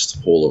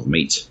lowest Hall of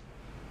Meat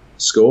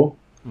score,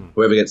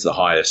 whoever gets the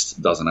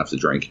highest doesn't have to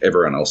drink.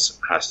 Everyone else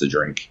has to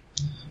drink.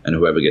 And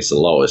whoever gets the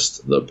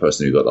lowest, the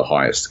person who got the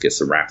highest, gets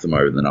to wrap them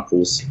over the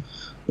knuckles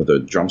with a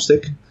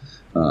drumstick.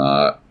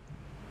 I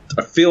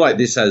feel like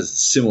this has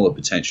similar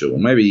potential.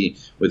 Maybe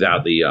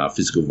without the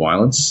physical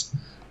violence,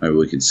 maybe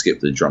we could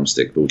skip the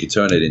drumstick, but we could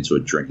turn it into a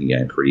drinking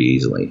game pretty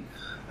easily.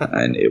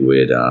 And it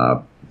would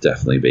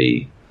definitely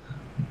be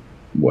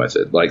worth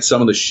it. Like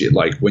some of the shit,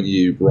 like when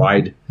you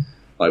ride,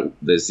 like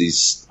there's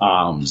these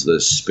arms that are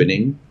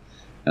spinning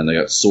and they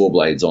got saw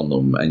blades on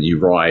them, and you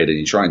ride and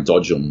you try and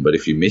dodge them, but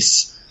if you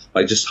miss,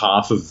 like just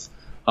half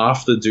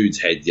the dude's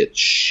head gets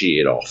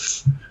sheared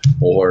off.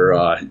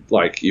 Or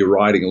like you're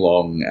riding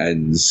along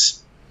and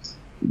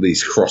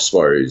these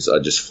crossbows are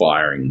just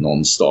firing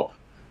non-stop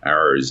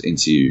arrows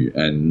into you,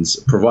 and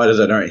provided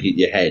they don't hit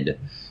your head,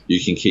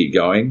 you can keep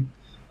going.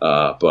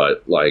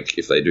 But like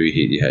if they do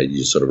hit your head, you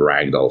just sort of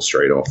ragdoll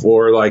straight off.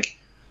 Or like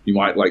you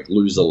might like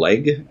lose a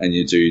leg, and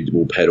your dude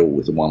will pedal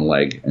with one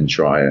leg and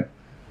try it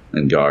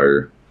and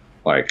go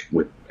like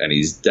and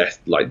he's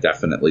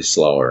definitely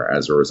slower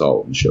as a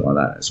result and shit like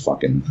that. It's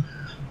fucking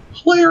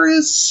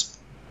hilarious.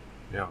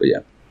 Yeah. But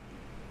yeah.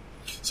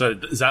 So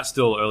is that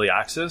still early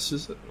access?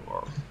 Is it?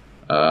 Or?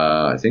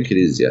 I think it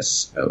is.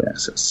 Yes, early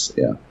access.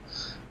 Yeah,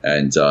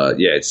 and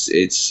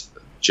it's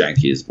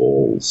janky as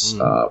balls,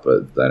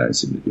 but they don't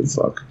seem to give a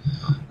fuck.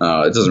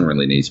 It doesn't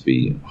really need to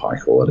be high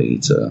quality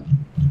to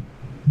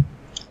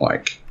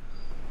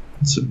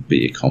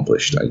be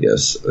accomplished, I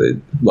guess.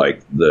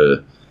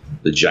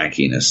 The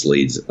jankiness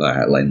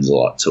lends a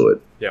lot to it.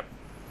 Yep.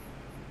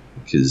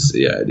 Because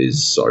it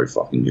is so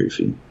fucking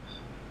goofy.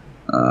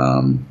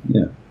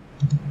 Yeah.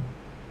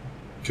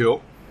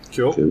 Cool.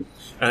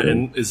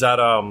 And is that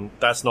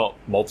that's not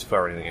multiplayer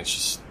or anything? It's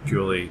just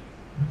purely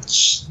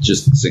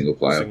just single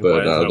player.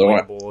 But no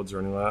leaderboards or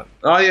anything like that.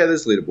 Oh yeah,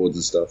 there's leaderboards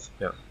and stuff.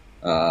 Yeah.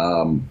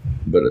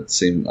 But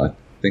I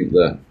think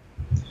the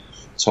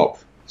top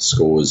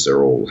scores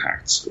are all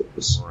hacked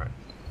scores. Right.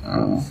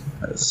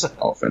 As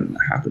often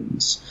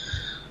happens.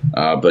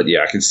 But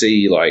yeah, I can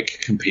see like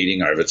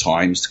competing over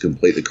times to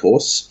complete the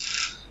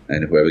course,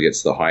 and whoever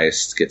gets the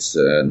highest gets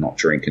to not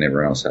drink, and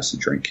everyone else has to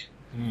drink.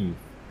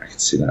 I can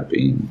see that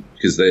being,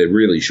 because they're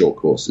really short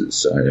courses.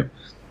 So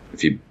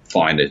if you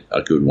find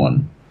a good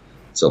one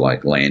to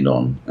like land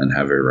on and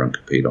have everyone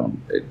compete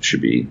on, it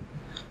should be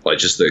like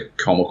just the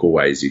comical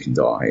ways you can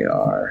die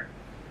are,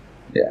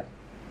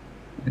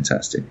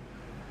 fantastic.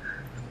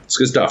 It's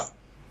good stuff.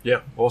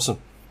 Yeah, awesome.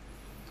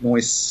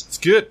 Nice. It's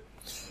good.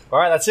 All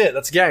right, that's it.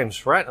 That's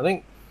games, right? I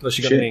think. Unless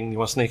you got anything you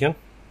want to sneak in.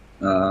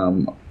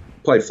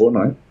 Played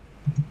Fortnite.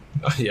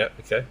 Oh, yeah.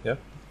 Okay. Yeah.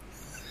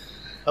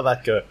 How'd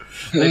that go?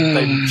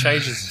 They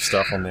changed some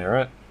stuff on there,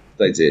 right?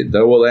 They did. They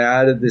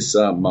added this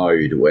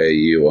mode where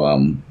you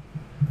a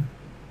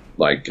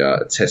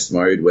test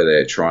mode where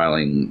they're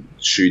trialing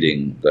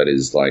shooting that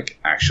is like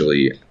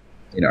actually,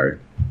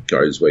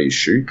 goes where you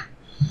shoot.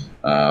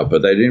 But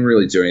they didn't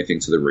really do anything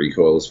to the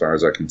recoil as far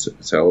as I can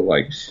tell.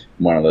 Like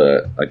one of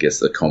the, I guess,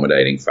 the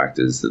accommodating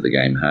factors that the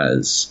game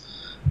has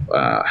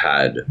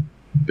had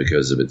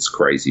because of its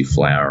crazy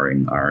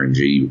flowering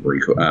RNG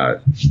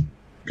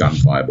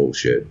gunfire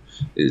bullshit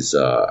is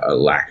a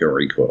lack of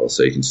recoil,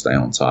 so you can stay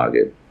on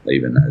target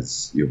even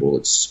as your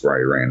bullets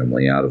spray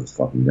randomly out of the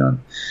fucking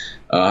gun.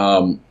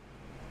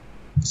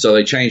 So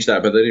they changed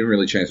that, but they didn't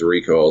really change the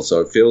recoil.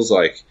 So it feels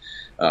like,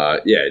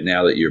 now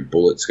that your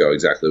bullets go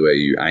exactly where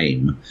you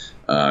aim,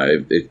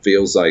 it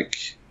feels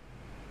like,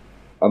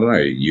 I don't know,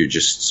 you're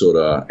just sort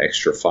of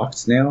extra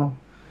fucked now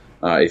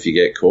if you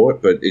get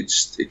caught. But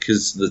it's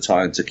because the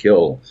time to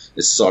kill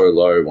is so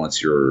low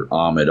once you're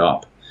armored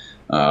up.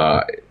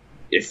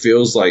 It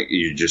feels like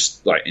you're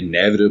just like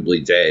inevitably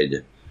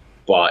dead,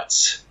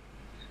 but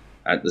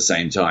at the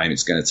same time,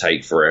 it's going to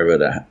take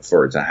forever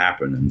for it to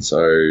happen. And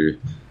so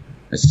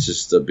it's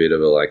just a bit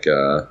of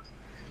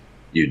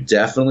you're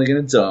definitely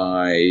going to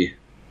die,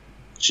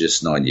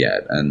 just not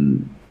yet.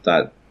 And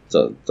that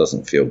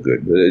doesn't feel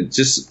good. But it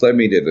just led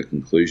me to the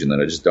conclusion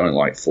that I just don't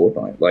like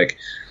Fortnite. Like,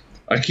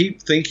 I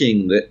keep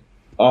thinking that,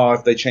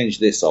 if they change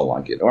this, I'll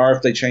like it. Or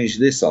if they change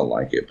this, I'll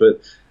like it.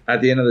 But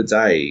at the end of the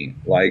day,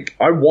 like,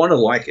 I want to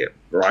like it,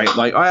 right?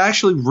 Like, I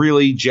actually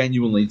really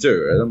genuinely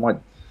do. And it might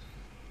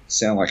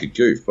sound like a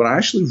goof, but I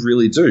actually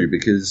really do,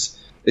 because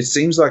it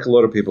seems like a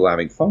lot of people are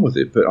having fun with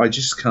it, but I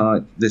just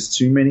can't. There's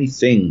too many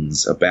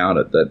things about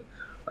it that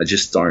I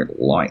just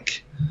don't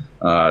like,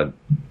 that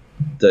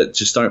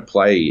just don't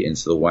play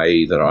into the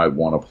way that I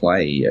want to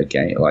play a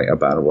game, like a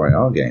battle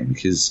royale game,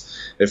 because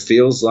it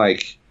feels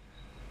like,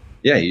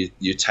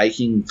 you're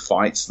taking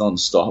fights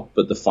non-stop,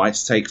 but the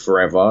fights take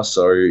forever,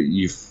 so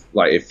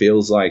it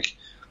feels like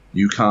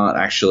you can't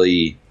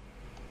actually,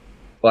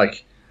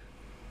 like,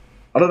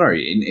 I don't know,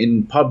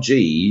 in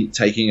PUBG,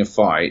 taking a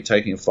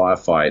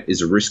firefight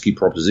is a risky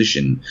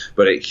proposition,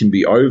 but it can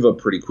be over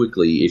pretty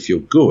quickly if you're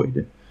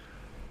good.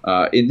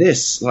 In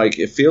this, like,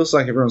 it feels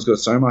like everyone's got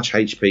so much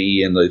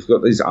HP and they've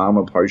got these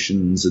armor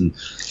potions, and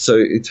so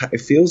it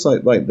feels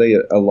like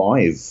they're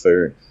alive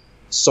for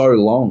so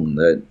long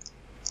that,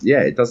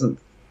 yeah, it doesn't,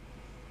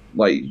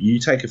 like, you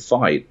take a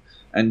fight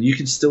and you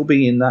can still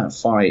be in that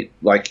fight,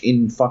 like,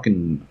 in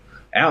fucking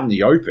out in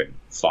the open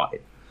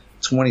fight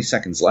 20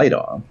 seconds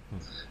later,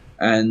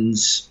 and,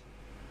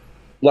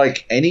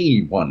 like,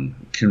 anyone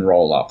can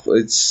roll up.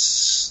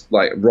 It's,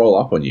 like, roll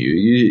up on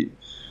you.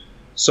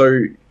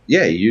 So,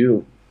 yeah,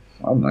 I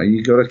don't know,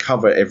 you got to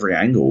cover every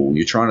angle.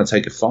 You're trying to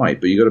take a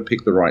fight, but you got to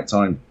pick the right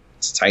time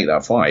to take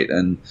that fight.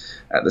 And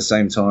at the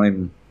same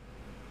time,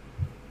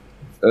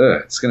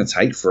 it's going to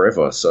take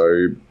forever.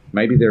 So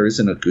maybe there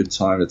isn't a good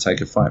time to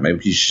take a fight.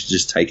 Maybe you should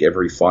just take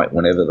every fight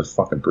whenever they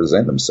fucking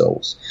present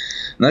themselves.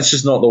 And that's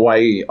just not the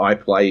way I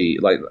play.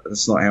 Like,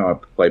 that's not how I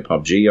play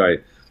PUBG. I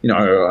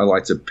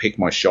like to pick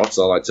my shots.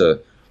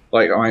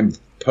 I'm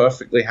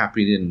perfectly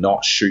happy to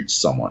not shoot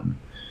someone.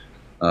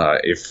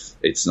 If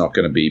it's not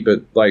going to be.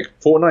 But, like,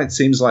 Fortnite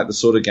seems like the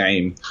sort of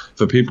game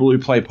for people who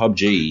play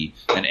PUBG,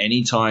 and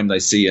any time they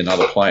see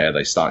another player,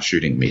 they start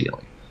shooting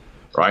immediately,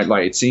 right?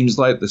 Like, it seems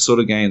like the sort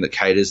of game that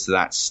caters to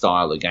that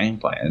style of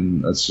gameplay,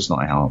 and that's just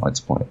not how I like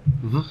to play it.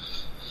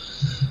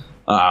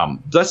 Mm-hmm.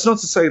 That's not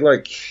to say,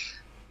 like,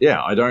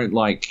 yeah, I don't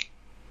like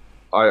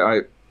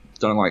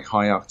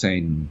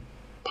high-octane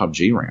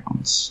PUBG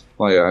rounds.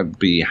 Like, I'd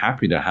be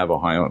happy to have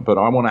but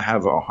I want to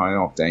have a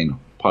high-octane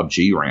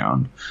PUBG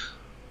round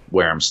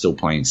where I'm still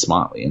playing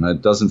smartly. And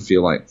it doesn't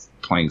feel like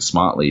playing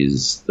smartly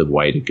is the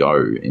way to go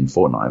in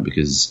Fortnite,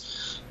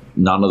 because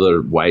none of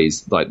the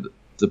ways, like,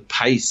 the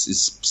pace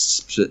is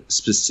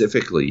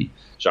specifically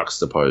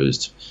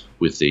juxtaposed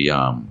with the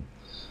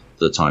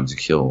time to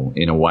kill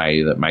in a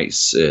way that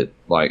makes it,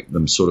 like,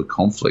 them sort of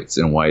conflicts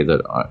in a way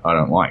that I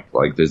don't like.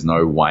 Like, there's no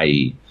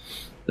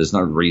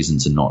reason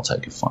to not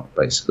take a fight,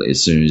 basically.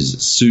 As soon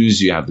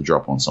as you have the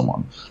drop on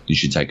someone, you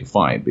should take a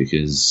fight,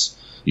 because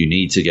you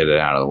need to get it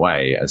out of the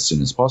way as soon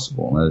as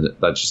possible. And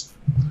that just,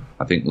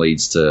 I think,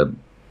 leads to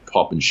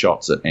popping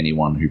shots at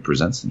anyone who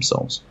presents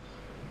themselves.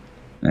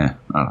 Yeah,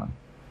 I don't know.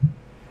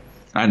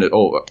 And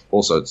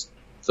also, it's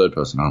third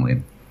person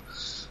only.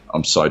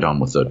 I'm so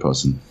done with third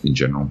person in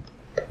general.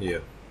 Yeah.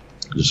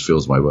 It just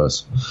feels way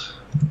worse.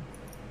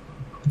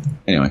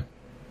 Anyway.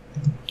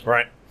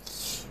 Right.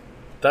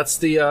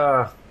 That's it.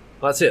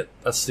 That's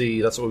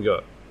what we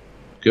got.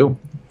 Cool.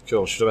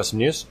 Should I have some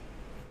news?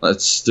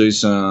 Let's do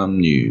some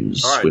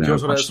news. All right, do you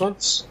want to this one?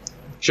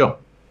 Sure.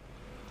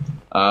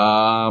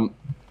 Athletico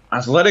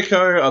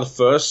are the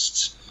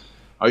first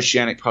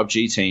Oceanic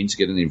PUBG team to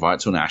get an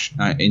invite to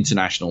an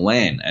international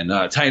LAN, and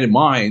Tainted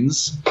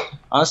Minds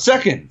are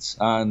second.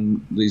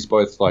 And these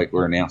both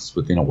were announced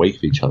within a week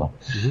of each other.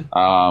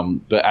 Mm-hmm.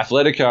 But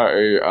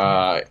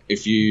Athletico,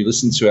 if you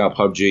listen to our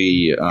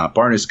PUBG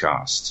bonus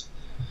cast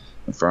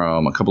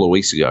from a couple of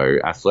weeks ago,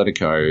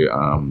 Athletico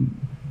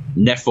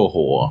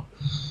Neferhor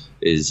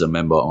is a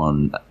member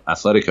on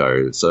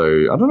Athletico. So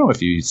I don't know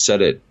if you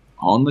said it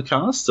on the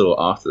cast or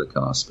after the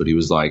cast, but he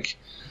was like,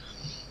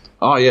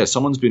 oh yeah,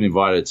 someone's been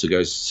invited to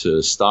go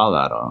to Star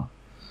Ladder.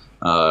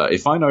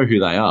 If I know who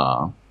they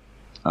are,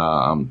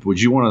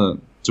 would you want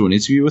to do an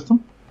interview with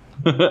them?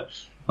 I'm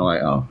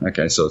like, oh,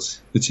 okay, so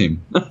it's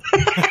him.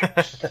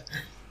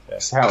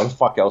 Yes, how the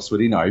fuck else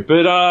would he know?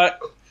 But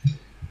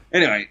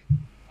anyway,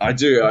 I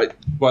do.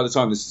 By the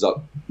time this is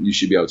up, you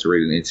should be able to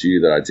read an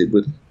interview that I did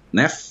with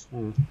Neff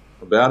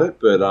about it.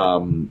 But I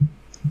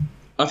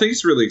think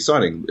it's really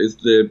exciting.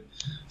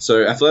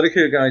 So Athletico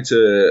are going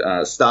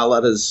to Star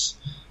Ladder's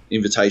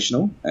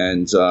Invitational,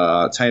 and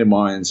Tainted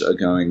Minds are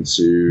going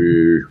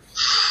to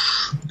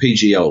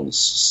PGL's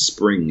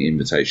Spring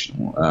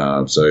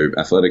Invitational. So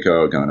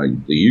Athletico are going to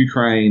the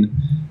Ukraine,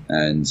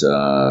 and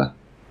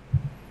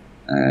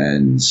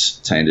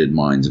Tainted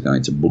Minds are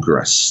going to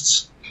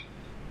Bucharest,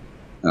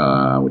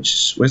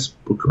 where's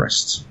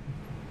Bucharest?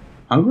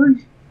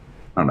 Hungary?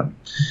 I don't know.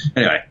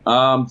 Anyway,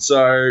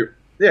 so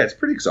yeah, it's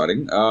pretty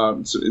exciting.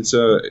 It's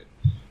a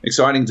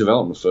exciting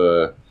development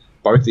for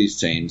both these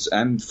teams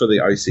and for the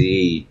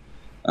OCE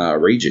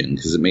region,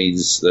 because it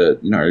means that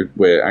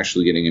we're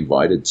actually getting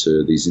invited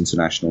to these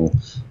international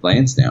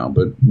LANs now.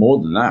 But more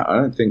than that, I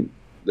don't think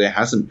there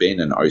hasn't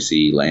been an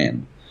OCE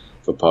LAN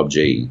for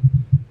PUBG,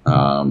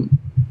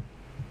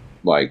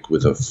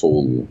 with a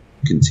full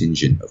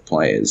contingent of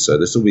players. So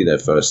this will be their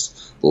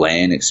first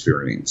LAN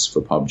experience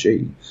for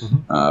PUBG,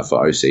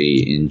 for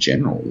OCE in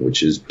general,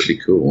 which is pretty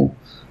cool.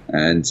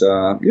 And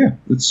yeah,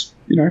 it's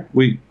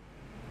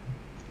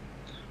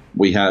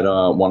we had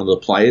one of the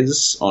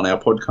players on our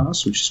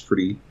podcast, which is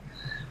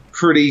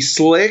pretty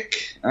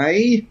slick,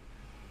 eh?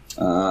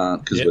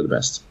 Because we're the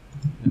best.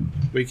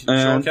 We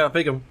sure can't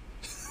pick them.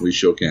 We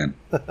sure can.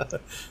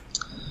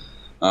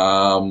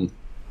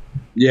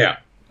 Yeah,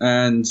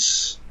 and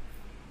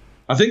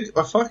I think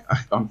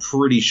I'm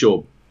pretty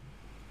sure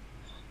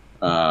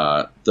we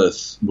were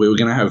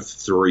going to have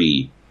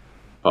 3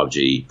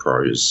 PUBG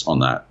pros on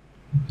that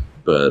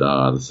but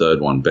the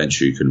third one,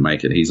 Benchu, couldn't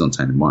make it. He's on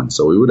Tainted Mind,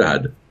 so we would have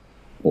had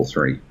all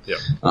three. Yeah.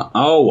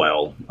 Oh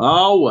well.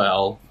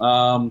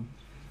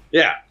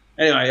 Yeah.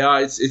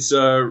 Anyway, it's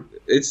a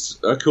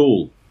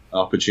cool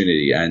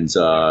opportunity, and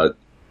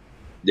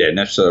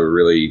Nefsa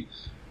really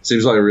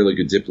seems like a really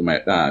good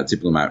diplomat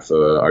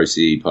for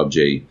OCE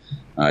PUBG.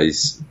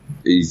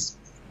 He's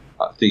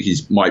I think he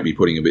might be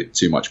putting a bit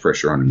too much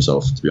pressure on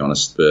himself, to be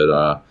honest,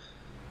 but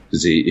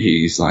because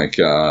he's like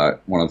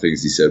one of the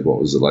things he said, what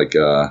was it like?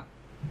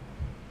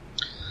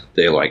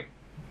 They're like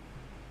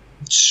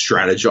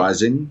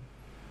strategizing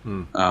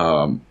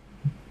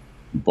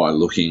by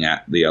looking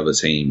at the other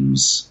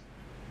teams,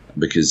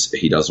 because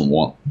he doesn't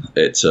want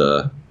it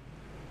to.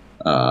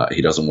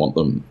 He doesn't want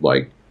them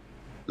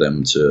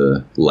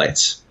to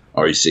let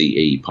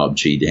OCE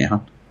PUBG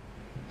down.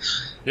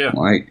 Yeah,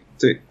 like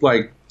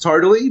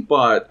totally,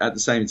 but at the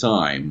same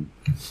time,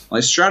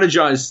 like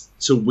strategize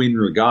to win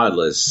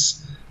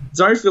regardless.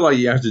 Don't feel like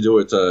you have to do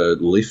it to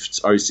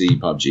lift OCE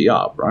PUBG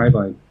up, right?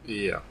 Like,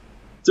 yeah,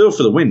 do it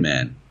for the win,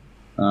 man.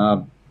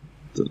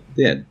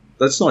 Yeah,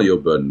 that's not your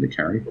burden to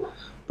carry,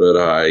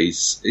 but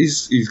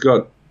he's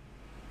got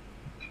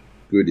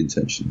good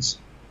intentions.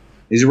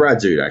 He's a rad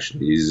dude,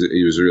 actually.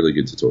 He was really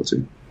good to talk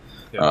to.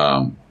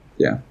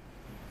 Yeah.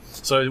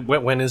 So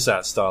when is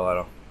that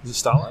Starladder? Is it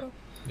Starladder?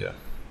 Yeah.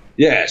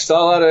 Yeah,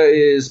 Starladder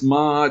is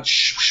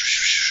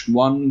March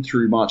 1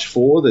 through March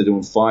 4. They're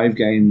doing 5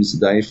 games a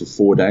day for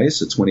 4 days,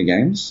 so 20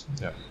 games.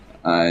 Yeah.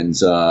 And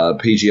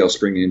PGL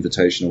Spring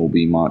Invitational will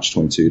be March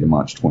 22 to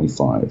March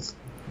 25.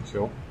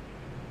 Cool.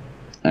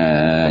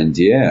 And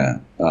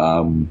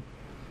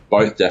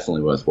both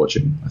definitely worth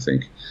watching, I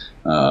think.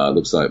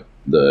 Looks like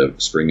the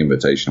Spring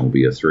Invitational will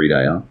be a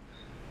 3-dayer.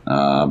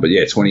 But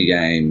yeah, 20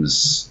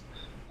 games.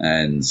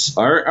 And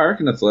I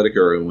reckon Athletico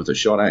are in with a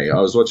shot, eh? I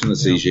was watching the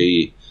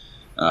CG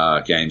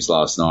games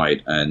last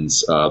night, and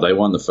they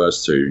won the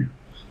first 2.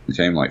 They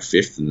came like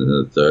 5th in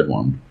the third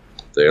one.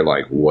 They're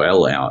like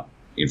well out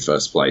in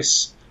first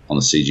place on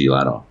the CG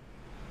ladder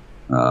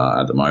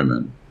at the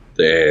moment.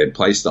 Their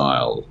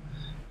playstyle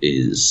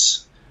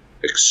is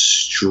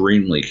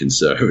extremely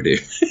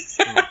conservative.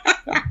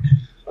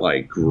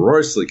 Like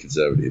grossly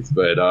conservative,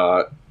 but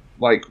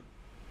like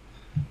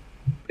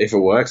if it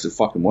works, it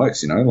fucking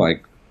works, you know.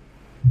 Like,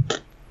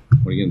 what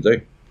are you gonna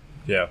do?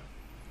 Yeah,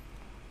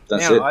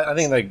 that's it. I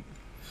think they.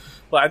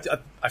 Like,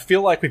 I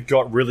feel like we've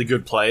got really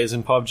good players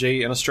in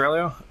PUBG in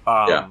Australia.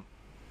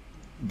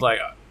 Like,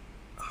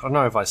 I don't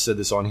know if I said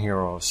this on here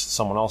or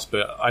someone else,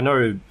 but I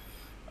know,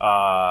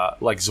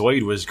 like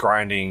Zoid was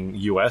grinding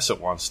US at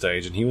one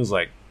stage, and he was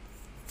like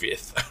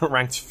 5th,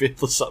 ranked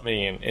 5th or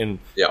something in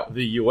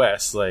the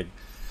US, like.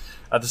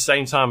 At the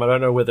same time, I don't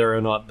know whether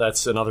or not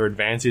that's another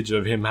advantage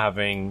of him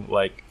having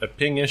like a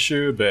ping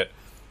issue, but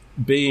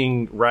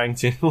being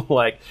ranked in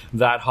like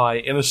that high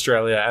in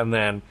Australia and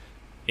then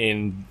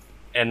in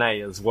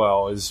NA as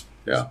well is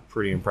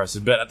pretty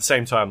impressive. But at the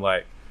same time,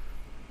 like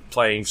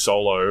playing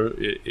solo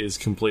is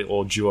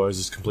or duos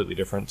is completely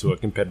different to a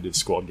competitive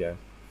squad game.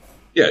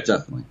 Yeah,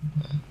 definitely.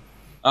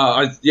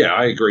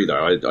 I agree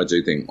though. I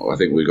think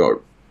we got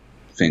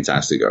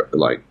fantastic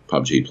like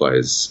PUBG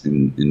players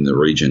in the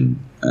region,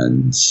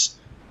 and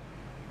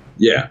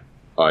yeah,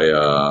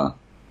 I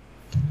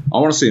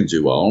want to see him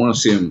do well. I want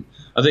to see him.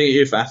 I think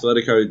if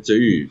Athletico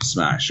do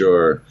smash,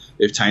 or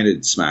if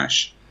Tainted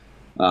smash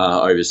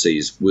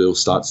overseas, we'll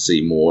start to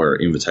see more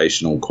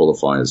invitational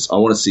qualifiers. I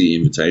want to see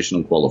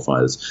invitational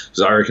qualifiers,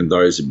 because I reckon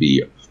those would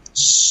be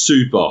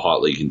super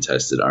hotly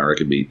contested. I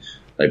reckon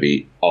they'd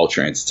be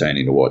ultra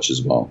entertaining to watch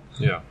as well.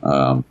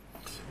 Yeah.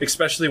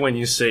 Especially when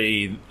you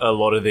see a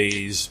lot of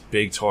these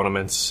big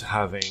tournaments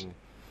having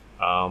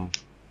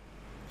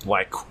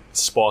like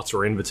spots or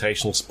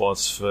invitational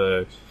spots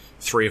for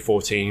 3 or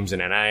 4 teams in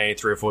NA,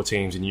 3 or 4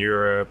 teams in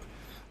Europe,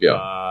 3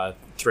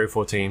 or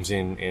 4 teams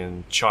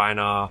in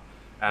China,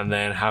 and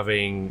then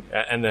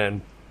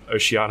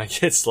Oceania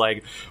gets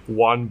like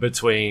one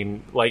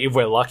between, like if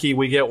we're lucky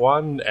we get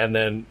one, and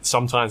then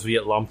sometimes we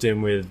get lumped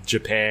in with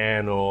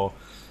Japan or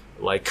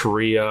like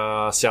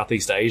Korea,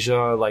 Southeast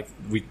Asia, like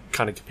we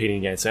kind of competing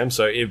against them.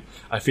 So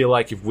I feel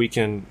like if we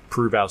can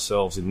prove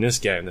ourselves in this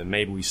game, then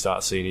maybe we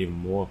start seeing even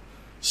more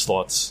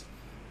slots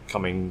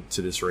coming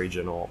to this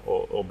region,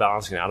 or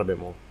balancing out a bit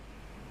more.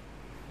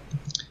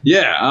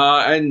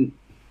 Yeah, and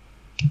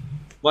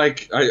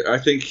like I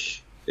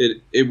think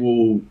it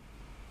will.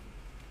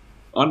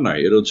 I don't know.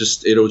 It'll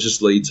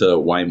just lead to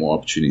way more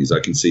opportunities. I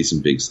can see some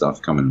big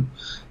stuff coming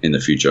in the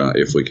future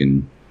if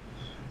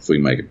we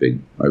make it big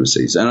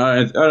overseas. And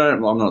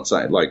I'm not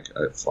saying like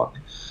fuck.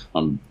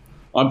 I'm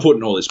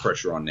putting all this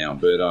pressure on now,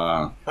 but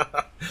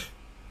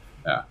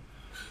yeah,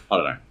 I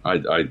don't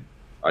know.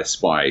 I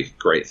spy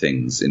great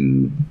things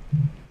in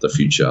the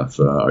future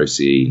for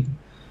OCE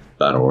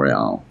Battle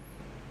Royale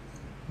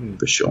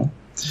for sure.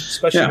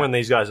 Especially when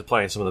these guys are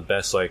playing some of the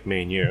best, like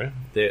me and you.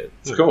 They're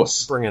of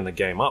course bringing the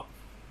game up.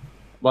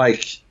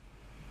 Like,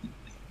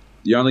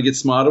 you only get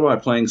smarter by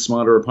playing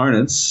smarter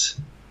opponents.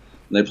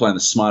 They're playing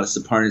the smartest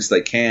opponents they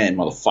can,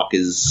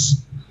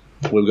 motherfuckers.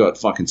 We've got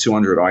fucking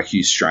 200 IQ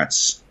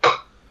strats.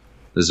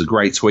 There's a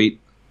great tweet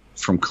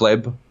from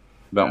Kleb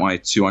about my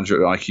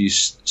 200 IQ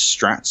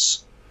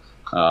strats.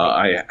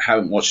 I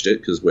haven't watched it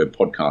because we're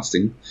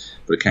podcasting,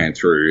 but it came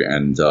through,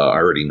 and I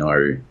already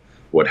know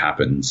what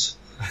happens,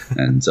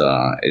 and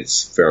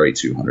it's very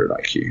 200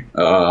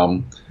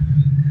 IQ.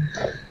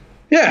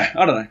 Yeah,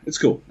 I don't know. It's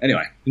cool.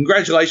 Anyway,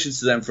 congratulations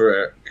to them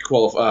for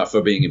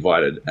being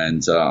invited,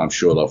 and I'm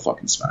sure they'll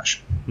fucking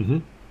smash. Mm-hmm.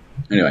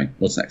 Anyway,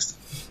 what's next?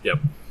 Yep.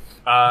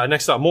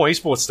 Next up, more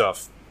esports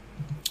stuff.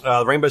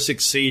 The Rainbow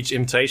Six Siege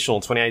Invitational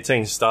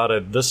 2018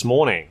 started this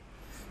morning.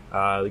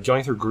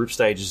 Going through group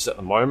stages at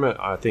the moment.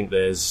 I think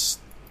there's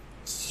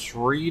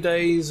 3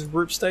 days of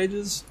group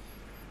stages.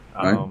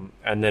 And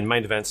then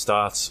main event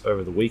starts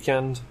over the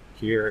weekend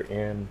here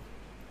in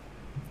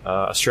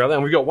Australia.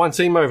 And we've got one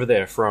team over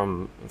there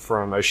from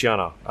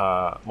Oceania,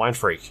 Mind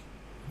Freak.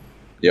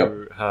 Yep.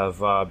 Who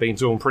have been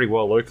doing pretty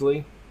well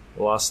locally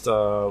the last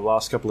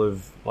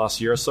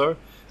year or so.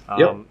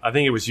 Yep. I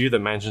think it was you that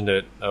mentioned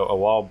it a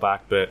while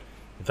back, but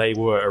they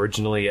were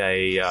originally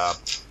an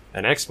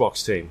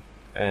Xbox team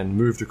and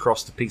moved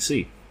across to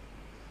PC.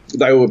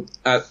 They were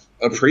at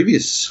a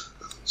previous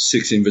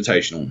Six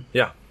Invitational.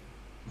 Yeah.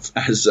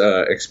 As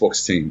an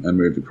Xbox team and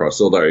moved across,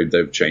 although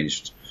they've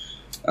changed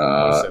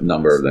a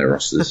number of their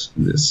rosters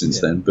since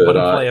then. But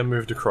one player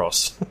moved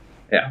across.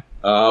 Yeah.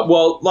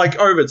 Well, like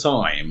over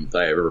time,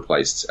 they have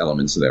replaced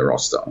elements of their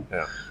roster.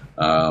 Yeah.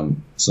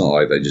 It's not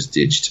like they just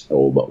ditched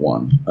all but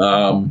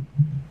one.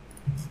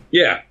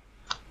 Yeah.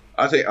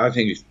 I think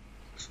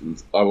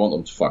I want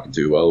them to fucking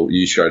do well.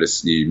 You shared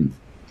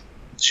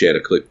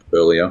a clip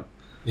earlier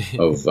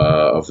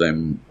of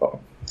them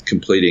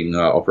completing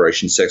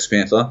Operation Sex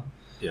Panther,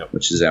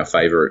 which is our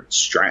favourite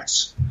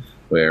strats,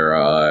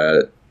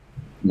 where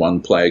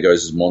one player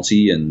goes as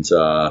Monty and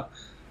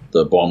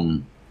the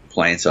bomb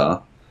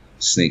planter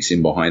sneaks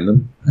in behind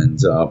them and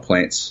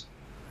plants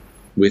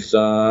with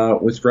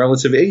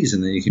relative ease,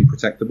 and then you can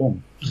protect the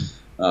bomb.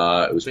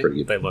 It was pretty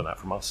good. They learned that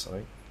from us, I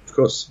think. Of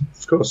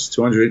course.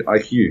 200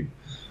 IQ.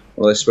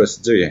 What are they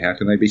supposed to do? How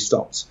can they be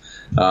stopped?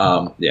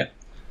 Yeah.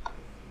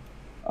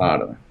 I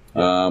don't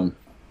know.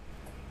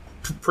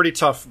 Pretty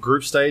tough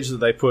group stage that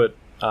they put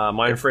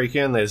Mind Freak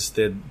in. There's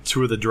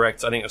two of the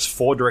direct, I think it's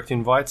 4 direct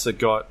invites that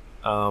got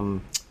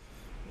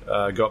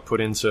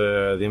put into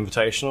the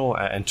Invitational,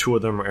 and 2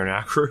 of them are in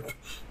our group,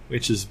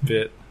 which is a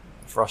bit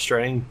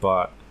frustrating,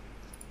 but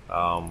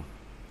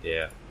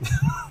yeah.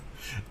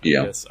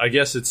 Yeah. I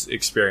guess it's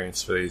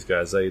experience for these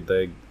guys.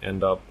 They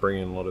end up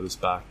bringing a lot of this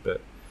back,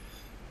 but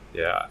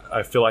yeah,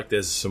 I feel like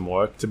there's some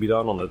work to be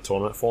done on the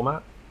tournament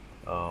format,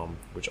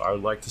 which I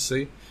would like to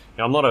see.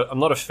 Now, I'm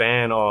not a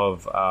fan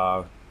of,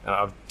 and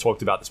I've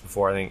talked about this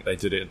before. I think they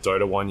did it at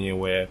Dota one year,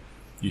 where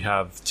you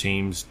have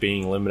teams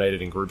being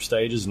eliminated in group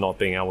stages, not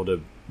being able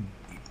to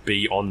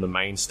be on the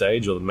main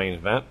stage or the main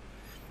event.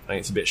 I think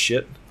it's a bit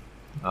shit.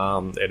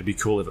 It'd be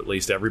cool if at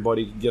least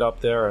everybody could get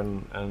up there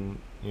and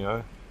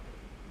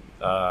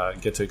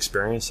get to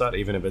experience that,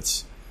 even if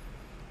it's.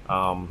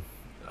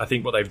 I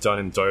think what they've done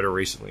in Dota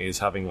recently is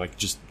having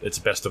it's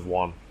best of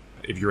one.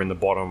 If you're in the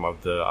bottom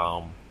of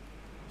the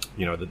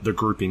the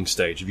grouping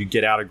stage, if you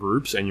get out of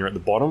groups and you're at the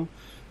bottom,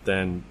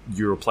 then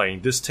you're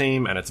playing this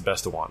team and it's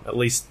best of one. At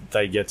least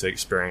they get to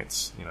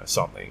experience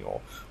something,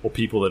 or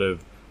people that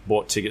have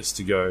bought tickets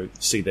to go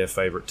see their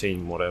favorite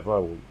team,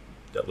 whatever, will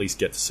at least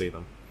get to see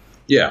them.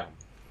 Yeah.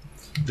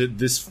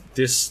 This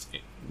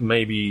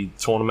maybe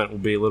tournament will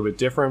be a little bit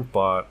different,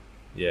 but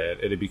yeah,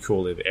 it'd be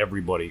cool if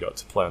everybody got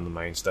to play on the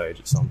main stage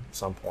at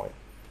some point.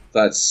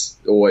 That's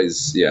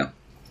always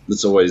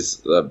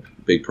a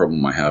big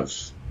problem I have.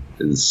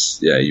 Is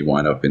you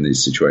wind up in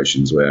these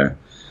situations where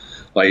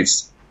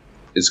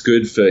it's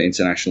good for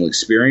international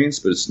experience,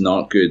 but it's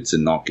not good to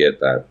not get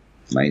that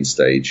main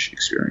stage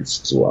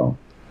experience as well,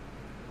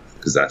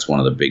 because that's one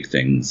of the big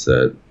things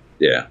that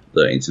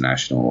the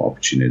international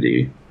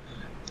opportunity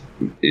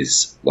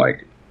is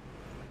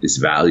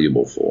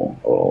valuable for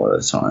all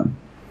of the time.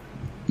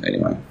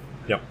 Anyway.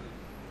 Yep.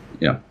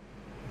 Yeah.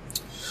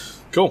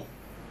 Cool.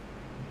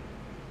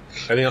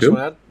 Anything else you want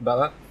to add about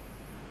that?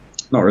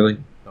 Not really.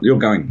 You're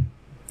going.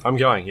 I'm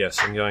going, yes.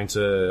 I'm going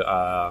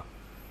to...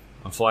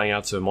 I'm flying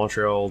out to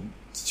Montreal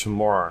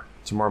tomorrow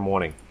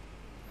morning.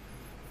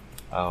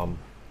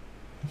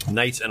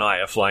 Nate and I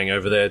are flying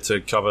over there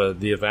to cover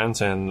the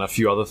event and a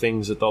few other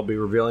things that they'll be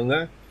revealing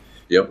there.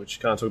 Yep. Which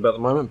I can't talk about at the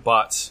moment,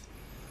 but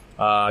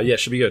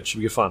should be good. Should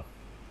be good fun.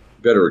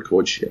 Better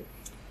record shit.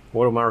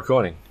 What am I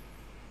recording?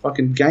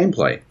 Fucking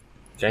gameplay.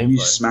 You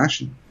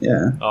smashing.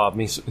 Yeah. Oh,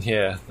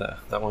 yeah,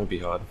 that won't be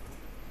hard.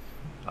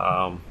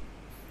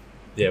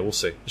 Yeah, we'll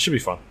see. It should be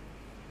fun.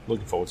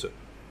 Looking forward to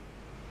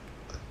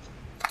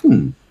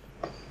it.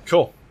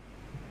 Cool.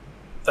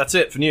 That's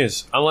it for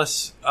news.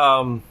 Unless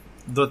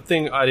the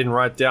thing I didn't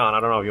write down, I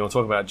don't know if you want to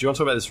talk about it. Do you want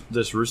to talk about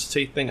this Rooster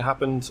Teeth thing that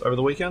happened over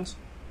the weekend?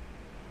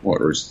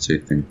 What Rooster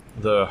Teeth thing?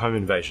 The home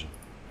invasion.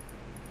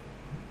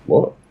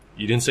 What?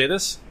 You didn't see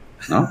this?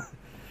 No.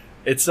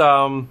 It's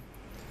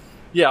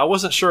I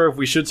wasn't sure if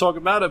we should talk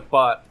about it,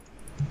 but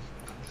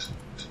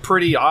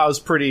I was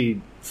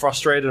pretty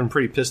frustrated and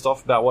pretty pissed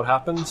off about what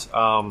happened.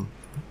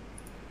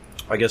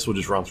 I guess we'll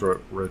just run through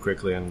it really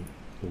quickly and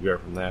we'll go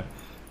from there.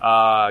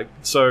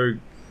 So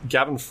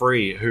Gavin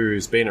Free,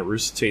 who's been at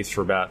Rooster Teeth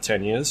for about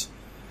 10 years,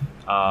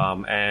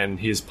 and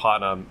his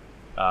partner,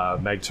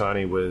 Meg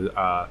Turney,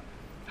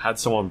 had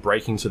someone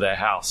break into their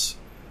house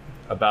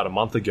about a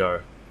month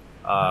ago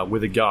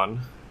with a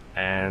gun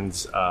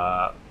and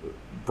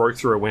broke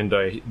through a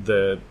window.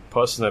 The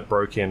person that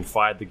broke in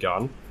fired the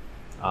gun.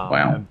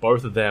 Wow. And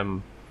both of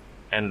them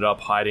ended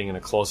up hiding in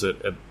a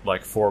closet at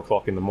like 4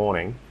 o'clock in the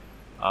morning.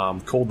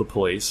 Called the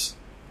police.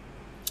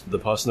 The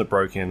person that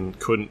broke in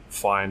couldn't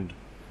find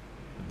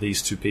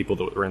these two people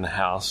that were in the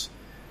house,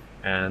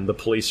 and the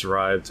police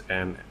arrived,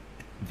 and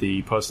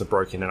the person that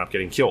broke in ended up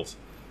getting killed,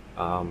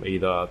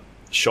 either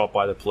shot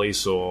by the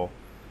police or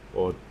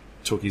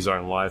took his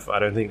own life. I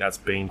don't think that's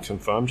been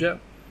confirmed yet,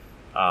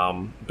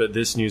 but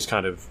this news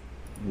kind of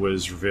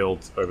was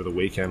revealed over the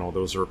weekend, or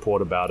there was a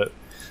report about it.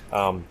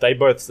 They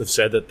both have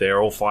said that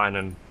they're all fine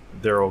and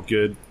they're all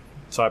good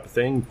type of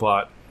thing,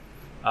 but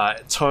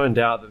it turned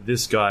out that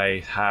this guy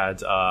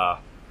had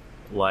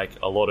like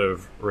a lot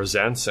of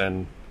resent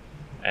and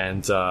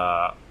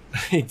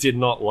he did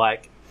not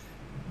like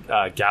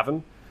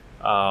Gavin,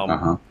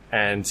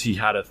 and he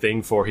had a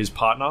thing for his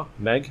partner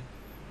Meg,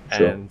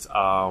 sure.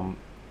 And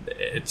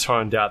it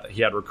turned out that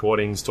he had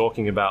recordings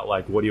talking about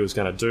like what he was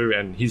going to do,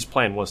 and his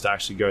plan was to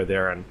actually go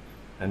there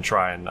and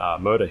try and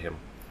murder him.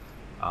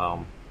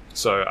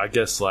 So I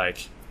guess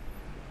like,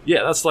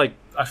 yeah, that's like,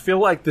 I feel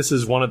like this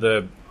is one of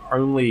the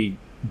only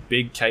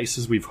big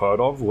cases we've heard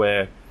of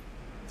where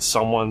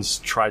someone's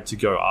tried to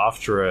go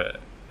after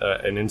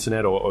an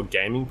internet or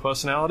gaming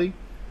personality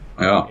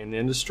in the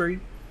industry.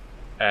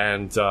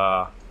 And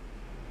yeah,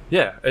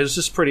 it was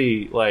just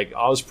pretty, like,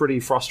 I was pretty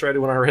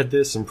frustrated when I read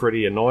this and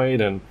pretty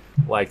annoyed, and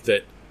like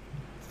that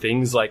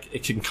things like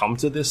it can come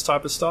to this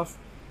type of stuff.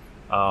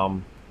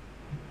 But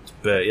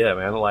yeah,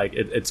 man, like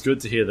it's good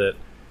to hear that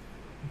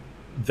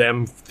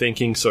them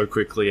thinking so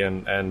quickly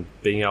and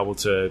being able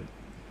to,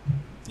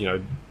 you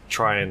know,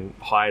 try and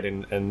hide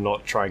and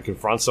not try and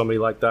confront somebody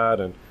like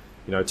that, and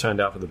you know, it turned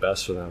out for the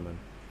best for them. And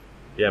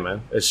yeah,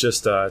 man, it's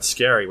just it's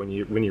scary when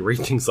you read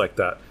things like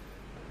that.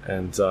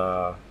 And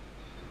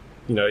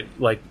you know,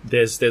 like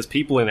there's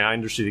people in our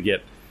industry that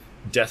get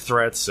death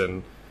threats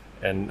and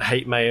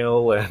hate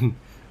mail and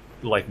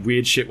like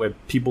weird shit where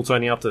people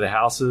turning up to their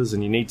houses,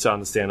 and you need to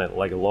understand that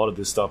like a lot of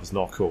this stuff is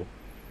not cool.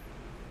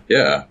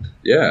 Yeah,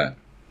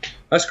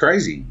 that's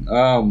crazy.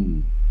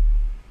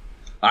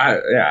 I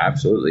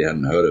absolutely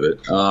hadn't heard of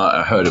it.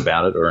 I heard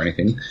about it or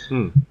anything.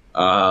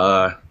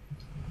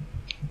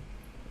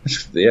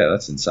 Yeah,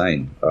 that's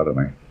insane. I don't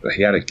know.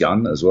 He had a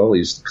gun as well.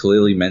 He's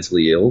clearly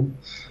mentally ill.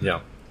 Yeah,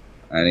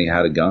 and he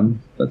had a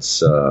gun.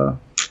 That's a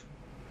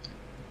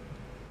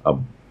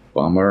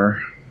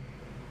bummer.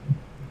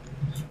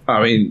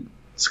 I mean,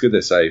 it's good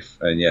they're safe,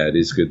 and yeah, it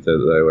is good that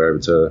they were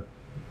able to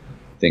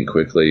think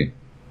quickly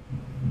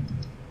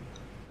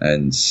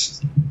and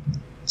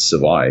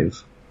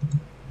survive.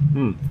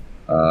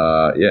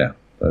 Yeah,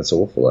 that's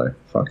awful though.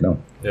 Fuck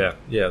no. Yeah,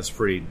 it's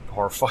pretty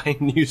horrifying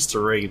news to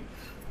read.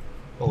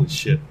 Holy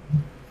shit.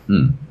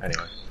 Anyway.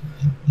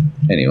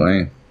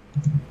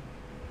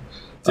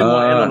 Didn't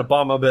want to end on a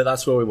bummer, but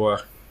that's where we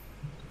were.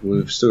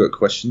 We've still got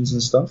questions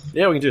and stuff.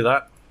 Yeah, we can do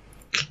that.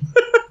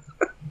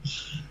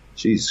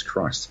 Jesus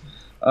Christ.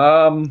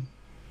 Yeah,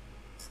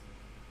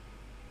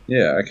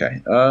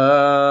 okay.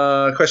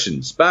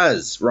 Questions.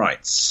 Baz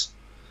writes.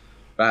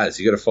 Baz,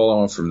 you got to follow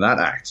on from that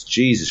act.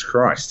 Jesus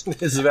Christ.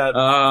 It's about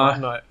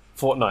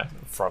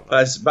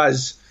Fortnite.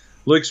 Baz,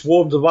 Luke's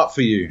warmed them up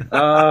for you.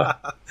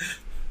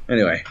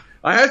 Anyway,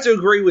 I have to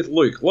agree with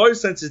Luke. Low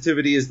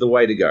sensitivity is the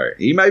way to go.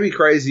 He may be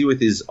crazy with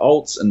his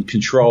ults and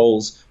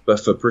controls, but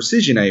for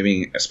precision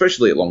aiming,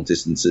 especially at long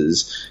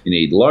distances, you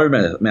need low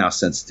mouse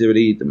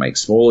sensitivity to make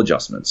small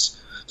adjustments.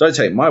 Don't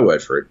take my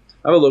word for it.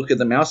 Have a look at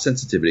the mouse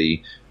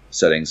sensitivity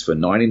settings for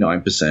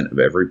 99% of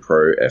every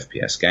pro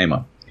FPS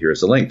gamer. Here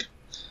is a link.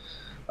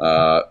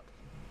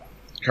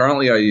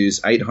 Currently I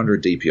use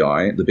 800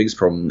 DPI. The biggest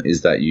problem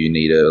is that you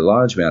need a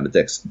large amount of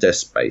desk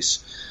space.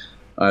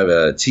 I have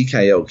a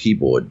TKL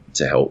keyboard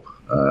to help,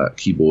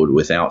 keyboard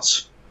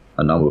without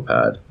a number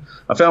pad.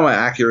 I found my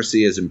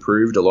accuracy has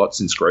improved a lot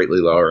since greatly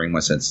lowering my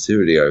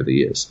sensitivity over the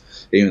years,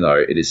 even though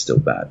it is still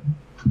bad.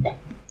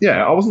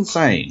 Yeah, I wasn't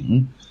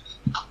saying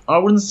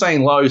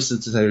low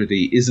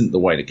sensitivity isn't the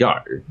way to go.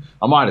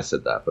 I might have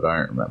said that, but I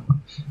don't remember.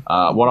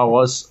 What I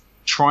was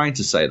trying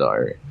to say,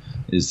 though,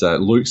 is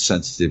that Luke's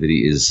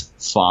sensitivity is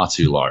far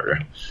too low.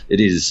 It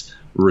is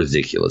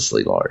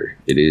ridiculously low.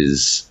 It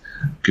is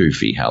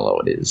goofy how low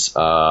it is.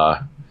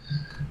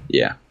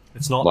 Yeah.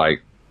 It's not.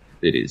 Like,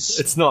 it is.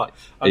 It's not.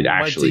 It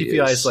actually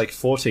my DPI is like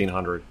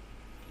 1400.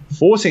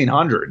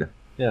 1400?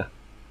 Yeah.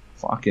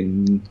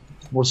 Fucking,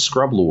 what a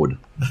scrub lord.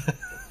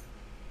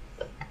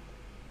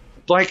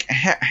 Like,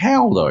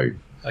 how though?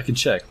 I can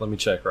check. Let me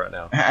check right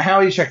now. How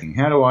are you checking?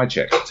 How do I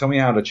check? Tell me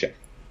how to check.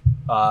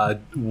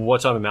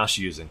 What type of mouse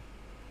are you using?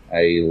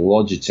 A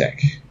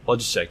Logitech.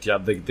 Logitech. Do you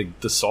have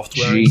the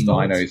software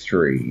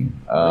G903.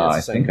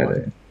 I think I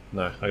do.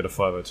 No, I got a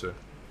 502.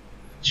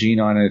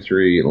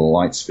 G903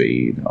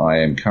 Lightspeed. I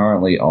am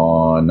currently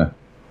on...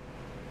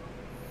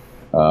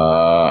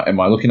 am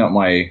I looking at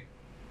my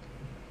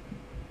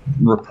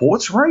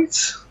reports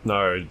rates?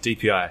 No,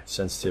 DPI,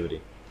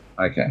 sensitivity.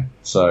 Okay,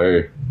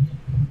 so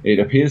it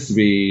appears to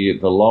be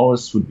the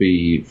lowest would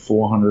be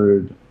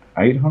 400,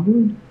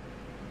 800?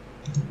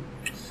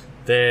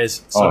 There's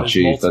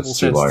geez, multiple that's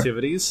too low.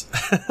 sensitivities.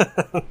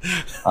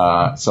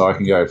 So I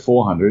can go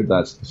 400,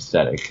 that's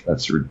pathetic.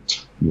 That's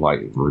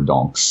like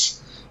redonks.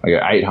 I go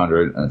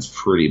 800, and it's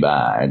pretty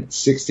bad.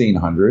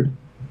 1600,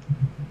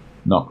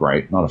 not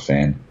great, not a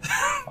fan.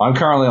 I'm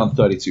currently on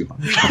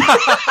 3200.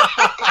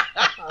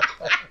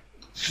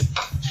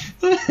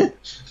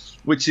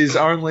 Which is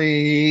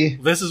only...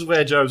 This is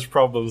where Job's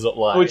problems at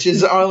lie. Which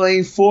is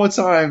only 4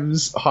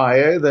 times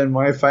higher than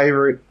my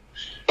favorite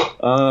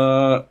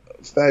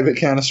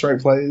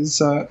Counter-Strike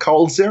player's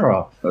Cold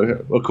Zero,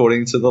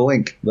 according to the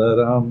link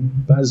that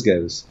Baz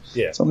gave us.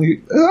 Yeah. It's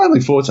only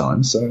 4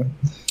 times, so...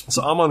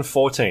 So I'm on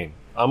 14.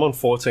 I'm on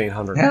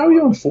 1400. How are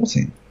you on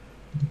 14?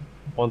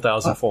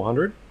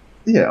 1400?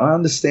 Yeah, I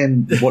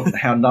understand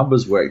how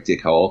numbers work,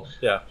 dickhole.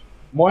 Yeah.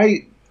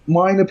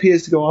 Mine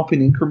appears to go up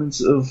in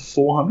increments of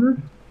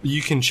 400?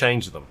 You can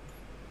change them.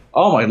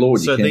 Oh my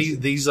lord! So you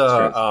can. these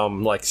are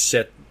like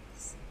set,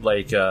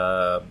 like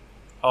all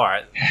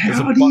right.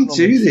 How do you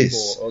do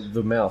this?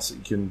 The mouse, you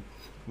can.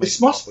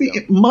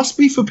 It must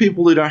be for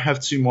people who don't have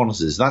 2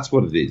 monitors. That's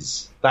what it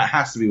is. That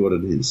has to be what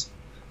it is.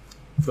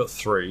 I've got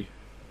 3.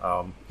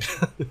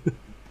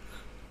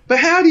 But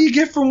how do you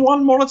get from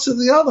one monitor to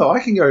the other? I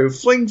can go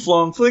fling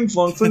flong, fling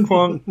flong, fling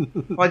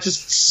flong. I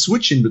just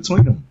switch in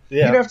between them.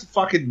 Yeah. You'd have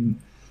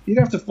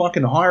to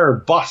fucking hire a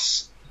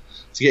bus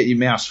to get your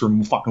mouse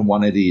from fucking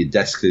one end of your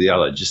desk to the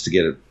other just to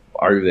get it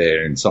over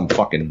there in some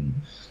fucking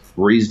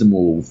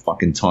reasonable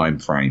fucking time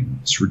frame.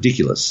 It's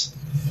ridiculous.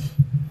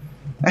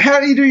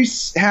 How do you do a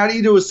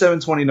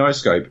 720 no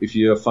scope if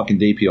your fucking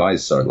DPI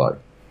is so low?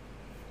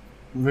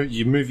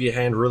 You move your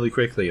hand really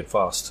quickly and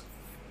fast.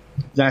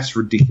 That's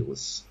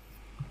ridiculous.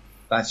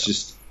 That's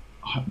just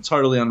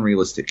totally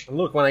unrealistic. And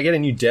look, when I get a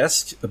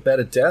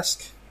better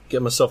desk,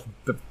 get myself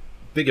a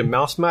bigger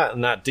mouse mat,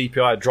 and that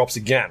DPI drops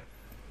again.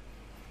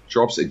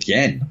 Drops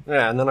again?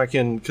 Yeah, and then I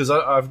can... Because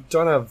I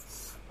don't have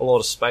a lot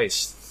of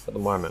space at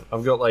the moment.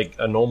 I've got, like,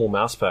 a normal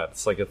mouse pad.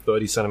 It's like a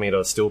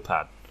 30-centimeter steel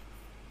pad.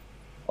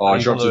 Oh, I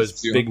dropped it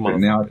to big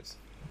motherfuckers.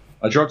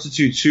 I dropped it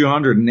to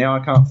 200, and now I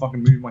can't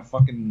fucking move my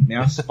fucking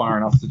mouse far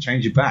enough to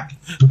change it back.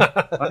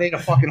 I need a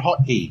fucking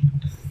hotkey.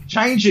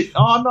 Change it.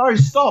 Oh, no,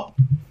 stop.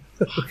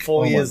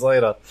 4 years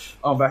later.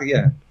 Oh, back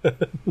again.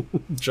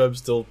 Job's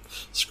still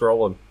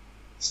scrolling.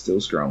 Still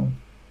scrolling.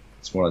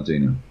 That's what I do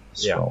now.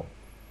 Scroll. Yeah.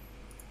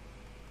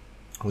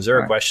 Was there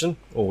a question?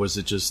 Or was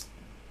it just...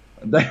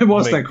 There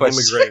was no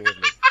question. Agreeing with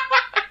me?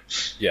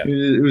 Yeah.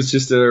 It was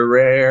just a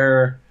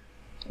rare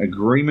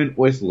agreement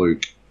with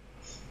Luke.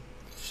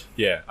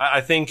 Yeah. I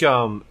think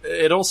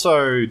it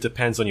also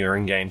depends on your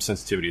in-game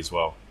sensitivity as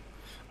well.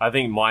 I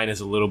think mine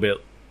is a little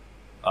bit...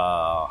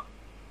 high.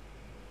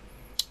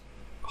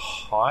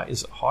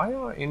 Is it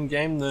higher in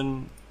game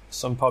than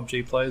some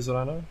PUBG players that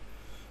I know?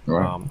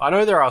 Right. I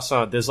know there are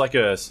some. There's like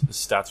a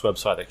stats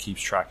website that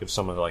keeps track of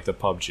some of the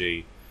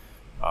PUBG,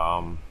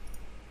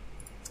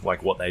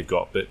 like what they've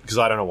got. But because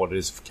I don't know what it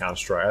is for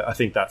Counter-Strike, I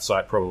think that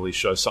site probably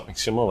shows something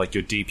similar, like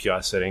your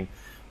DPI setting,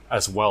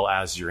 as well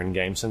as your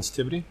in-game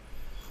sensitivity.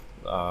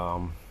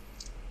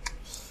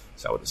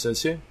 Is that what it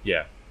says here?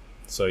 Yeah.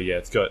 So yeah,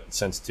 it's got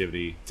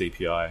sensitivity,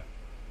 DPI,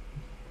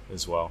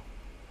 as well.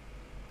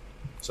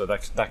 So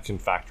that can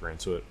factor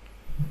into it.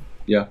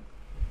 Yeah.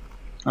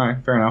 All right,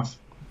 fair enough.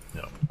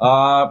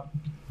 Yeah.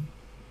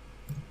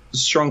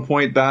 Strong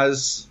point,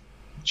 Baz.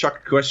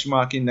 Chuck a question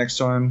mark in next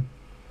time.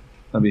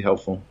 That'd be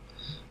helpful.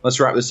 Let's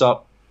wrap this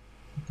up.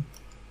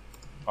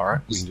 All right.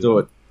 Let's do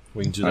it.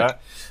 We can do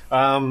that.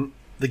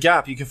 The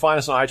GAP, you can find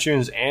us on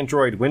iTunes,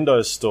 Android,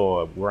 Windows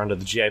Store. We're under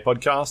the GA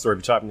podcast, or if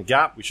you type in the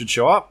GAP, we should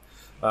show up.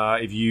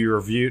 If you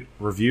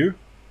review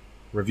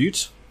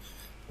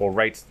or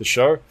rate the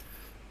show,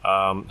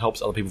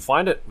 helps other people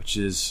find it, which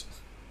is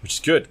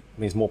good. It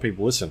means more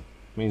people listen.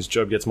 It means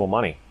Job gets more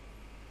money.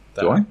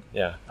 Do I?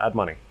 Yeah, ad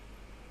money.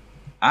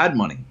 Ad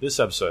money. This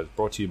episode is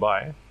brought to you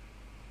by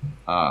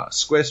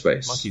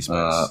Squarespace. Monkey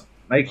Space.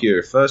 Make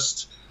your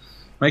first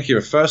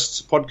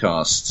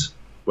podcast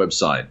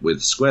website with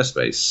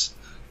Squarespace,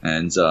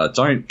 and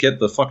don't get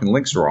the fucking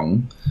links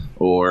wrong,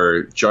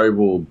 or Job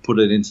will put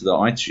it into the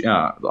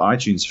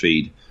iTunes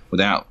feed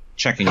without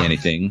checking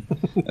anything,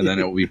 and then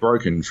it will be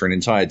broken for an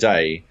entire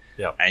day.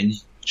 Yeah. And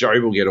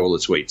Joe will get all the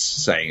tweets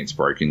saying it's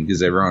broken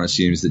because everyone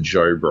assumes that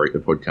Joe broke the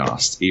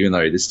podcast, even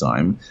though this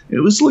time it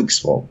was Luke's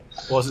fault.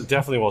 It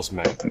definitely wasn't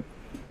me.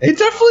 It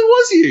definitely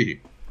was you.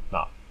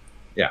 No.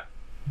 Yeah.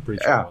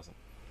 Pretty sure it wasn't.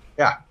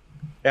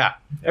 Yeah.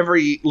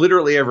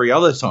 Literally every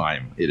other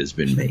time it has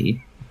been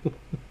me.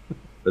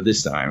 But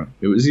this time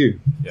it was you.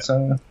 Yeah.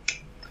 So,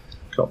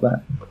 got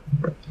that.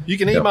 You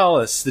can email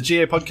us,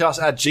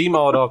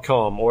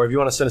 thegapodcast@gmail.com, or if you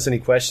want to send us any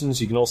questions,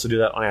 you can also do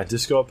that on our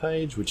Discord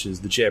page, which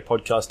is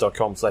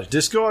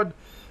thegapodcast.com/Discord. We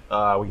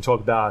can talk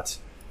about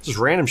just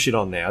random shit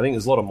on there. I think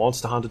there's a lot of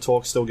Monster Hunter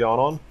talk still going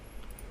on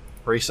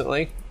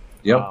recently.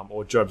 Yep.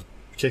 Or Joab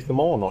kicked them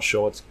all. I'm not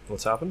sure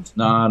what's happened.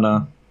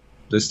 No.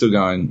 They're still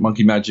going.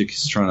 Monkey Magic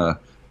is trying to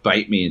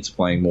bait me into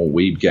playing more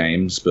Weeb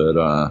games,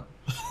 but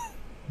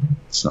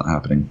it's not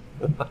happening.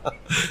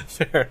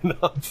 Fair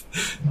enough.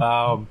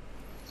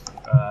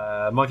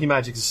 Monkey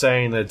Magic is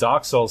saying that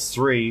Dark Souls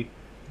 3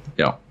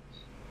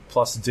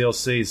 plus the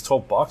DLC is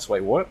 $12.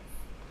 Wait, what?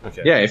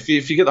 Okay. Yeah, if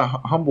you get the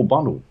Humble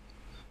Bundle.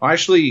 I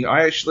had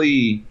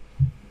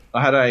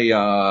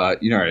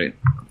a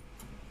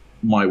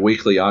my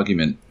weekly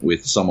argument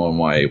with someone on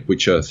my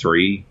Witcher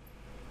 3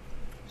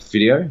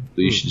 video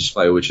that you should just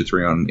play Witcher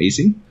 3 on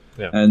easy.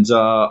 Yeah. And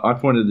I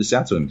pointed this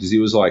out to him because he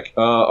was like,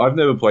 I've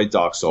never played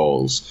Dark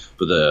Souls,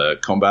 but the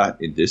combat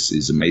in this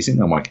is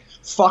amazing. I'm like,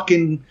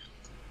 fucking,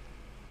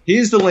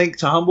 here's the link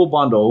to Humble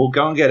Bundle.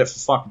 Go and get it for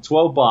fucking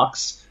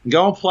 $12.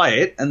 Go and play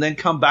it, and then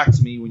come back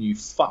to me when you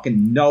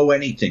fucking know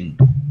anything,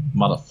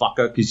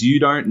 motherfucker, because you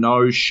don't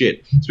know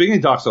shit. Speaking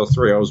of Dark Souls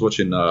 3, I was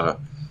watching,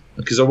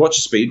 because I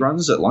watch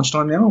speedruns at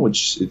lunchtime now,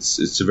 which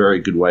it's a very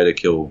good way to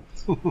kill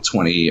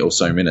 20 or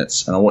so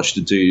minutes. And I watched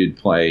a dude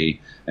play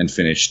and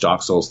finish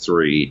Dark Souls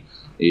 3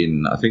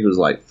 in, I think it was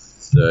like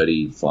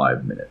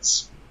 35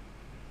 minutes.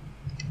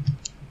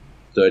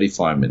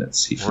 35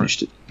 minutes he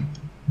finished it. It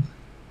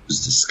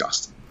was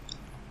disgusting.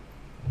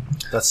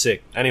 That's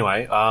sick.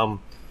 Anyway,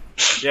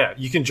 yeah,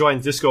 you can join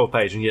the Discord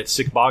page and get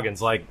sick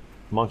bargains like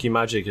Monkey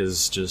Magic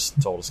has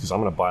just told us, because I'm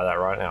going to buy that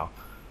right now.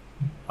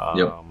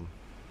 Yep.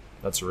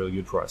 That's a really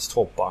good price.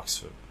 $12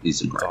 for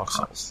These are great Dark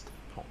price. Souls.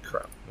 Oh,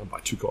 crap. I'll buy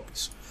 2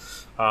 copies.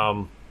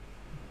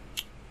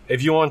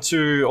 If you want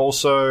to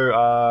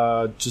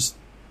also just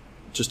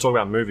talk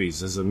about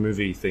movies, there's a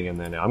movie thing in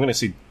there now. I'm going to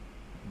see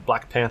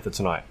Black Panther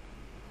tonight.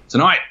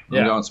 Tonight?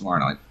 Yeah. I'm going tomorrow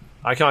night.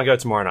 I can't go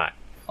tomorrow night.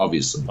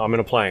 Obviously. I'm in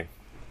a plane.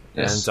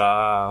 Yes.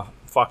 And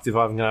fucked if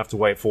I'm going to have to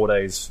wait 4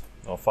 days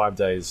or 5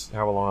 days,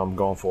 however long I'm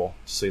going for,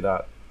 to see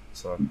that.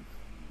 So, I'm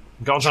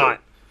going tonight.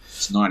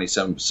 It's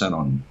 97%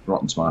 on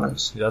Rotten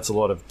Tomatoes. Yeah, that's a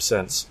lot of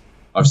sense.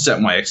 I've set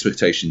my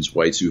expectations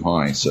way too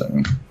high,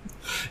 so...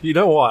 You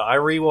know what? I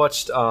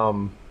rewatched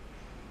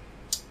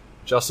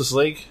Justice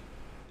League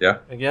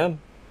again.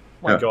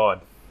 My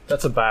God.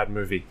 That's a bad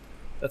movie.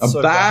 That's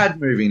a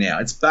bad movie now.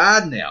 It's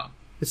bad now.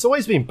 It's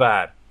always been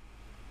bad.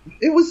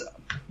 It was,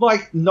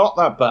 like, not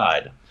that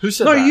bad. Who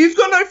said that? No, you've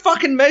got no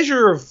fucking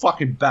measure of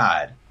fucking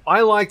bad.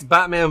 I liked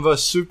Batman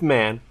vs.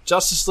 Superman.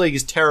 Justice League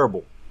is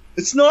terrible.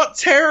 It's not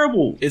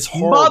terrible. It's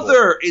horrible.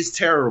 Mother is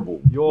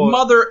terrible.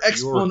 Mother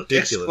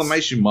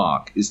exclamation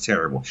mark is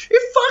terrible.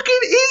 It fucking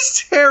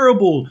is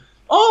terrible.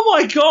 Oh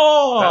my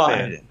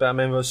God.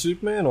 Batman vs.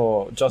 Superman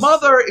or Justice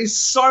Mother League? is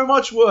so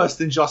much worse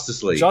than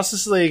Justice League.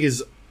 Justice League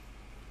is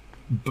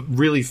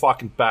really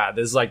fucking bad.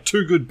 There's like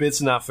 2 good bits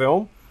in that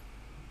film.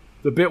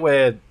 The bit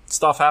where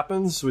stuff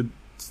happens with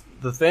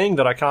the thing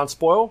that I can't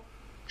spoil.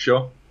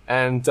 Sure.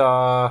 And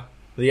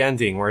the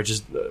ending where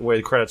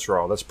the credits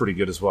roll. That's pretty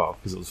good as well,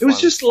 because it was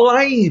just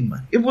lame.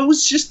 It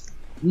was just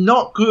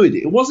not good.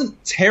 It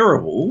wasn't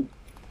terrible.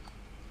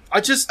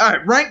 All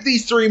right, rank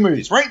these 3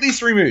 movies.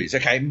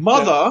 Okay,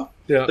 Mother,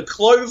 The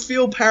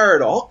Cloverfield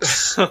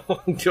Paradox,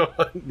 oh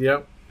God,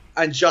 yep,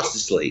 and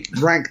Justice League.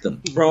 Rank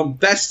them from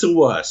best to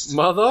worst.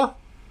 Mother,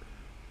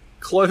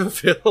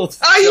 Cloverfield.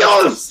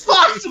 Oh, you're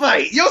fucked,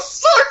 mate. You're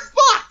so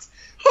fucked.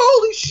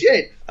 Holy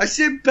shit! I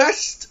said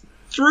best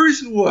through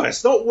to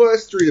worst, not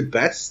worst through to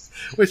best.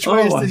 Which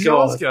way did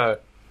yours go?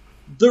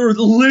 The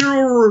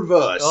literal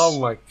reverse. Oh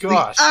my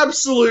gosh. The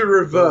absolute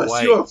reverse. No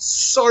way. You are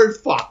so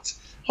fucked.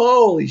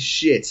 Holy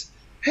shit.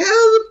 How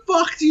the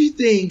fuck do you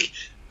think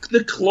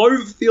the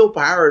Cloverfield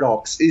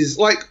Paradox is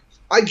like...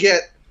 I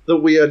get that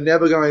we are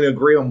never going to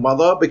agree on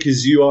Mother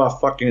because you are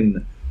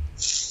fucking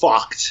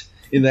fucked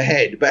in the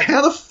head. But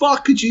how the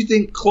fuck could you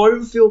think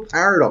Cloverfield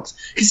Paradox,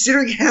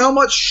 considering how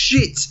much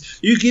shit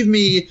you give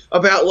me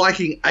about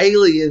liking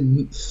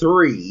Alien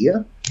 3,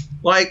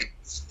 like,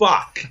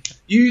 fuck.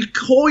 You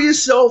call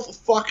yourself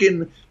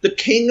fucking the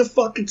king of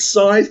fucking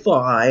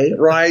sci-fi,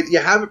 right? You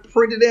have it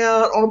printed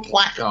out on a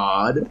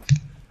placard,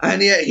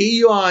 and yet here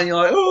you are, and you're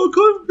like, oh,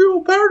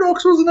 Cloverfield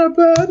Paradox wasn't that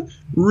bad.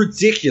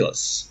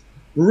 Ridiculous.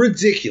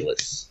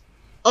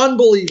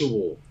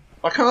 Unbelievable.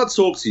 I can't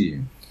talk to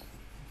you.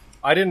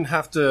 I didn't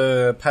have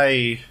to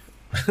pay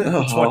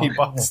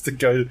 $20 to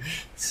go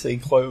see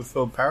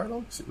Cloverfield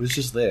Paradox. It was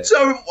just there.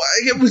 So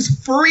it was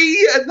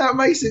free, and that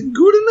makes it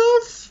good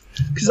enough?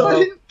 Because I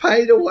didn't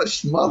pay to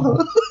watch Mother.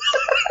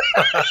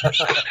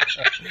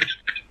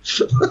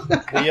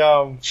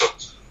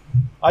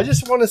 I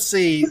just want to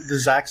see the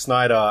Zack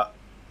Snyder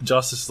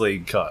Justice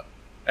League cut,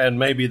 and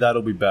maybe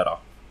that'll be better.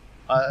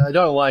 I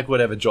don't like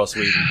whatever Joss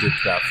Whedon did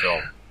to that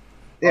film.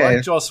 Yeah. I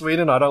like Joss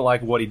Whedon. I don't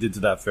like what he did to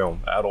that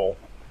film at all.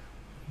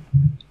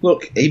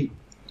 Look, it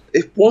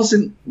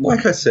wasn't,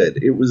 like I said,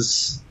 it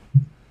was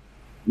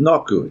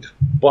not good,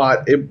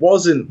 but it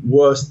wasn't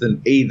worse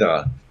than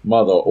either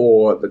Mother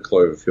or the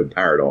Cloverfield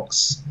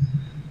Paradox.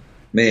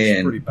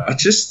 Man,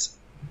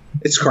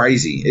 It's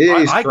crazy.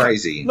 It is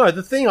crazy. No,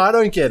 the thing I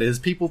don't get is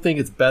people think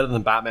it's better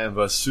than Batman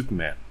vs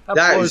Superman.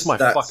 That blows my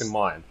fucking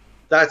mind.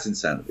 That's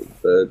insanity.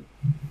 But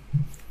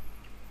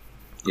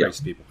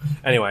crazy people.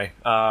 Anyway,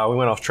 we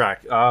went off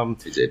track. You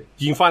did.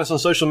 You can find us on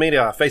social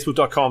media,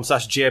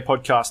 facebook.com/GA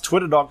Podcast,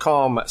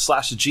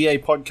 twitter.com/GA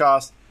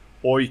Podcast,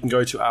 or you can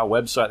go to our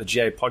website,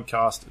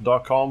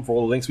 thegapodcast.com, for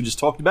all the links we just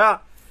talked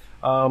about.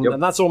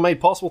 And that's all made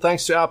possible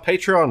thanks to our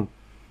Patreon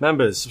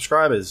members,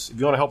 subscribers. If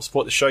you want to help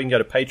support the show, you can go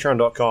to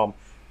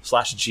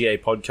patreon.com/GA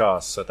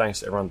Podcast. So thanks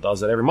to everyone that does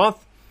that every month.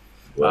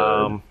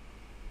 I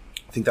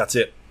think that's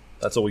it.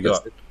 That's all we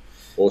got.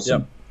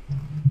 Awesome. Yep.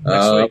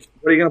 Next week.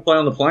 What are you going to play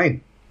on the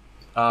plane?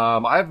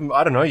 I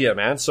don't know yet,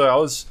 man. So I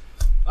was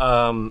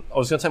going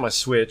to take my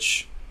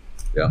Switch.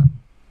 Yeah.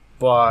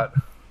 But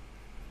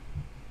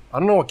I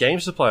don't know what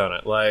games to play on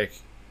it. Like,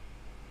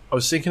 I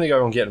was thinking to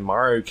go and get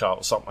Mario Kart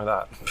or something like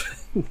that.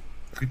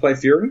 You play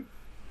Fury?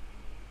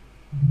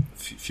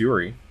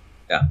 Fury?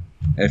 Yeah.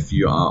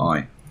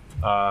 F-U-R-I.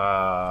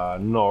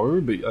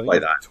 No, but I think Play we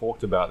that.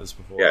 talked about this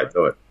before. Yeah, right?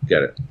 do it.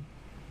 Get it.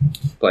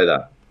 Play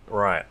that.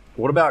 Right.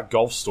 What about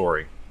Golf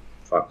Story?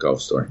 Fuck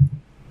Golf Story.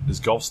 Is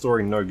Golf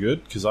Story no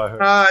good? Because I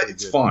heard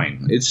it's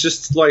fine. It's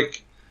just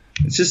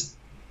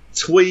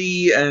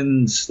twee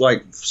and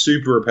like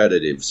super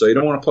repetitive. So you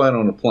don't want to play it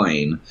on a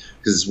plane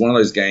because it's one of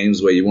those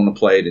games where you want to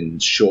play it in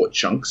short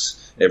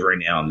chunks every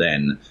now and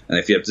then. And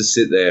if you have to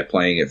sit there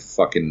playing it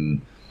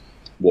fucking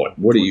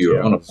what are you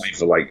on a plane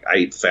for like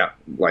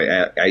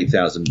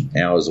 8,000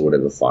 hours or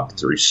whatever fuck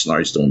through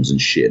snowstorms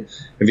and shit.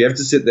 If you have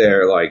to sit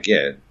there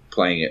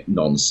playing it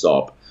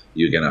non-stop,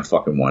 you're going to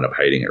fucking wind up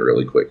hating it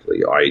really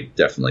quickly. I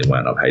definitely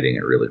wound up hating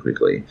it really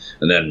quickly.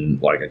 And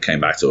then, I came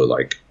back to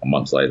it, a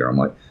month later. I'm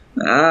like,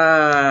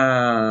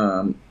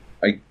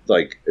 it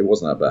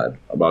wasn't that bad.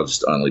 I'll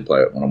just only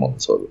play it when I'm on the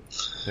toilet.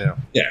 Yeah.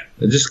 Yeah.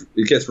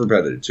 It gets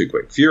repetitive too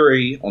quick.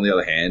 Fury, on the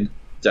other hand,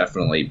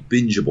 definitely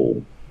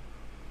bingeable.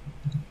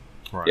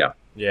 Right. Yeah.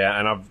 Yeah,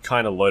 and I've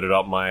kind of loaded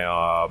up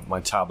my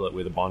my tablet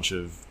with a bunch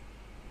of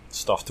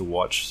stuff to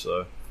watch,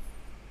 so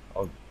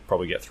I'll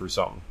probably get through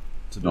something.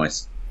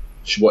 Nice.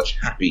 Should watch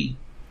Happy.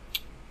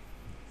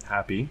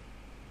 Happy?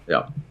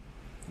 Yeah.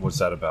 What's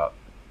that about?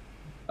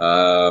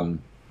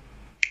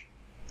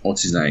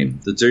 What's his name?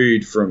 The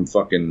dude from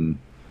fucking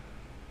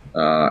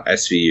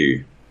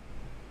SVU.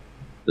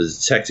 The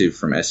detective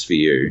from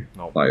SVU.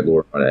 Nope. Like Law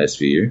and Order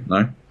SVU.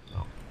 No?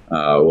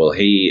 No. Well,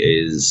 he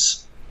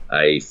is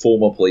a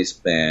former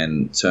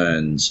policeman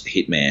turned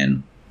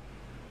hitman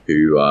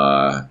who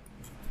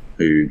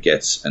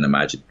gets an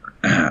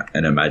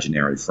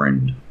imaginary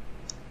friend,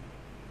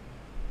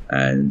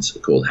 and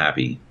called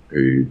Happy,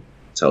 who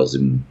tells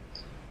him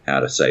how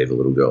to save a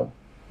little girl.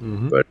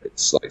 Mm-hmm. But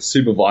it's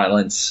super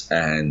violent,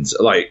 and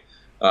it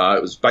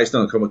was based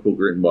on a comic book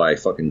written by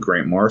fucking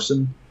Grant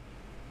Morrison.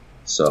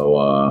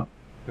 So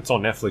it's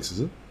on Netflix,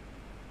 is it?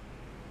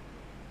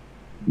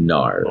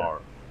 No. Oh,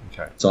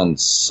 okay. It's on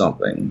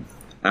something.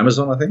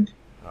 Amazon, I think.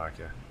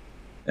 Okay.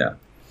 Yeah.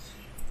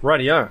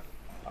 Rightio.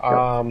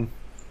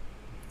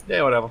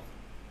 Yeah, whatever.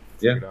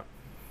 Yeah.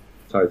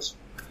 Totes.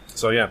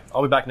 So yeah,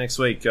 I'll be back next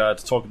week to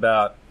talk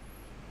about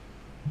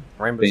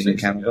Rainbow Being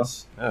Six, in Canada.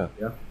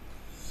 Yeah.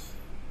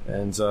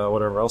 And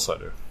whatever else I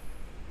do.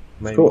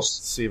 Maybe of course.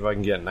 See if I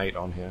can get Nate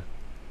on here.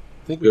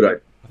 I think we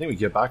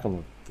get back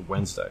on the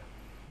Wednesday.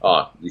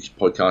 Oh, you should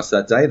podcast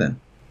that day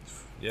then.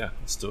 Yeah,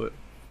 let's do it.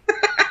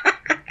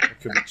 It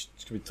could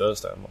be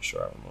Thursday. I'm not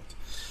sure. I'm not.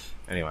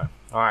 Anyway,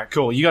 all right,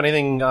 cool. You got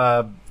anything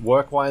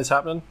work-wise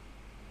happening?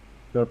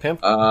 You got a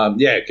pimp?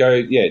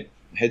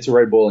 Head to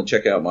Red Bull and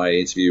check out my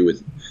interview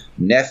with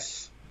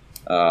Neff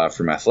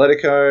from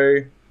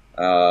Athletico.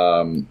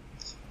 Go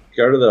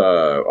to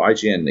the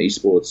IGN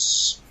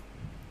Esports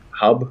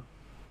hub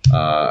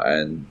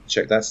and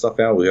check that stuff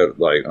out. We got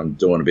I'm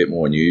doing a bit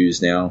more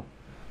news now.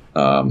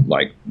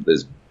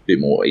 There's a bit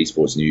more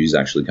esports news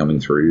actually coming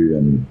through,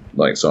 and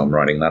so I'm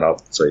writing that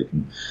up so you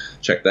can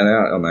check that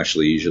out. I'm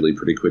actually usually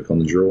pretty quick on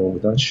the draw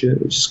with that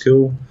shit, which is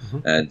cool.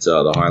 Mm-hmm. And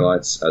the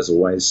highlights as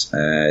always,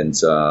 and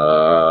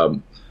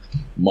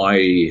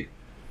my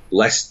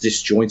less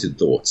disjointed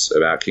thoughts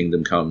about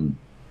Kingdom Come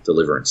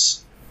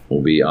Deliverance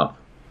will be up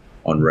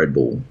on Red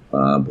Bull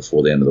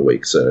before the end of the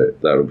week, so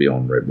that'll be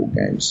on Red Bull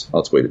Games.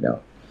 I'll tweet it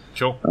out.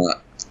 Sure.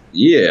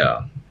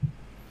 Yeah.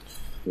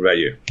 What about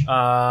you?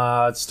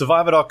 It's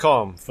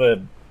Survivor.com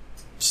for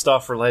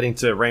stuff relating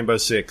to Rainbow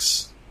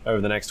Six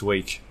over the next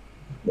week.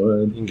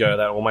 Word. You can go to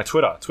that, or my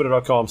Twitter,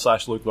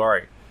 twitter.com/Luke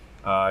Lawrie.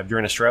 If you're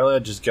in Australia,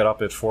 just get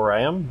up at 4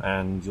 a.m.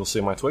 and you'll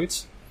see my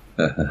tweets.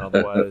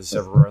 Otherwise,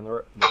 everywhere in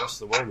the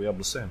rest of the world, we'll be able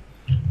to see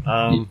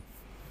them.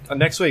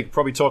 Next week,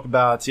 probably talk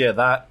about,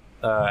 that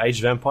Age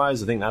of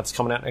Empires. I think that's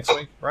coming out next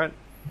week, right?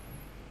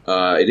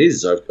 It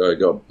is. I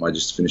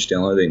just finished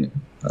downloading it,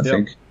 I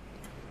think.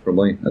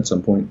 Probably at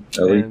some point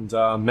early. And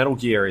Metal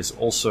Gear is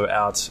also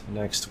out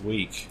next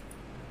week,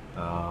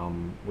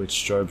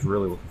 which Job's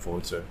really looking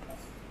forward to.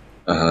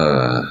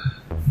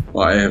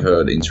 I have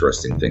heard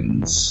interesting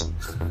things.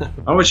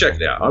 I will check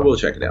it out.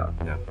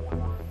 Yeah.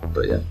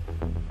 But yeah.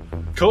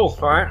 Cool.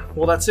 All right.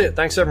 Well, that's it.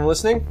 Thanks everyone for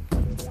listening.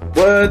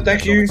 Word,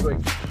 thank you. Next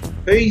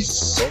week.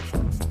 Peace.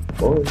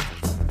 Bye.